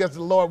out. So I guess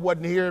the Lord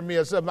wasn't hearing me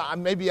or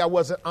something. Maybe I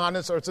wasn't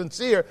honest or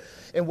sincere.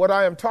 And what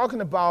I am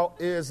talking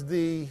about is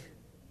the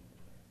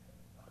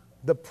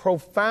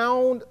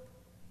profound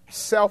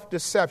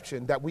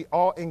self-deception that we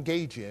all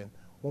engage in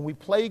when we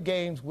play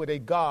games with a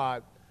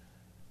God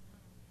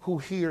who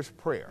hears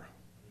prayer.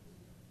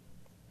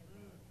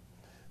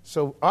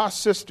 So our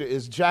sister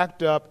is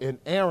jacked up and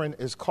Aaron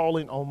is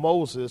calling on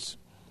Moses.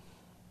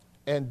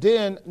 And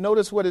then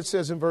notice what it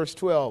says in verse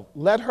 12.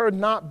 Let her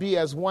not be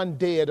as one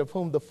dead of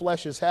whom the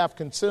flesh is half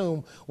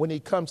consumed when he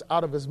comes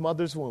out of his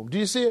mother's womb. Do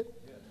you see it?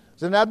 Yeah.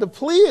 So now the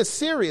plea is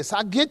serious.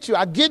 I get you,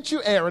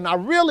 Aaron. I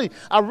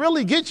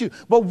really get you.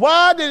 But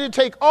why did it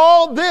take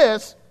all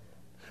this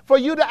for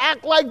you to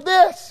act like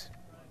this?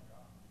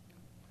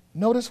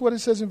 Notice what it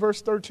says in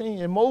verse 13.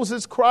 And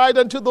Moses cried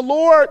unto the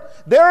Lord.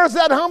 There's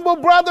that humble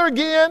brother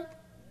again.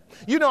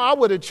 You know, I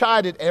would have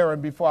chided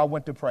Aaron before I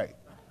went to pray.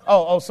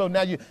 So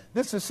now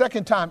this is the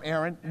second time,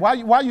 Aaron. Why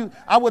you,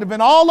 I would have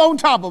been all on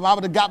top of him. I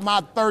would have got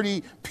my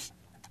 30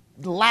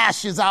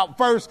 lashes out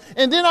first,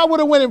 and then I would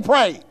have went and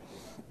prayed.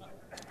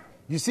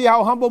 You see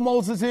how humble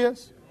Moses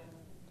is?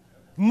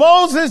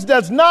 Moses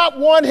does not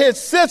want his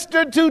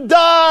sister to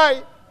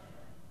die.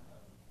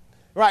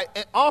 Right.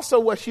 And also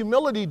what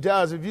humility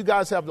does, if you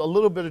guys have a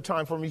little bit of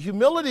time for me,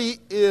 humility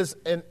is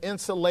an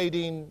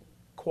insulating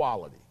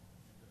quality.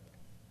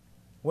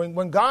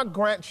 When God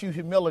grants you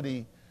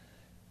humility,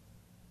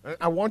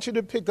 I want you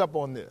to pick up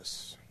on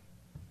this.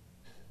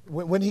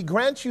 When he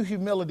grants you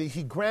humility,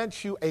 he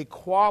grants you a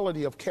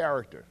quality of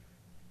character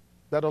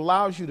that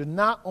allows you to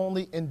not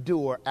only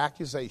endure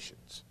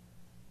accusations,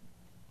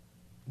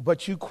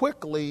 but you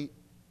quickly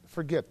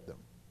forget them.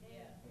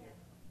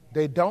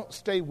 They don't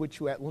stay with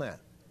you at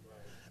length.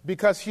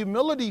 Because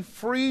humility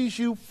frees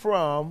you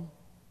from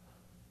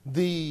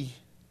the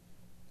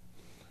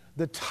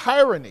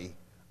tyranny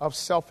of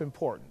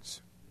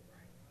self-importance.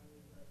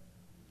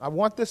 I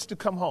want this to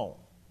come home.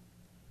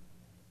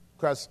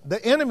 Because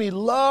the enemy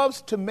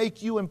loves to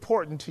make you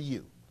important to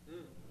you.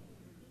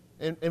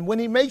 And when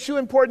he makes you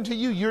important to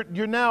you,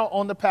 you're now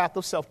on the path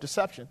of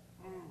self-deception.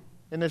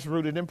 And it's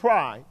rooted in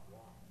pride.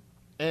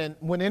 And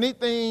when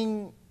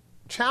anything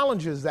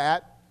challenges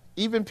that,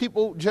 even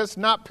people just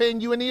not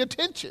paying you any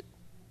attention,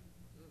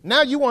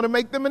 now you want to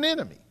make them an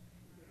enemy.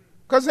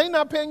 Because they're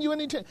not paying you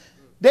any attention.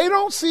 They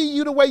don't see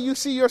you the way you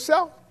see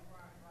yourself.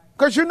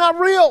 Because you're not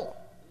real.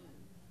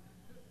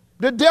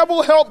 The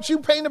devil helped you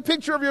paint a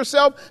picture of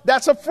yourself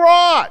that's a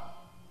fraud.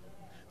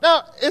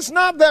 Now, it's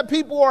not that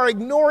people are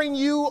ignoring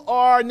you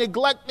or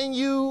neglecting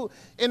you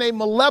in a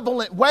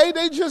malevolent way.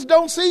 They just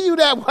don't see you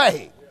that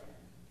way.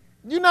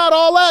 You're not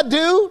all that,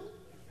 dude.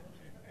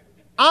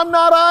 I'm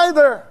not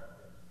either.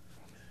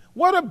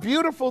 What a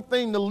beautiful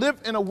thing to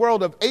live in a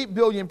world of 8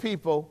 billion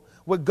people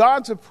with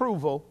God's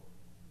approval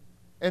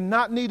and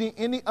not needing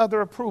any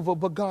other approval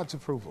but God's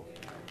approval.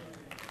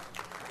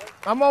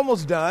 I'm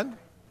almost done.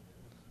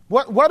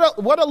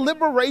 What a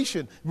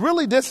liberation.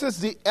 Really, this is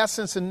the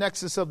essence and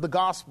nexus of the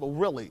gospel,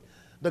 really.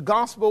 The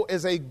gospel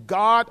is a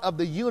God of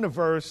the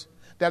universe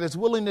that is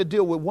willing to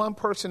deal with one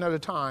person at a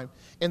time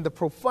in the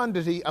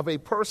profundity of a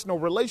personal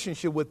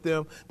relationship with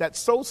them that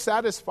so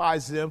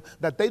satisfies them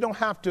that they don't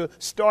have to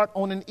start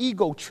on an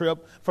ego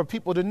trip for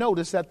people to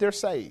notice that they're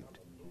saved.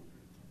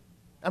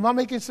 Am I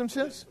making some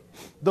sense?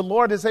 The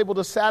Lord is able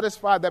to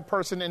satisfy that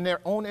person in their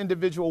own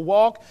individual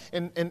walk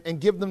and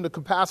give them the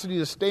capacity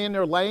to stay in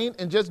their lane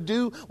and just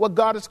do what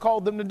God has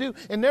called them to do.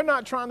 And they're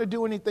not trying to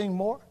do anything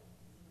more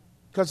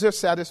because they're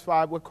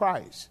satisfied with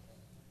Christ.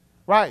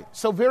 Right.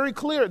 So very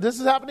clear. This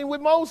is happening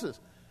with Moses.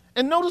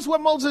 And notice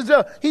what Moses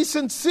does. He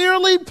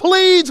sincerely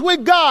pleads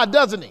with God,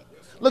 doesn't he?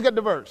 Look at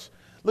the verse.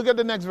 Look at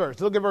the next verse.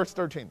 Look at verse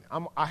 13.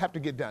 I have to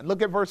get done.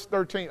 Look at verse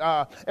 13.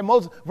 And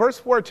Moses, verse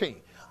 14.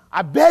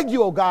 I beg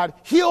you, O God,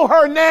 heal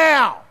her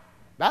now.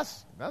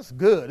 That's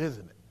good,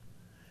 isn't it?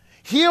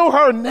 Heal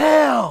her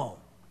now.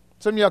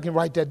 Some of y'all can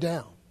write that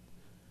down.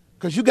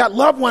 Because you got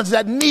loved ones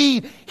that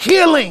need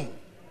healing.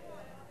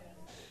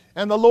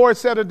 And the Lord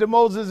said unto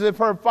Moses, if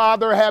her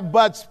father had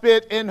but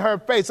spit in her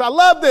face. I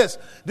love this.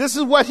 This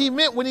is what he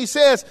meant when he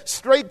says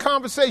straight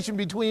conversation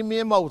between me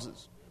and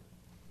Moses.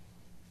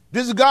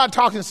 This is God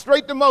talking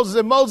straight to Moses.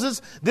 And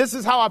Moses, this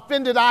is how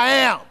offended I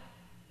am.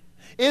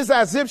 It's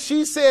as if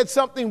she said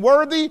something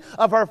worthy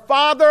of her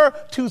father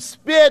to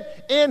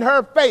spit in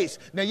her face.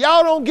 Now,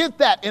 y'all don't get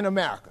that in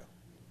America.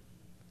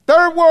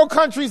 Third world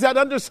countries that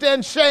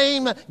understand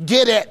shame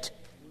get it.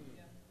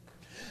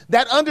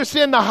 That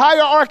understand the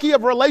hierarchy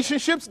of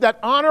relationships, that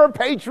honor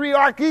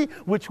patriarchy,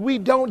 which we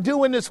don't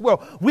do in this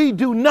world. We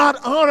do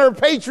not honor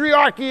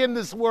patriarchy in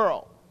this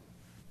world.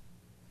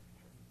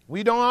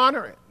 We don't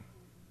honor it.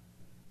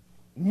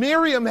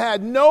 Miriam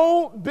had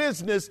no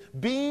business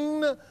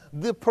being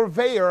the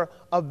purveyor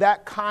of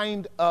that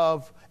kind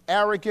of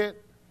arrogant,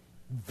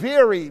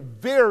 very,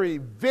 very,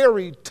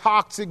 very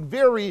toxic,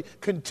 very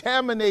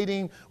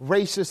contaminating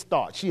racist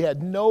thought. She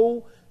had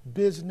no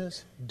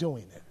business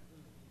doing it.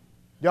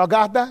 Y'all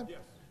got that?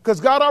 Because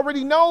God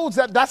already knows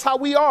that that's how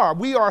we are.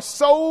 We are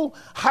so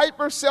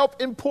hyper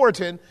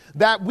self-important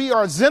that we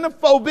are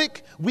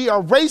xenophobic, we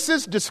are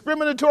racist,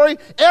 discriminatory.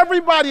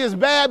 Everybody is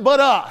bad but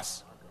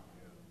us.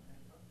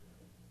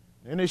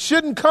 And it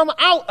shouldn't come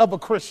out of a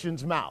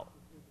Christian's mouth.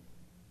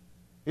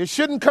 It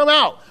shouldn't come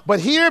out. But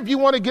here, if you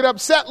want to get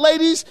upset,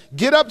 ladies,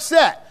 get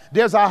upset.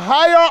 There's a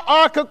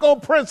hierarchical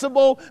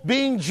principle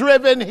being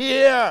driven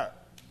here.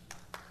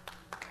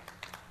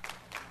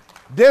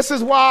 This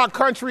is why our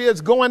country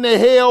is going to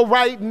hell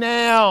right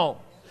now,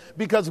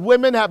 because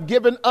women have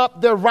given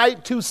up their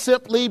right to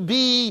simply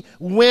be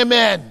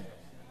women.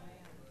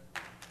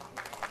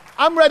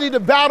 I'm ready to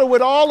battle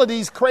with all of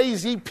these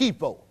crazy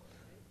people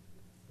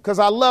because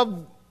I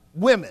love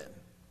women.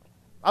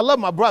 I love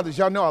my brothers.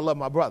 Y'all know I love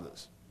my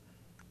brothers.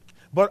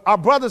 But our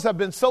brothers have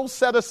been so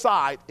set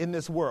aside in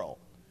this world,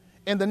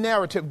 in the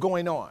narrative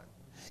going on.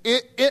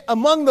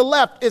 Among the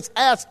left, it's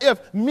as if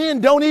men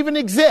don't even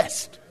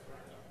exist.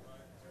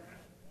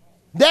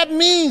 That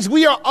means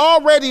we are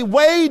already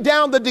way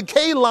down the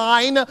decay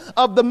line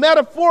of the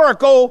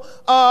metaphorical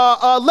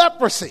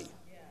leprosy,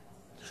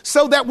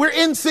 so that we're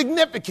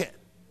insignificant.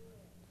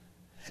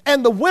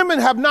 And the women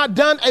have not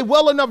done a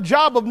well enough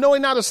job of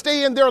knowing how to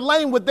stay in their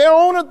lane with their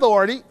own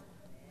authority.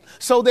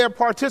 So they're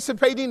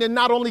participating in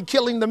not only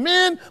killing the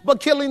men, but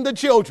killing the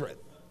children.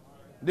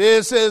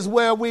 This is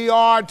where we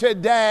are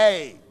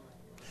today.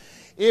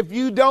 If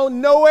you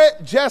don't know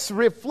it, just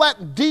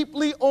reflect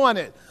deeply on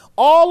it.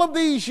 All of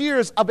these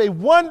years of a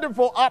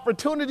wonderful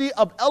opportunity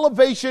of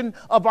elevation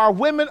of our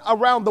women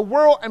around the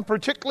world, and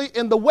particularly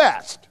in the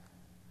West.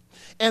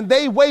 And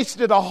they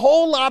wasted a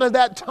whole lot of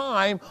that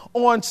time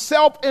on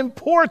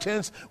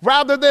self-importance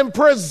rather than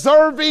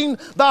preserving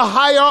the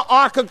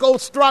hierarchical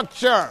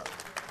structure.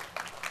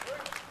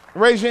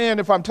 Raise your hand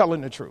if I'm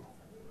telling the truth.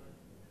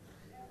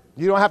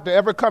 You don't have to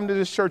ever come to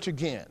this church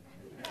again.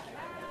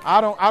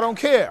 I don't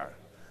care.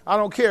 I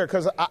don't care,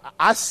 because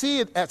I see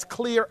it as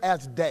clear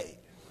as day.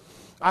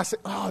 I said,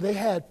 they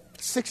had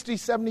 60,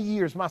 70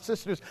 years. My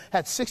sisters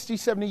had 60,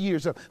 70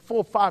 years of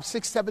 4, 5,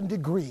 6, 7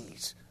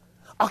 degrees,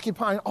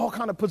 occupying all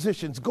kind of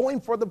positions,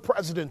 going for the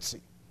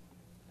presidency,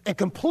 and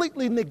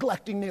completely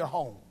neglecting their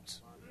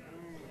homes.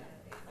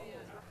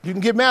 You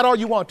can get mad all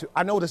you want to.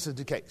 I know this is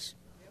the case.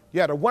 You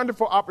had a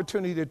wonderful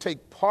opportunity to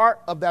take part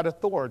of that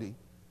authority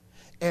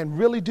and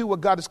really do what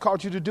God has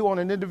called you to do on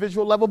an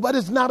individual level, but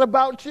it's not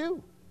about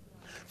you.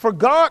 For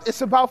God,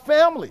 it's about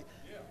family.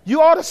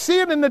 You ought to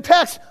see it in the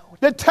text.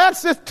 The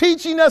text is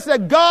teaching us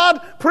that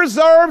God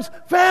preserves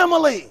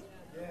family.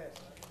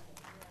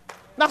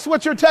 That's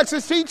what your text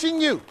is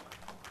teaching you.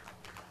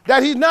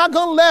 That he's not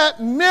going to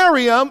let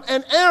Miriam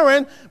and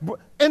Aaron,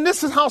 and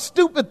this is how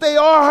stupid they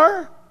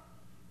are,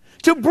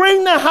 to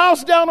bring the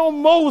house down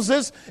on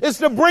Moses is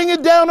to bring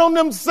it down on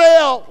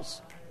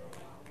themselves.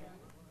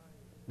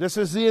 This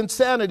is the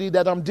insanity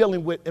that I'm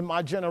dealing with in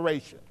my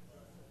generation.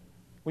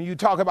 When you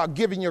talk about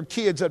giving your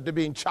kids up to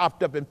being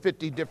chopped up in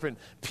 50 different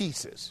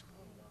pieces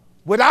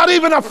without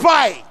even a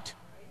fight.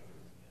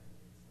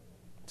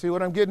 See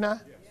what I'm getting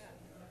at?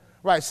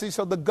 Right. See,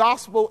 so the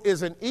gospel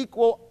is an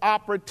equal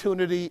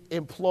opportunity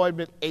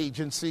employment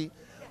agency.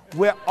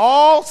 We're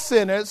all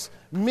sinners,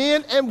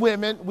 men and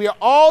women. We are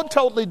all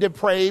totally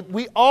depraved.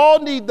 We all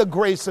need the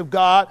grace of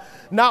God.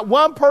 Not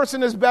one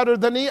person is better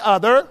than the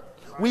other.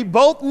 We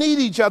both need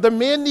each other.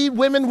 Men need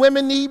women,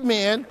 women need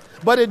men.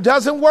 But it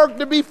doesn't work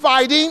to be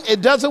fighting.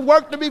 It doesn't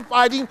work to be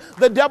fighting.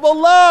 The devil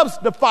loves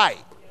to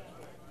fight.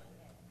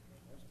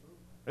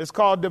 It's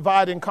called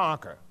divide and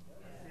conquer.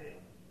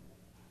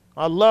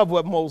 I love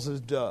what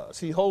Moses does.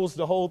 He holds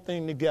the whole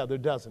thing together,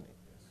 doesn't he?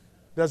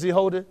 Does he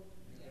hold it?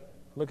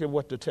 Look at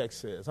what the text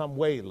says. I'm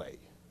way late.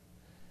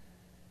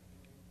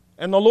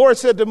 And the Lord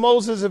said to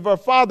Moses, if her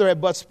father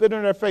had but spit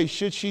in her face,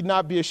 should she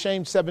not be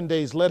ashamed 7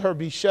 days? Let her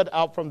be shut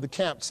out from the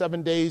camp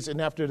 7 days, and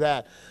after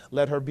that,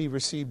 let her be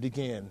received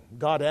again.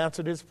 God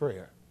answered his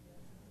prayer.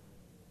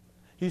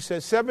 He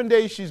said 7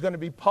 days she's going to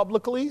be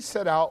publicly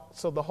set out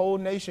so the whole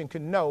nation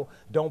can know.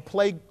 Don't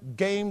play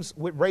games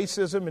with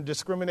racism and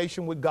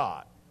discrimination with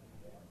God.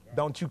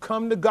 Don't you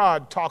come to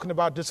God talking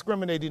about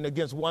discriminating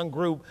against one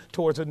group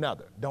towards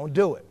another. Don't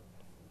do it.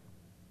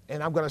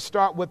 And I'm going to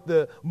start with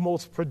the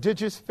most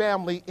prodigious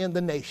family in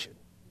the nation.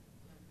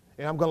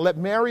 And I'm going to let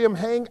Miriam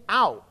hang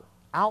out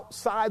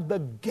outside the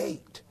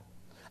gate,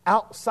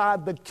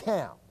 outside the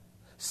camp,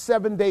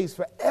 7 days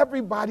for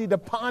everybody to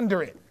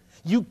ponder it.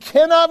 You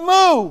cannot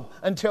move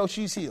until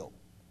she's healed.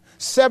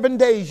 7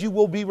 days you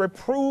will be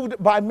reproved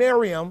by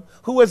Miriam,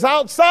 who is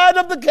outside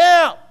of the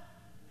camp,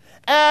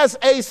 as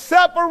a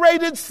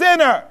separated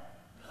sinner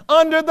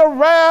under the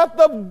wrath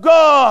of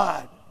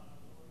God.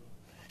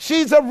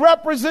 She's a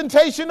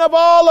representation of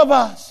all of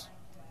us.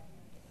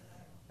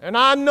 And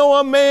I know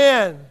a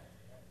man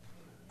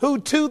who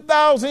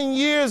 2,000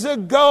 years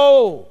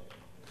ago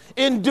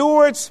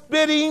endured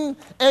spitting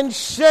and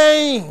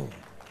shame.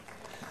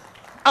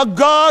 A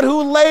God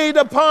who laid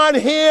upon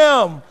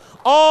him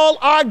all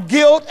our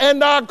guilt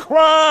and our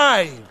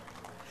crime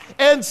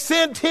and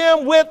sent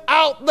him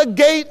without the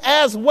gate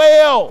as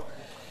well.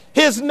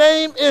 His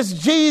name is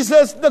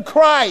Jesus the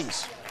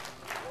Christ.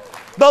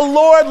 The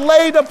Lord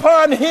laid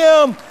upon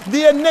him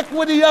the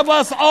iniquity of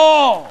us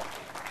all.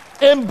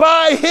 And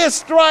by his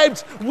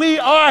stripes we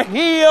are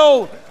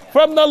healed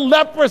from the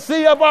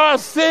leprosy of our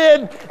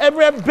sin and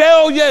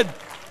rebellion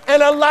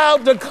and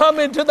allowed to come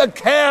into the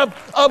camp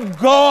of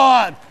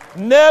God.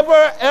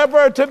 Never,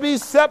 ever to be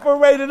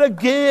separated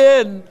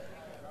again.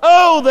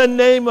 Oh, the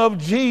name of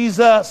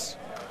Jesus.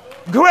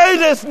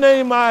 Greatest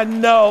name I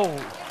know.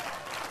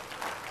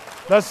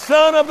 The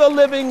Son of the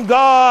living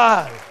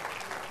God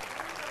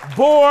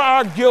bore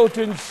our guilt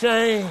and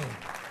shame.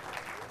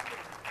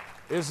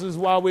 This is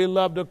why we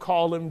love to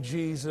call him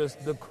Jesus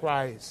the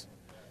Christ.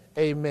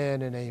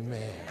 Amen and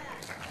amen.